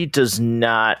movie does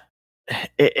not.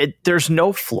 There's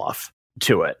no fluff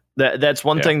to it. That's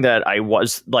one thing that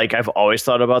I've always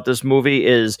thought about this movie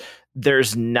is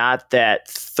there's not that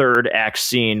third act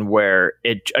scene where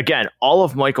all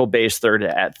of Michael Bay's third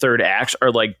acts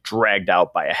are like dragged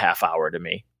out by a half hour to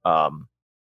me.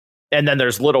 And then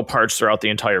there's little parts throughout the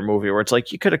entire movie where it's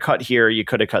like, you could have cut here, you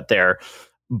could have cut there.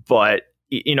 But,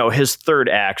 his third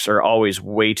acts are always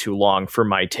way too long for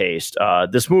my taste.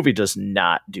 This movie does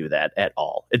not do that at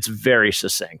all. It's very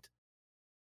succinct.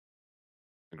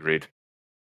 Agreed.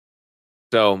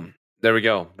 So there we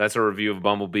go. That's a review of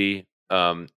Bumblebee.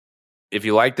 If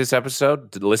you like this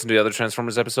episode, listen to the other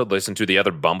Transformers episode, listen to the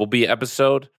other Bumblebee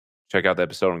episode. check out the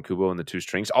episode on Kubo and the Two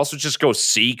Strings. Also, just go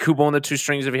see Kubo and the Two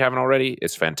Strings if you haven't already.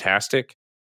 It's fantastic.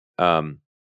 But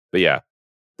yeah,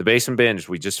 the Basement Binge,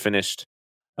 we just finished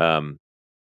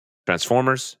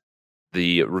Transformers.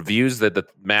 The reviews that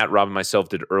Matt, Rob, and myself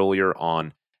did earlier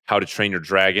on How to Train Your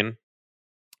Dragon,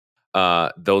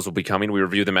 those will be coming. We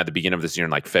reviewed them at the beginning of this year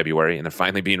in like February, and they're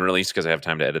finally being released because I have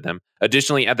time to edit them.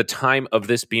 Additionally, at the time of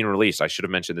this being released, I should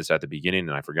have mentioned this at the beginning,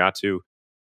 and I forgot to.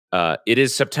 It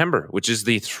is September, which is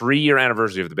the 3-year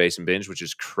anniversary of the Basement Binge, which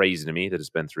is crazy to me that it's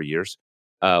been 3 years.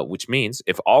 Which means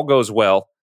if all goes well,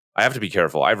 I have to be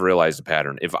careful. I've realized a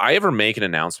pattern. If I ever make an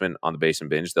announcement on the Basement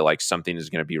Binge that like something is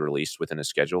going to be released within a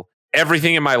schedule,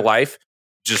 everything in my life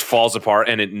just falls apart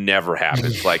and it never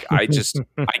happens. Like I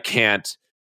can't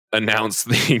announce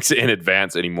things in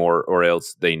advance anymore or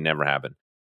else they never happen.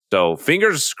 So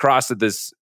fingers crossed that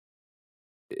this,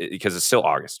 because it's still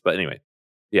August. But anyway,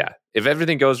 yeah, if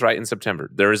everything goes right in September,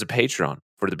 there is a Patreon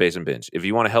for the Basement Binge. If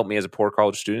you want to help me as a poor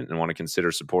college student and want to consider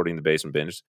supporting the Basement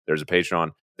Binge, there's a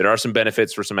Patreon. There are some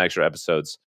benefits for some extra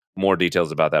episodes. More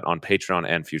details about that on Patreon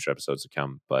and future episodes to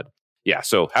come. But yeah,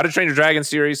 so How to Train Your Dragon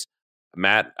series.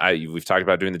 Matt, we've talked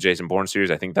about doing the Jason Bourne series.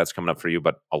 I think that's coming up for you,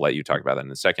 but I'll let you talk about that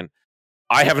in a second.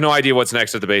 I have no idea what's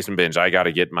next at the Basement Binge. I got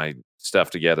to get my stuff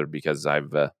together because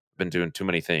I've been doing too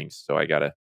many things. So I got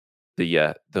to,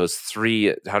 those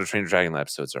 3 How to Train Your Dragon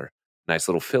episodes are a nice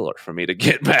little filler for me to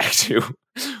get back to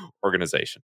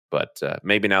organization. But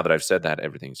maybe now that I've said that,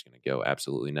 everything's going to go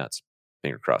absolutely nuts.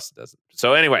 Finger crossed it doesn't.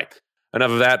 So anyway, enough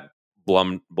of that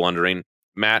blundering.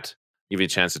 Matt, give you a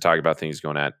chance to talk about things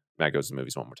going at Matt Goes to the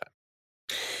Movies one more time.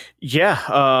 Yeah,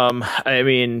 I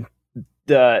mean,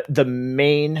 the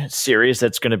main series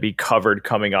that's going to be covered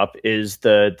coming up is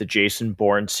the Jason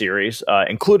Bourne series,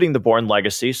 including the Bourne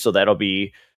Legacy. So that'll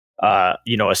be a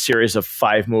series of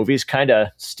 5 movies, kind of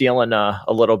stealing a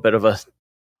little bit of a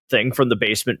thing from the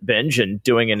Basement Binge and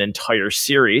doing an entire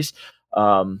series.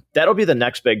 That'll be the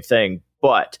next big thing.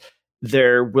 But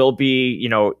there will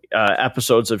be,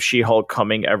 episodes of She-Hulk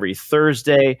coming every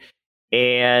Thursday.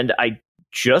 And I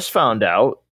just found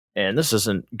out, and this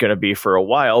isn't going to be for a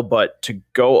while, but to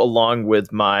go along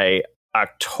with my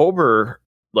October,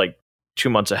 like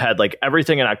 2 months ahead, like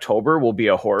everything in October will be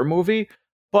a horror movie.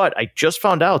 But I just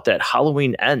found out that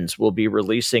Halloween Ends will be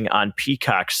releasing on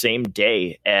Peacock same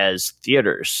day as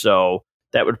theaters. So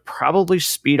that would probably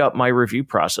speed up my review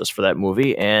process for that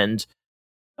movie. And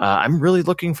I'm really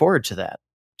looking forward to that.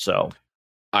 So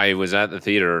I was at the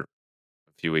theater a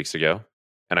few weeks ago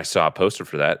and I saw a poster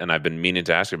for that. And I've been meaning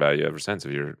to ask about you ever since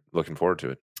if you're looking forward to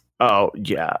it. Oh,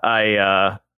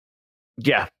 yeah.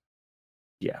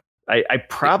 I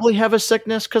probably have a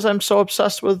sickness because I'm so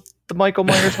obsessed with the Michael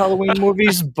Myers Halloween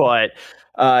movies. But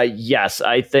yes,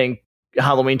 I think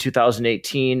Halloween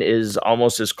 2018 is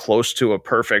almost as close to a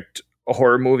perfect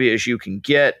horror movie as you can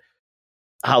get.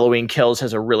 Halloween Kills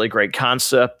has a really great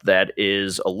concept that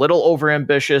is a little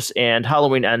overambitious, and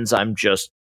Halloween Ends I'm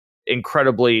just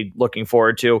incredibly looking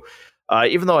forward to.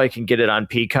 Even though I can get it on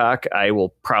Peacock, I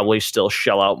will probably still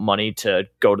shell out money to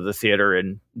go to the theater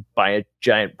and buy a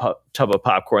giant tub of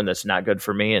popcorn that's not good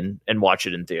for me and watch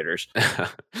it in theaters.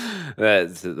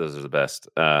 Those are the best.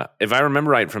 If I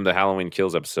remember right from the Halloween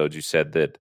Kills episode, you said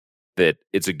that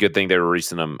it's a good thing they were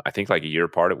releasing them, I think like a year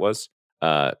apart it was,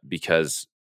 because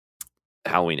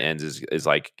Halloween Ends is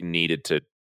like needed to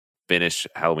finish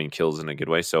Halloween Kills in a good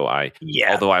way. So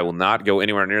although I will not go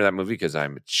anywhere near that movie because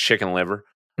I'm a chicken liver,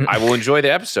 I will enjoy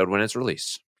the episode when it's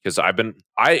released because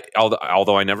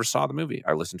although I never saw the movie,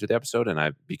 I listened to the episode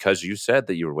and because you said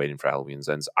that you were waiting for Halloween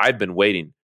Ends, I've been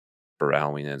waiting for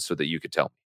Halloween Ends so that you could tell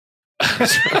me.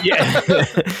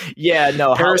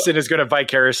 No. Harrison is going to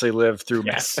vicariously live through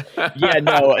me.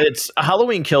 It's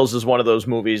Halloween Kills is one of those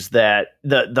movies that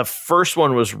the first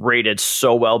one was rated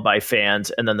so well by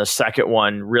fans, and then the second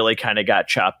one really kind of got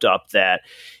chopped up. That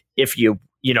if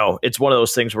it's one of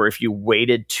those things where if you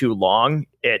waited too long,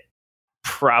 it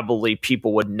probably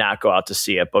people would not go out to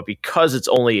see it. But because it's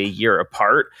only a year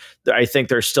apart, I think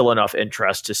there's still enough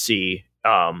interest to see.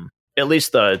 At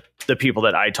least the people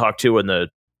that I talk to and the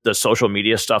social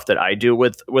media stuff that I do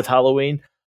with Halloween,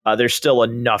 there's still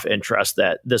enough interest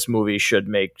that this movie should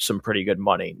make some pretty good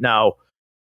money. Now,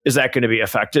 is that going to be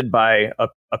affected by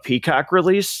a Peacock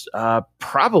release?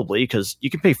 Probably, because you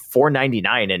can pay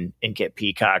 $4.99 and get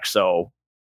Peacock. So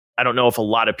I don't know if a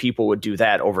lot of people would do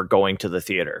that over going to the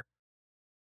theater.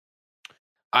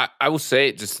 I will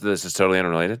say, just this is totally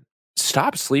unrelated.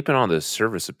 Stop sleeping on the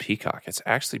service of Peacock. It's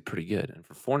actually pretty good. And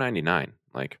for $4.99,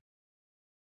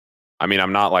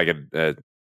 I'm not like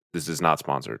this is not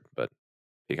sponsored, but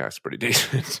Peacock's pretty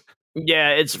decent. Yeah,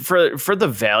 it's for the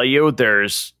value.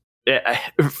 There's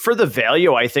for the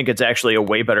value, I think it's actually a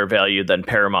way better value than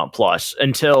Paramount Plus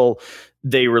until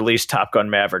they release Top Gun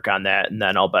Maverick on that, and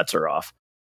then all bets are off.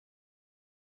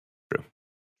 True.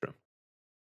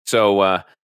 So,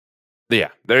 yeah,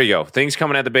 there you go. Things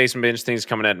coming at the Basement Binge, things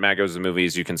coming at Matt Goes to the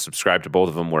Movies. You can subscribe to both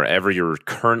of them wherever you're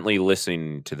currently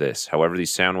listening to this. However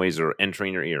these sound waves are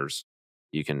entering your ears,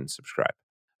 you can subscribe.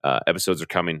 Episodes are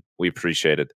coming. We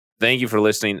appreciate it. Thank you for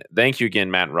listening. Thank you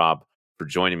again, Matt and Rob, for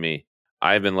joining me.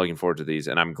 I've been looking forward to these,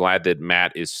 and I'm glad that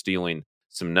Matt is stealing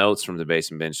some notes from the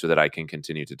Basement Binge so that I can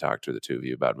continue to talk to the two of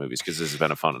you about movies, because this has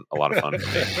been a lot of fun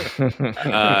for me.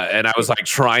 And I was like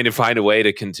trying to find a way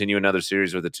to continue another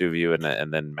series with the two of you, and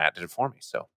then Matt did it for me.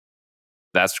 So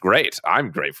that's great. I'm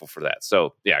grateful for that.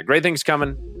 So yeah, great things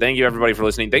coming. Thank you everybody for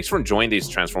listening. Thanks for enjoying these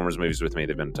Transformers movies with me.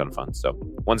 They've been a ton of fun. So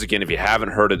once again, if you haven't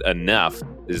heard it enough,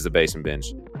 this is the Basement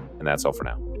Binge, and that's all for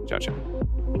now. Ciao,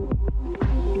 ciao.